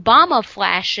the Obama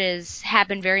flashes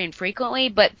happen very infrequently,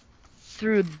 but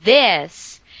through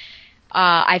this,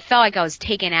 I felt like I was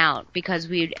taken out because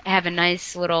we'd have a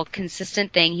nice little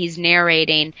consistent thing. He's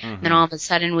narrating, and then all of a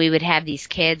sudden we would have these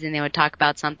kids and they would talk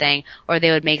about something, or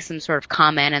they would make some sort of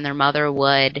comment and their mother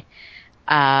would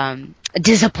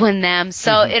discipline them.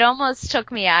 So it almost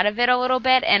took me out of it a little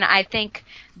bit, and I think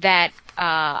that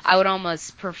I would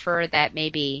almost prefer that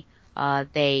maybe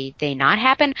they not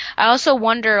happen. I also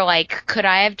wonder, like, could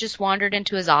I have just wandered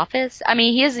into his office? I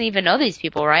mean, he doesn't even know these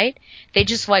people, right? They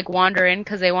just, like, wander in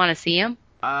because they want to see him?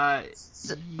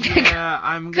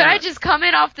 Yeah, Could I just come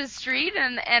in off the street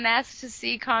and ask to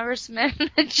see Congressman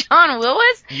John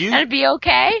Lewis and it'd be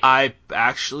okay? I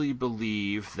actually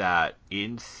believe that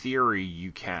in theory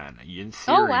you can. In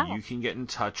theory, you can get in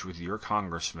touch with your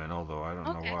congressman, although I don't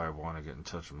know why I want to get in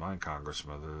touch with my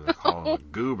congressman other than call him a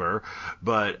goober.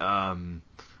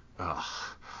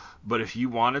 But if you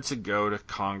wanted to go to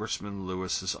Congressman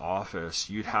Lewis's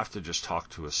office, you'd have to just talk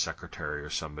to a secretary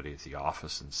or somebody at the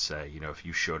office and say, if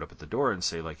you showed up at the door and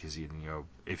say, like, is he,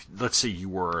 if, let's say you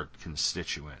were a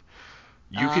constituent,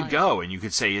 you could go and you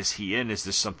could say, is he in? Is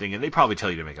this something? And they probably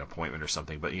tell you to make an appointment or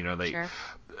something, but,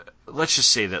 let's just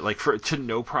say that, like, to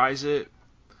no prize it,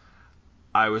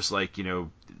 I was like,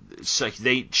 it's like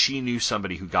she knew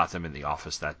somebody who got them in the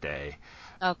office that day.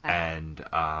 Okay. And,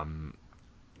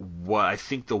 what I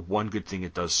think the one good thing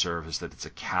it does serve is that it's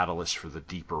a catalyst for the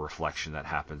deeper reflection that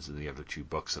happens in the other two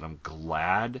books, and I'm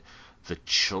glad the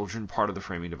children part of the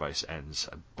framing device ends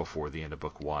before the end of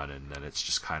book one, and then it's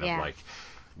just kind of like,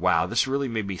 wow, this really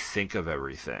made me think of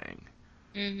everything.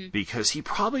 Because he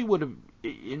probably would have,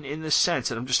 in the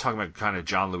sense, and I'm just talking about kind of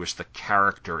John Lewis, the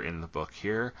character in the book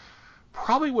here,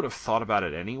 probably would have thought about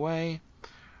it anyway,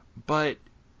 but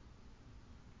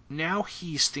now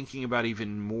he's thinking about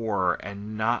even more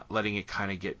and not letting it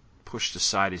kind of get pushed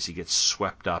aside as he gets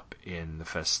swept up in the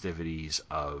festivities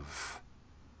of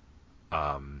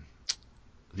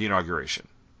the inauguration.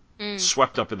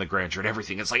 Swept up in the grandeur and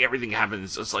everything. It's like everything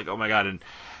happens. It's like, oh my God.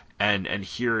 And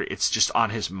here it's just on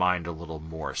his mind a little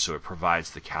more. So it provides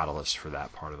the catalyst for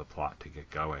that part of the plot to get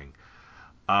going.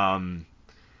 And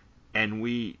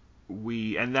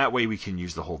that way we can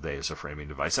use the whole day as a framing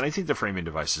device. And I think the framing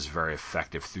device is very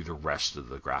effective through the rest of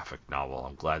the graphic novel.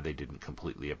 I'm glad they didn't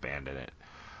completely abandon it.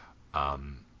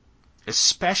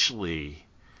 Especially,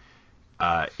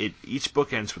 each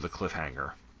book ends with a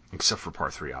cliffhanger, except for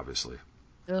part 3, obviously.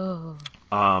 Oh.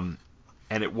 And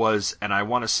I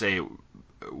want to say,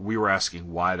 we were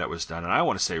asking why that was done, and I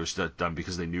want to say it was done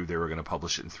because they knew they were going to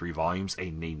publish it in 3 volumes,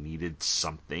 and they needed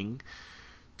something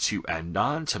to end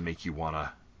on to make you want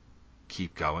to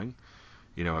keep going,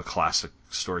 a classic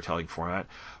storytelling format.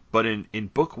 But in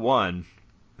book 1,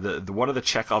 the one of the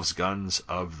Chekhov's guns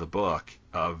of the book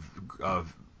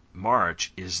of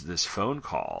March is this phone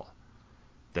call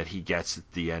that he gets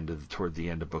at the end toward the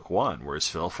end of book 1, where his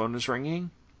cell phone is ringing,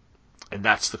 and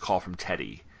that's the call from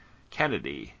Teddy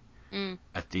Kennedy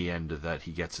at the end of that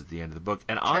he gets at the end of the book.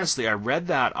 And honestly, I read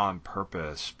that on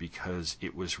purpose because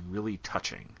it was really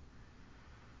touching.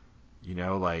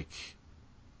 Like.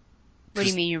 What do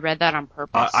you mean you read that on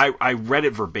purpose? I read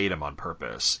it verbatim on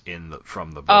purpose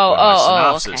from the book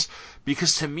synopsis, okay.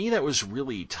 Because to me that was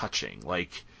really touching.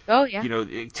 Like,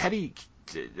 Teddy.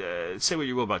 Say what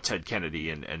you will about Ted Kennedy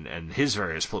and his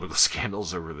various political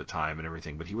scandals over the time and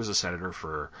everything, but he was a senator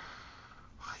for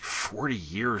like 40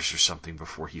 years or something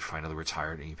before he finally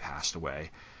retired and he passed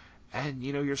away. And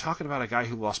you're talking about a guy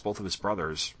who lost both of his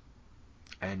brothers,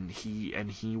 and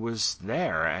he was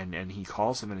there, and he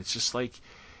calls him, and it's just like.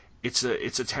 It's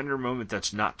a tender moment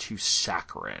that's not too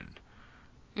saccharine.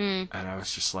 And I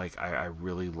was just like, I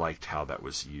really liked how that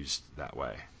was used that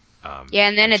way.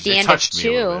 And then at the end of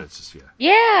 2,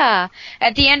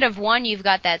 at the end of 1, you've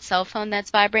got that cell phone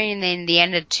that's vibrating, and then at the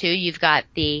end of 2, you've got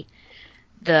the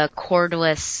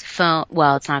cordless phone.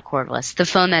 Well, it's not cordless. The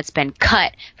phone that's been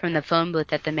cut from the phone booth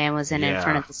that the man was in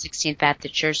front of the 16th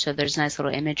Baptist Church. So there's nice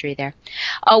little imagery there.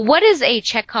 What is a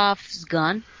Chekhov's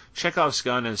gun? Chekhov's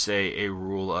gun is a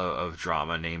rule of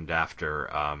drama named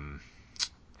after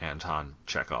Anton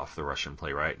Chekhov, the Russian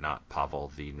playwright, not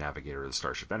Pavel, the navigator of the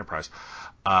Starship Enterprise.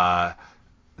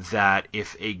 That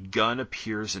if a gun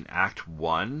appears in Act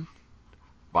 1,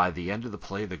 by the end of the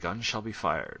play, the gun shall be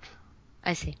fired.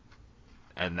 I see.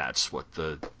 that's what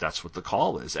the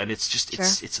call is. And it's just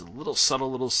it's a little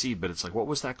subtle little seed, but it's like, what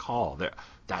was that call?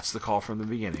 That's the call from the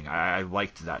beginning. I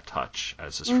liked that touch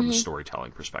as just from a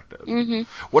storytelling perspective.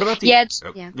 What about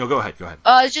the No, go ahead.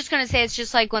 I was just going to say, it's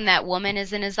just like when that woman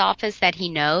is in his office that he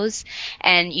knows,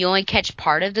 and you only catch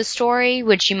part of the story,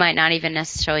 which you might not even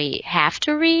necessarily have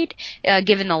to read,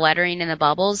 given the lettering and the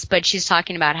bubbles, but she's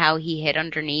talking about how he hid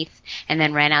underneath and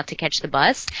then ran out to catch the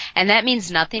bus, and that means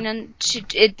nothing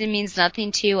it means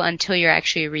nothing to you until you're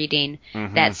actually reading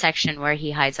that section where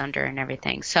he hides under and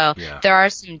everything. So there are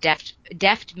some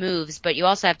deft moves, but you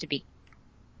also have to be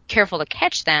careful to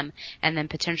catch them and then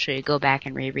potentially go back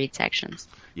and reread sections.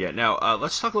 Yeah, now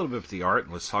let's talk a little bit about the art,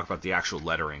 and let's talk about the actual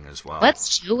lettering as well.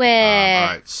 Let's do it. All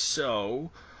right,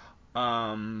 so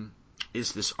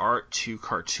is this art too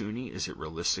cartoony? Is it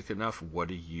realistic enough?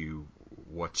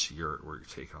 What's your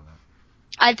take on that?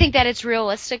 I think that it's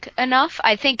realistic enough.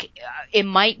 I think it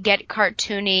might get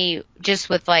cartoony just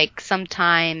with, like,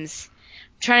 sometimes,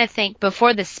 I'm trying to think,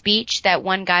 before the speech that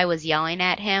one guy was yelling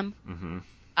at him,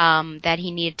 that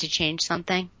he needed to change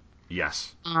something.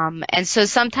 Yes. And so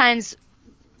sometimes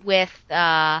with,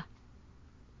 I'm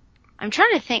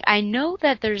trying to think, I know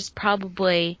that there's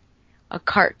probably a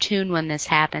cartoon when this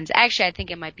happens. Actually, I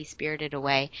think it might be Spirited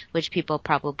Away, which people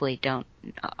probably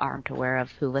aren't aware of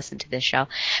who listen to this show.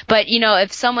 But, you know,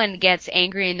 if someone gets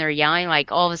angry and they're yelling,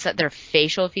 like, all of a sudden their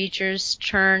facial features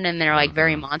turn and they're, like,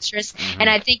 very monstrous. And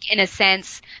I think, in a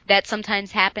sense, that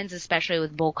sometimes happens, especially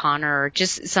with Bull Connor, or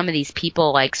just some of these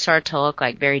people, like, start to look,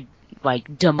 like, very,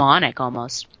 like, demonic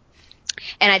almost.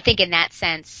 And I think in that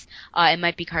sense, it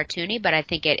might be cartoony, but I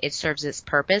think it serves its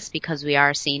purpose, because we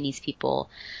are seeing these people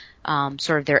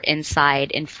sort of their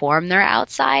inside inform their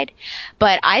outside.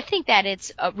 But I think that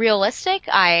it's realistic.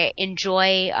 I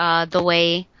enjoy the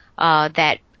way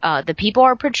that the people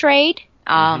are portrayed.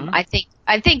 I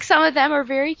think some of them are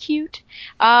very cute.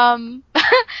 I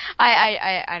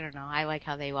don't know. I like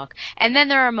how they look. And then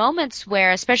there are moments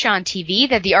where, especially on TV,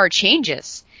 that the art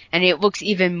changes and it looks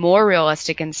even more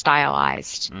realistic and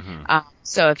stylized.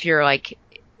 So if you're, like,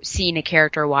 seeing a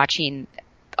character watching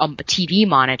a TV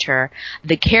monitor,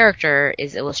 the character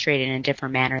is illustrated in a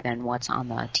different manner than what's on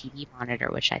the TV monitor,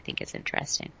 which I think is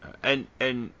interesting.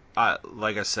 And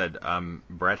like I said,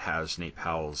 Brett has Nate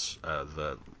Powell's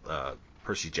the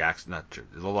Percy Jackson, not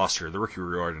The Lost Hero, the Ricky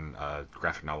Riordan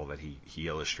graphic novel that he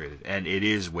illustrated, and it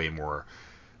is way more.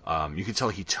 You can tell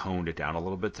he toned it down a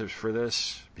little bit for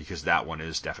this, because that one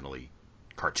is definitely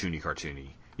cartoony.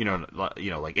 You know,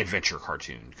 like adventure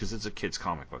cartoon, because it's a kid's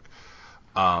comic book.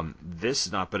 This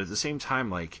is not, but at the same time,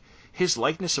 like, his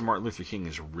likeness of Martin Luther King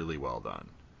is really well done.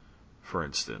 For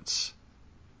instance,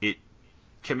 it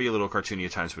can be a little cartoony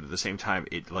at times, but at the same time,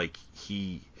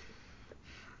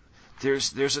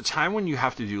 there's a time when you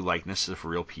have to do likenesses of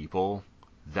real people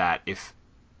that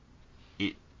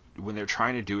when they're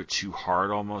trying to do it too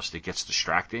hard, almost, it gets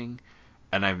distracting.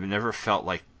 And I've never felt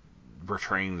like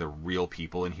portraying the real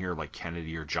people in here, like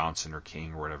Kennedy or Johnson or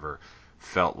King or whatever,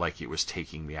 felt like it was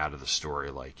taking me out of the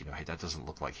story, like, you know, hey, that doesn't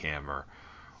look like him,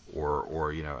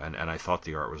 or you know, and I thought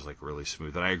the art was, like, really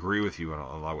smooth. And I agree with you on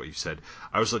a lot of what you said.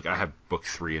 I have book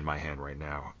 3 in my hand right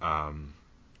now, and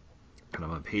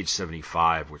I'm on page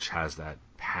 75, which has that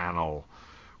panel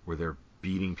where they're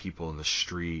beating people in the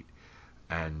street,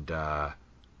 and the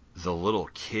little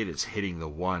kid is hitting the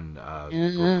one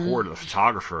reporter, the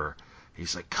photographer.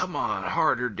 He's like, "Come on,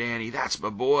 harder, Danny. That's my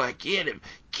boy. Get him.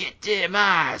 Get them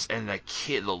eyes." And the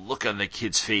look on the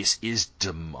kid's face is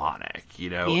demonic, you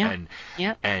know?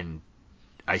 Yeah. And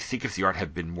I think if the art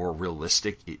had been more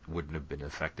realistic, it wouldn't have been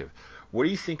effective. What do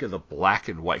you think of the black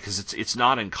and white? Because it's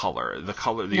not in color. The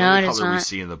only color we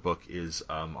see in the book is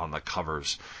on the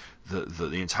covers.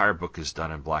 The entire book is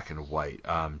done in black and white.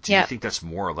 Do you think that's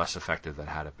more or less effective than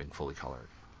had it been fully colored?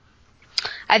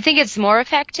 I think it's more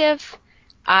effective.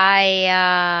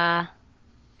 I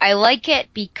like it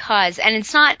because, and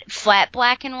it's not flat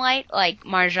black and white like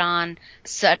Marjane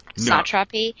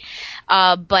Satrapi,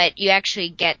 but you actually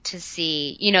get to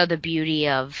see, you know, the beauty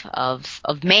of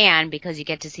man, because you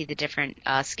get to see the different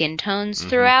skin tones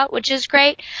throughout, which is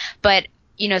great. But,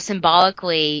 you know,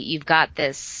 symbolically, you've got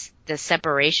this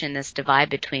separation, this divide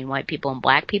between white people and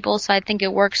black people, so I think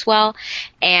it works well.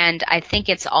 And I think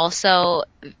it's also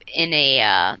in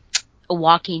a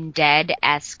Walking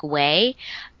Dead-esque way.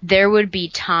 There would be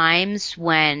times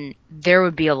when there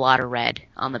would be a lot of red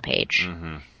on the page.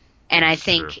 And I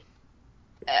think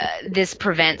this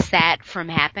prevents that from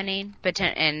happening.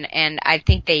 And I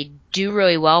think they do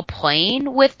really well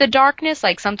playing with the darkness.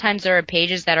 Like sometimes there are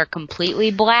pages that are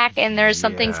completely black and there's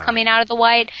some things coming out of the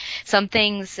white. Some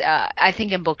things, I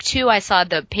think in book 2 I saw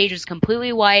the page was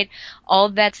completely white. All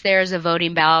that's there is a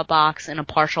voting ballot box and a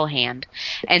partial hand.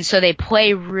 And so they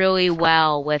play really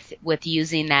well with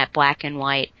using that black and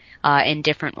white in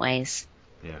different ways.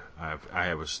 Yeah,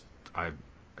 I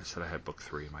said I had book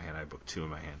 3 in my hand. I had book 2 in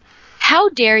my hand. How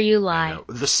dare you lie?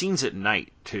 The scenes at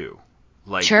night too,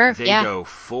 like sure, they yeah. go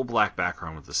full black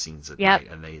background with the scenes at night,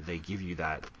 and they give you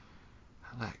that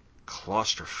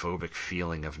claustrophobic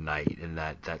feeling of night, and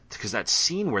that because that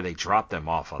scene where they drop them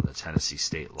off on the Tennessee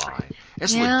state line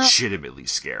is legitimately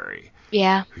scary.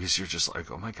 Yeah, because you're just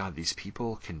like, oh my god, these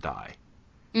people can die.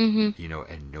 Mm-hmm. You know,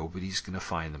 and nobody's gonna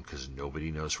find them because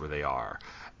nobody knows where they are.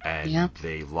 And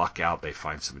they luck out, they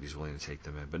find somebody who's willing to take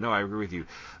them in. But no, I agree with you.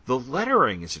 The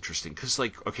lettering is interesting because,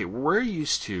 like, okay, we're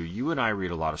used to, you and I read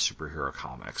a lot of superhero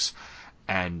comics,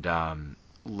 and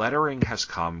lettering has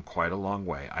come quite a long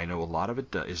way. I know a lot of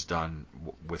it is done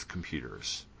with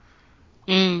computers.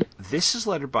 This is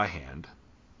lettered by hand.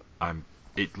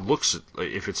 It looks,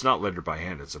 if it's not lettered by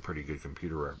hand, it's a pretty good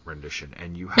computer rendition.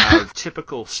 And you have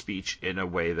typical speech in a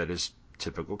way that is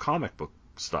typical comic book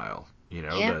style. You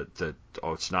know,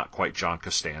 it's not quite John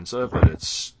Costanza, but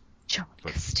it's... John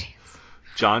Costanza.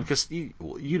 John Costanza,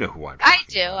 you know who I'm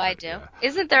talking about. I do. Yeah.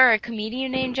 Isn't there a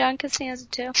comedian named John Costanza,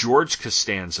 too? George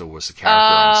Costanza was the character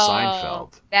on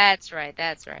Seinfeld. That's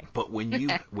right. But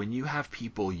when you have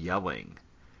people yelling,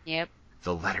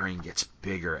 the lettering gets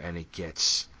bigger and it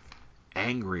gets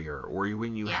angrier. Or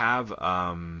when you have...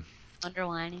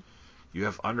 underlining. You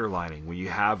have underlining. When you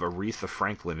have Aretha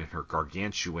Franklin in her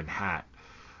gargantuan hat,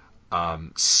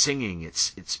 singing,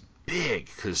 it's big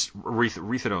because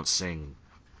Aretha don't sing.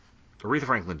 Aretha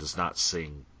Franklin does not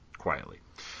sing quietly,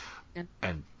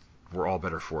 and we're all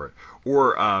better for it.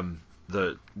 Or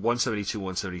the 172,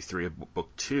 173 of book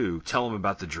 2, tell them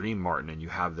about the dream, Martin, and you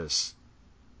have this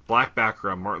black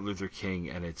background, Martin Luther King,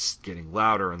 and it's getting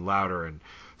louder and louder, and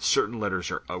certain words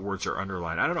are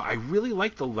underlined. I don't know. I really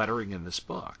like the lettering in this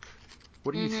book.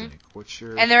 What do you think? What's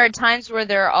your... And there are times where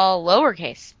they're all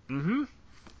lowercase. Mm-hmm.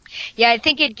 Yeah, I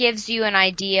think it gives you an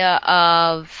idea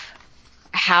of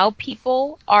how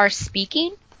people are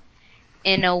speaking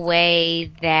in a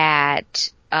way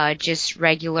that just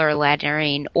regular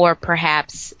lettering or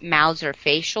perhaps mouths or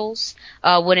facials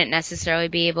wouldn't necessarily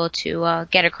be able to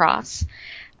get across.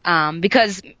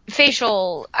 Because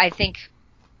facial, I think,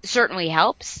 certainly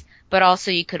helps, but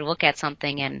also you could look at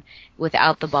something and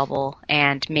without the bubble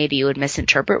and maybe you would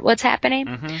misinterpret what's happening.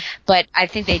 Mm-hmm. But I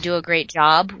think they do a great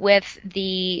job with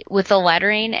the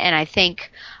lettering, and I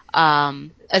think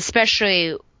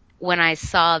especially when I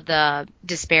saw the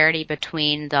disparity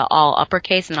between the all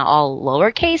uppercase and the all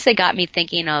lowercase, it got me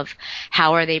thinking of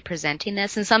how are they presenting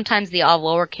this. And sometimes the all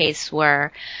lowercase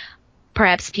were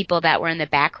perhaps people that were in the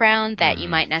background that you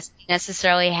might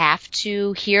necessarily have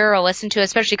to hear or listen to,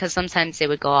 especially because sometimes they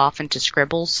would go off into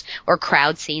scribbles or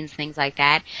crowd scenes, things like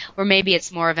that. Or maybe it's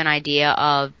more of an idea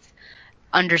of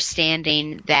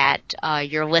understanding that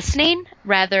you're listening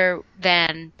rather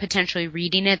than potentially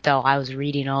reading it, though I was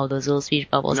reading all those little speech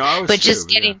bubbles. No, but just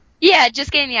getting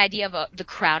the idea of the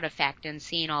crowd effect and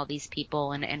seeing all these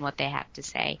people and what they have to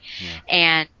say.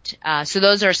 Yeah. And so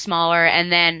those are smaller, and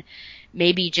then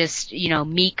maybe just,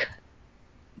 meek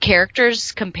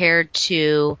characters compared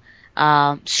to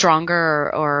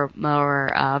stronger or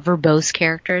more verbose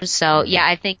characters. So, yeah,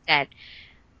 I think that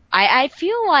I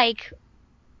feel like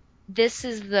this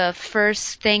is the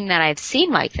first thing that I've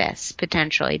seen like this,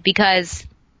 potentially, because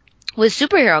with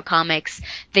superhero comics,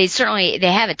 they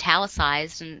have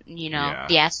italicized and,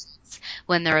 the S's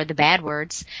when there are the bad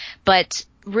words, but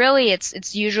really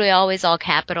it's usually always all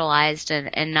capitalized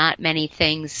and not many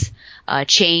things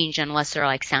change unless there are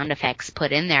like sound effects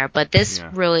put in there. But this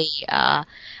really, I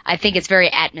think it's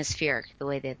very atmospheric the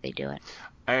way that they do it.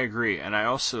 I agree, and I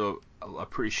also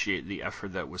appreciate the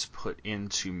effort that was put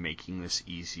into making this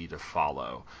easy to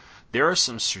follow. There are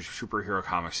some superhero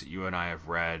comics that you and I have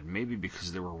read, maybe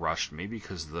because they were rushed, maybe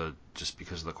because of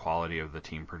the quality of the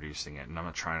team producing it, and I'm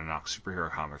not trying to knock superhero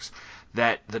comics,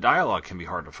 that the dialogue can be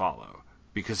hard to follow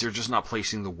because they're just not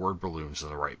placing the word balloons in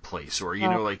the right place, or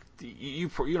like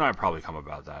you and I probably come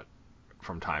about that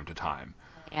from time to time.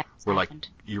 Yeah, where like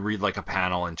you read like a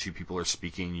panel and two people are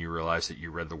speaking, you realize that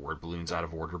you read the word balloons out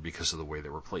of order because of the way they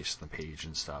were placed on the page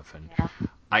and stuff. And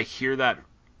I hear that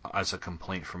as a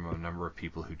complaint from a number of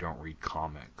people who don't read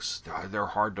comics. They're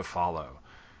hard to follow.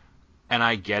 And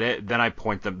I get it. Then I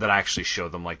actually show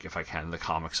them, like, if I can, the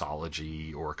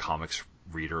Comixology or comics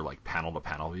reader like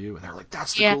panel-to-panel view, and they're like,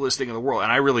 that's the coolest thing in the world.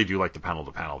 And I really do like the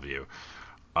panel-to-panel view.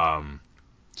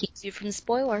 Keeps you from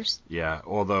spoilers. Yeah,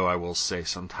 although I will say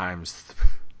sometimes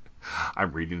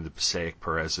I'm reading the Passaic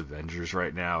Perez Avengers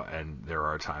right now, and there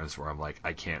are times where I'm like,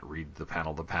 I can't read the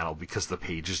panel-to-panel because the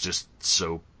page is just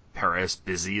so Perez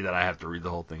busy that I have to read the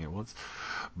whole thing at once.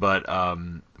 But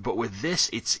with this,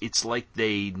 it's like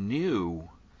they knew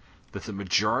that the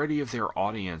majority of their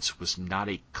audience was not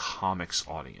a comics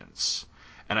audience.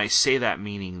 And I say that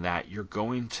meaning that you're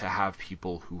going to have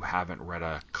people who haven't read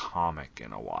a comic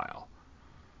in a while,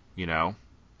 you know?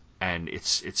 And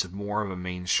it's more of a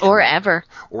mainstream... Or ever.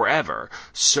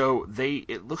 So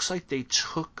it looks like they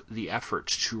took the effort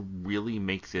to really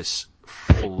make this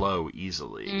flow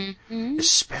easily. Mm-hmm.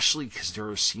 Especially because there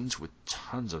are scenes with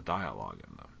tons of dialogue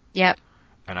in them. Yep.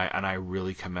 And I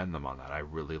really commend them on that. I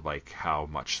really like how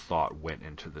much thought went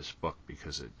into this book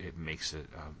because it makes it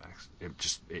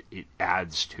it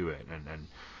adds to it, and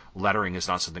lettering is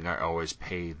not something I always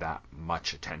pay that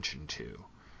much attention to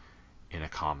in a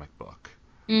comic book.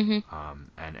 Mm-hmm.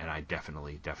 And I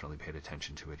definitely paid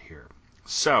attention to it here.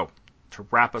 So to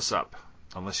wrap us up,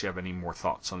 unless you have any more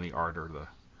thoughts on the art or the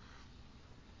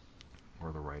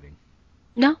writing.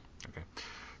 No. Okay.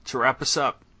 To wrap us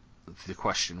up, the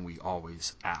question we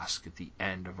always ask at the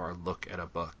end of our look at a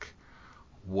book: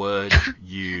 would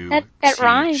you that teach?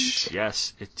 Rhymed.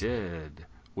 Yes, it did.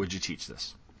 Would you teach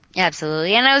this?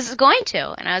 Absolutely, and I was going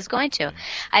to. Yeah.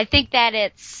 I think that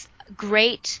it's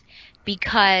great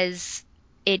because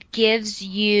it gives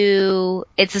you.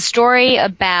 It's a story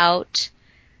about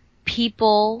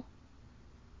people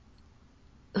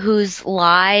whose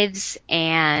lives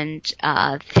and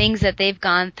things that they've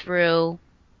gone through,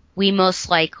 we most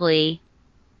likely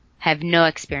have no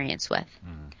experience with.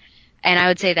 Mm-hmm. And I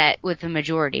would say that with the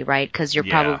majority, right? Because you're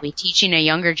probably teaching a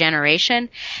younger generation.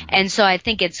 Mm-hmm. And so I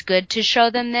think it's good to show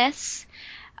them this.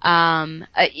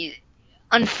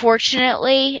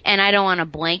 Unfortunately, and I don't want to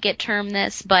blanket term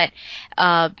this, but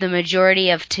the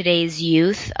majority of today's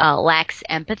youth lacks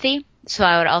empathy. So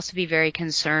I would also be very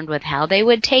concerned with how they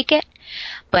would take it.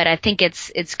 But I think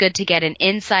it's good to get an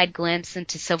inside glimpse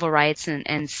into civil rights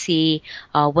and see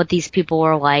what these people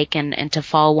were like and to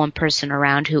follow one person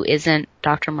around who isn't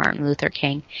Dr. Martin Luther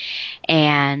King.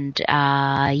 And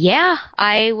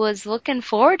I was looking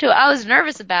forward to it. I was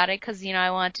nervous about it because,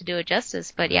 I wanted to do it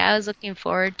justice. But I was looking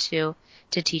forward to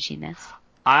teaching this.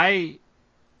 I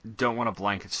don't want a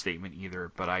blanket statement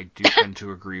either, but I do tend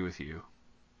to agree with you.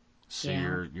 So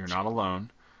you're not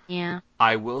alone. Yeah.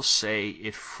 I will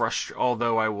say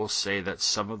although I will say that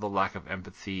some of the lack of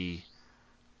empathy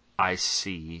I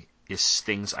see is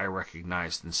things I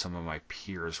recognized in some of my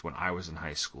peers when I was in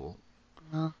high school.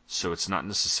 Uh-huh. So it's not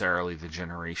necessarily the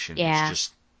generation, it's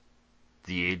just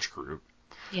the age group.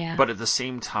 Yeah. But at the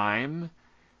same time,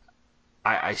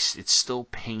 it still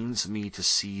pains me to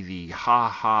see the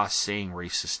ha-ha saying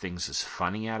racist things is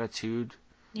funny attitude.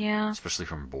 Yeah. Especially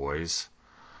from boys.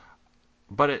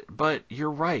 But you're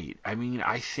right. I mean,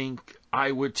 I think I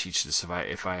would teach this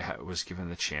if I was given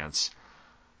the chance.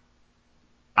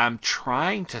 I'm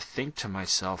trying to think to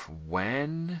myself,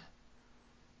 when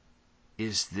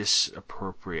is this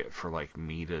appropriate for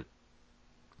me to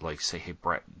say, hey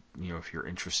Brett, if you're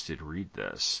interested, read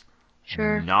this.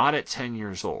 Sure. Not at 10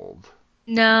 years old.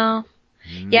 No.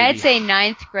 Maybe I'd say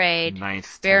 9th grade.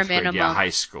 9th, bare 10th minimum. grade. Yeah, high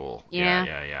school.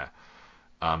 Yeah.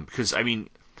 Because I mean,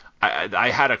 I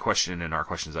had a question in our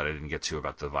questions that I didn't get to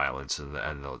about the violence and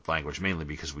the language, mainly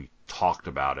because we talked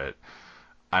about it.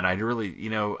 And I really,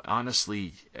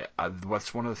 honestly,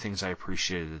 what's one of the things I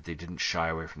appreciated, that they didn't shy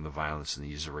away from the violence and the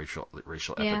use of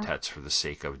racial epithets for the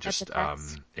sake of just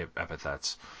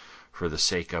epithets for the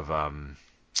sake of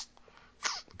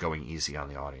going easy on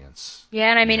the audience.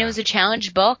 Yeah, and I mean, it was a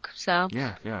challenge book, so.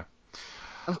 Yeah.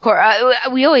 Of course,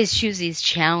 we always choose these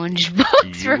challenge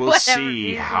books. You will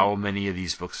see how many of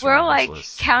these books are on this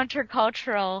list.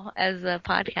 Countercultural as a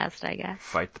podcast, I guess.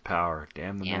 Fight the power,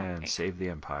 damn the man, save the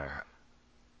empire.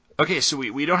 Okay, so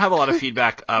we don't have a lot of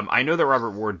feedback. I know that Robert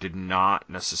Ward did not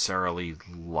necessarily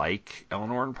like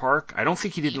Eleanor and Park. I don't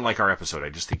think he didn't like our episode. I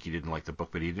just think he didn't like the book,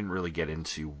 but he didn't really get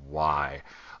into why.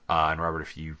 And Robert,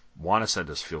 if you want to send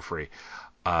us, feel free.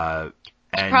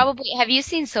 Probably. Have you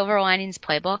seen Silver Linings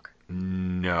Playbook?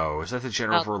 No. Is that the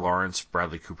Jennifer Lawrence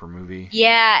Bradley Cooper movie?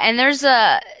 Yeah, and there's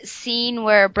a scene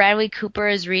where Bradley Cooper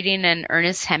is reading an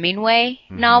Ernest Hemingway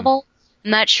novel.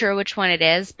 I'm not sure which one it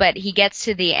is, but he gets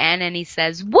to the end and he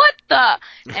says, "What the?"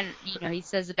 And, he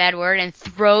says a bad word and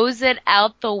throws it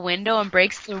out the window and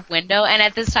breaks the window. And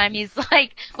at this time he's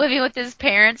living with his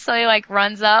parents, so he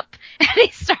runs up and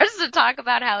he starts to talk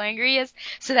about how angry he is.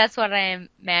 So that's what I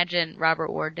imagine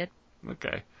Robert Ward did.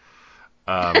 Okay.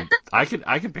 I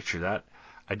can picture that.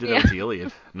 I did that with the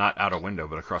Iliad, not out a window,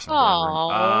 but across my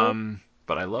dorm room.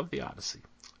 But I love the Odyssey.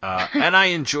 And I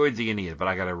enjoyed the Aeneid, but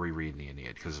I got to reread the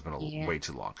Aeneid because it's been way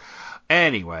too long.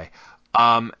 Anyway,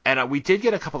 and we did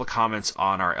get a couple of comments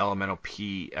on our Elemental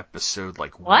P episode,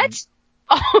 like what?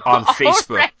 On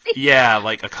Facebook. Already? Yeah,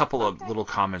 like a couple of little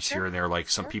comments here and there, like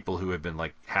some people who have been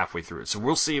like halfway through it. So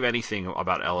we'll see if anything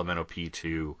about Elemental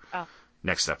P2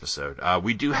 next episode.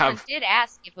 We do Someone have. did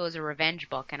ask if it was a revenge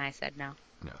book, and I said no.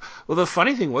 No. Well, the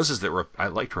funny thing was that I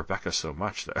liked Rebecca so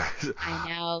much that I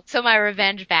know. So my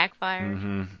revenge backfired.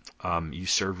 Mm-hmm. You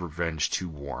serve revenge too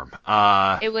warm.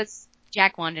 It was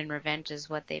Jack London revenge, is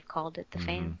what they've called it. The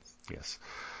fans. Yes.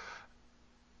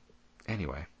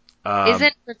 Anyway.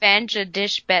 Isn't revenge a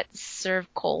dish best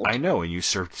served cold? I know, and you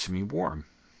served it to me warm.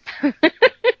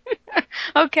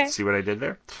 Okay. See what I did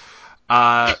there?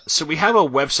 So we have a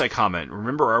website comment.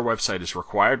 Remember, our website is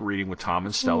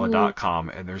requiredreadingwithtomandstella.com,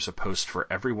 and there's a post for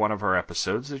every one of our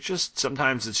episodes.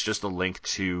 Sometimes it's just a link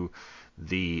to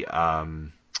the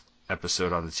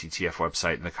episode on the TTF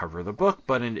website and the cover of the book,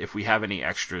 but if we have any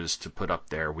extras to put up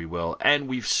there, we will. And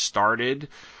we've started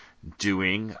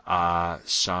doing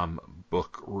some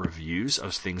book reviews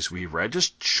of things we've read,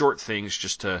 just short things,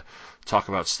 just to talk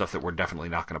about stuff that we're definitely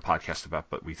not going to podcast about,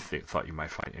 but we thought you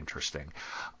might find interesting.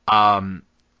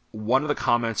 One of the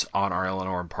comments on our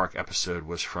Eleanor and Park episode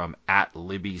was from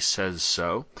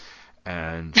 @LibbySaysSo,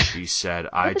 and she said,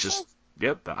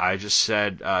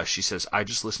 she says, I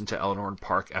just listened to Eleanor and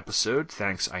Park episode.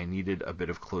 Thanks, I needed a bit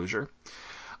of closure.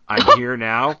 I'm here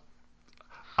now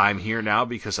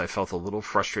because I felt a little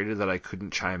frustrated that I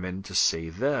couldn't chime in to say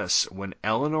this. When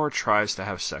Eleanor tries to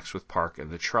have sex with Park in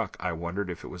the truck, I wondered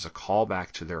if it was a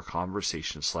callback to their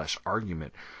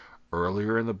conversation/argument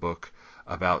earlier in the book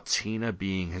about Tina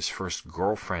being his first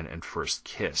girlfriend and first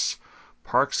kiss.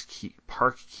 Park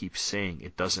keeps saying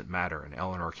it doesn't matter, and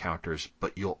Eleanor counters,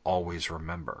 but you'll always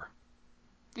remember.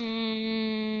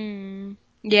 Yeah,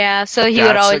 so he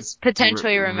would always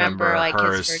potentially remember like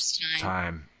his first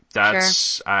time.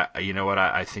 That's, you know what?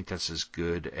 I think that's as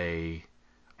good I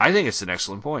think it's an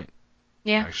excellent point.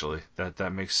 Yeah. Actually,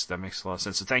 that makes a lot of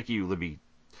sense. So thank you, Libby.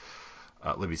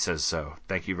 Libby says so.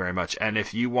 Thank you very much. And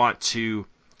if you want to,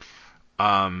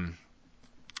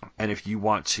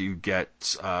 get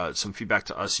some feedback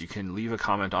to us, you can leave a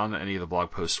comment on any of the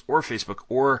blog posts or Facebook,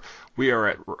 or we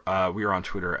are on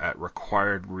Twitter at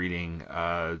Required Reading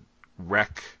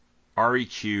REQ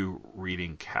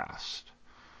Reading Cast.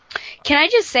 Can I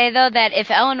just say, though, that if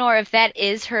that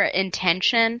is her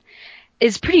intention,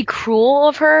 is pretty cruel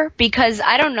of her, because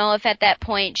I don't know if at that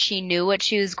point she knew what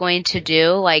she was going to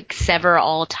do, like sever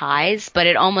all ties, but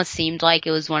it almost seemed like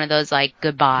it was one of those, like,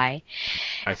 goodbye.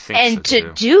 I think and so,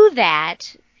 to do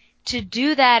that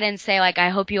and say, like, I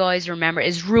hope you always remember,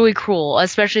 is really cruel,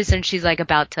 especially since she's, like,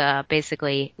 about to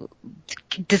basically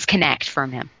disconnect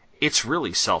from him. It's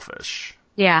really selfish.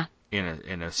 Yeah.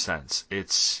 In a sense.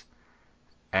 It's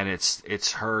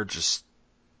her just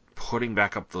putting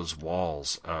back up those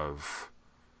walls of,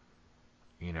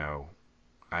 I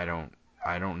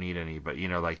don't need any, but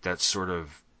like that sort of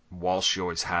wall she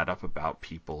always had up about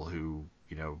people who,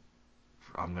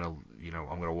 I'm gonna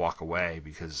walk away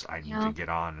because I need to get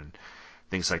on and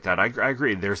things like that. I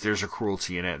agree. There's a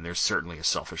cruelty in it, and there's certainly a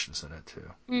selfishness in it too.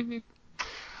 Mm-hmm.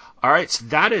 All right, so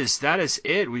that is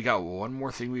it. We got one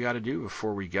more thing we got to do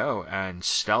before we go, and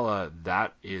Stella,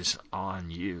 that is on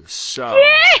you. So,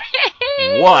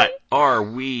 what are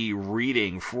we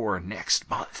reading for next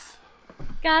month?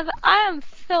 Guys, I am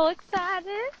so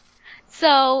excited.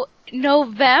 So,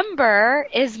 November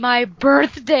is my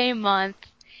birthday month,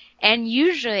 and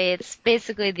usually it's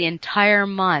basically the entire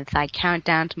month. I count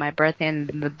down to my birthday, and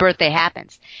the birthday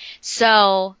happens.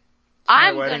 So,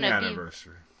 I'm going to be...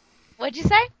 anniversary. What'd you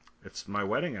say? It's my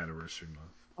wedding anniversary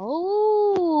month.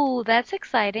 Oh, that's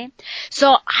exciting.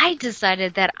 So I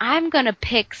decided that I'm going to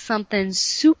pick something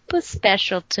super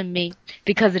special to me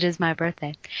because it is my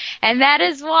birthday. And that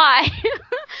is why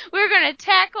we're going to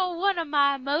tackle one of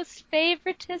my most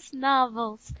favoritist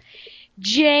novels,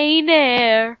 Jane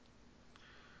Eyre.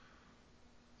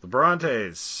 The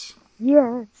Brontes.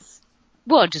 Yes.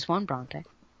 Well, just one Bronte.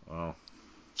 Well.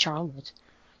 Charlotte.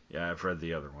 Yeah, I've read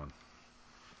the other one.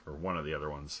 Or one of the other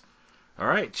ones. All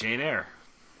right, Jane Eyre.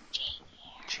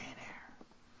 Jane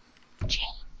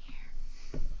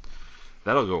Eyre.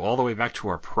 That'll go all the way back to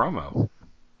our promo.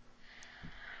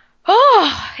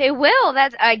 Oh, it will.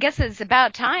 I guess it's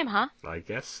about time, huh? I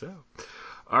guess so.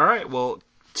 All right, well,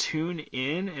 tune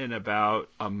in about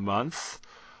a month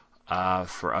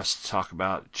for us to talk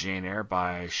about Jane Eyre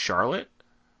by Charlotte.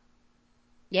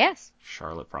 Yes.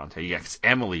 Charlotte Bronte. Yeah, 'cause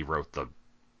Emily wrote the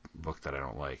book that I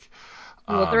don't like.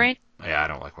 Wuthering? Yeah, I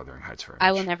don't like Wuthering Heights very much.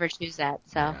 I will never choose that.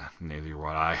 So. Yeah, neither would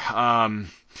I.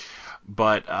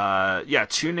 But yeah,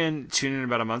 tune in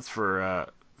about a month for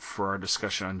our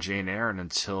discussion on Jane Eyre, and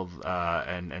until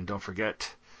and don't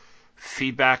forget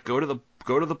feedback. Go to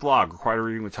the blog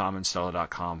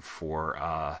requiredreadingwithtomandstella.com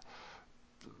for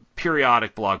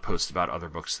periodic blog posts about other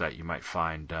books that you might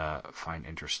find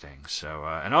interesting. So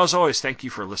and as always, thank you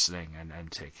for listening,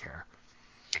 and take care.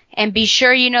 And be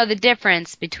sure you know the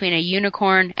difference between a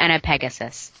unicorn and a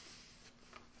Pegasus.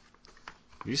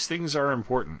 These things are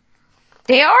important.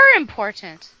 They are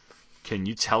important. Can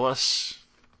you tell us?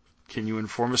 Can you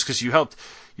inform us? Because you helped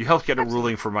get a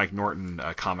ruling for Mike Norton,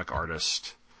 a comic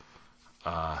artist.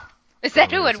 Is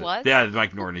that who it was? Yeah,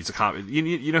 Mike Norton. He's a comic.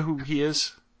 You know who he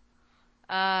is?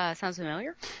 Sounds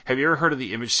familiar. Have you ever heard of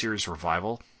the Image series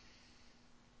Revival?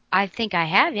 I think I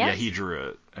have, yes. Yeah, he drew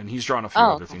it. And he's drawn a few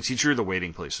other things. He drew The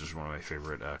Waiting Place, which is one of my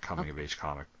favorite coming-of-age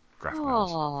comic graphic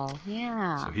novels. Oh,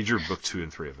 yeah. So he drew book 2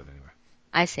 and 3 of it anyway.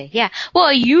 I see, yeah. Well,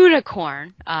 a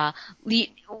unicorn,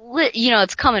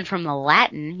 it's coming from the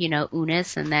Latin,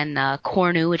 unus, and then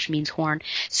cornu, which means horn.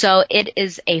 So it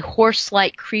is a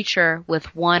horse-like creature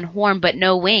with one horn, but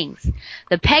no wings.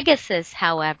 The Pegasus,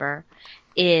 however,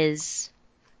 is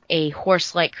a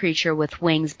horse-like creature with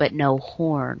wings, but no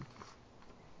horn.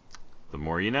 The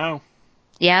more you know.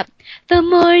 Yep. The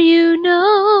more you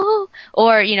know.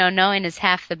 Or, knowing is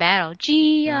half the battle.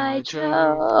 G.I.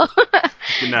 Joe.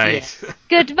 Good night. Yeah.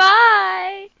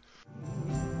 Goodbye.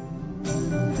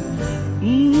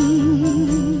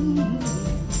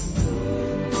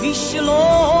 We shall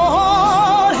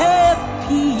all have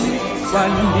peace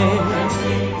one day.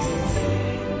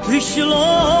 We shall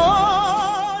all have...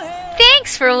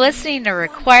 Thanks for listening to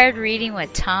Required Reading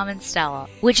with Tom and Stella,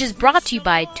 which is brought to you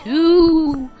by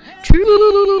Two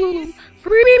True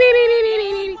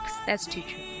Freaks. That's Two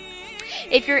True.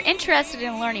 If you're interested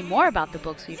in learning more about the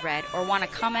books we've read or want to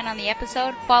comment on the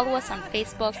episode, follow us on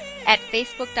Facebook at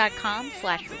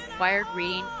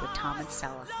facebook.com/requiredreading with Tom and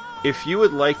Stella. If you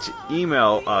would like to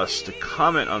email us to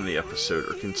comment on the episode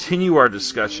or continue our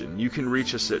discussion, you can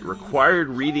reach us at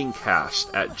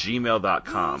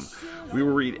requiredreadingcast@gmail.com. We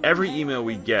will read every email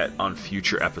we get on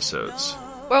future episodes.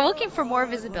 We're looking for more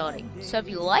visibility, so if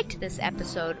you liked this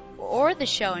episode or the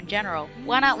show in general,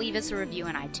 why not leave us a review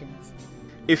on iTunes?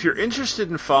 If you're interested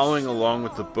in following along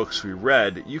with the books we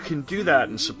read, you can do that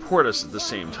and support us at the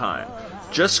same time.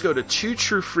 Just go to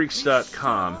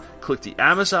twotruefreaks.com, click the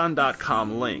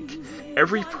Amazon.com link.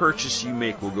 Every purchase you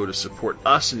make will go to support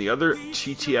us and the other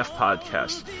TTF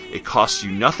podcasts. It costs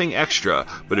you nothing extra,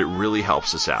 but it really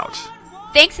helps us out.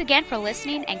 Thanks again for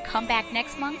listening, and come back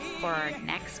next month for our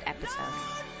next episode.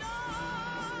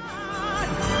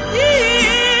 If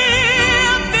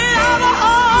it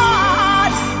ever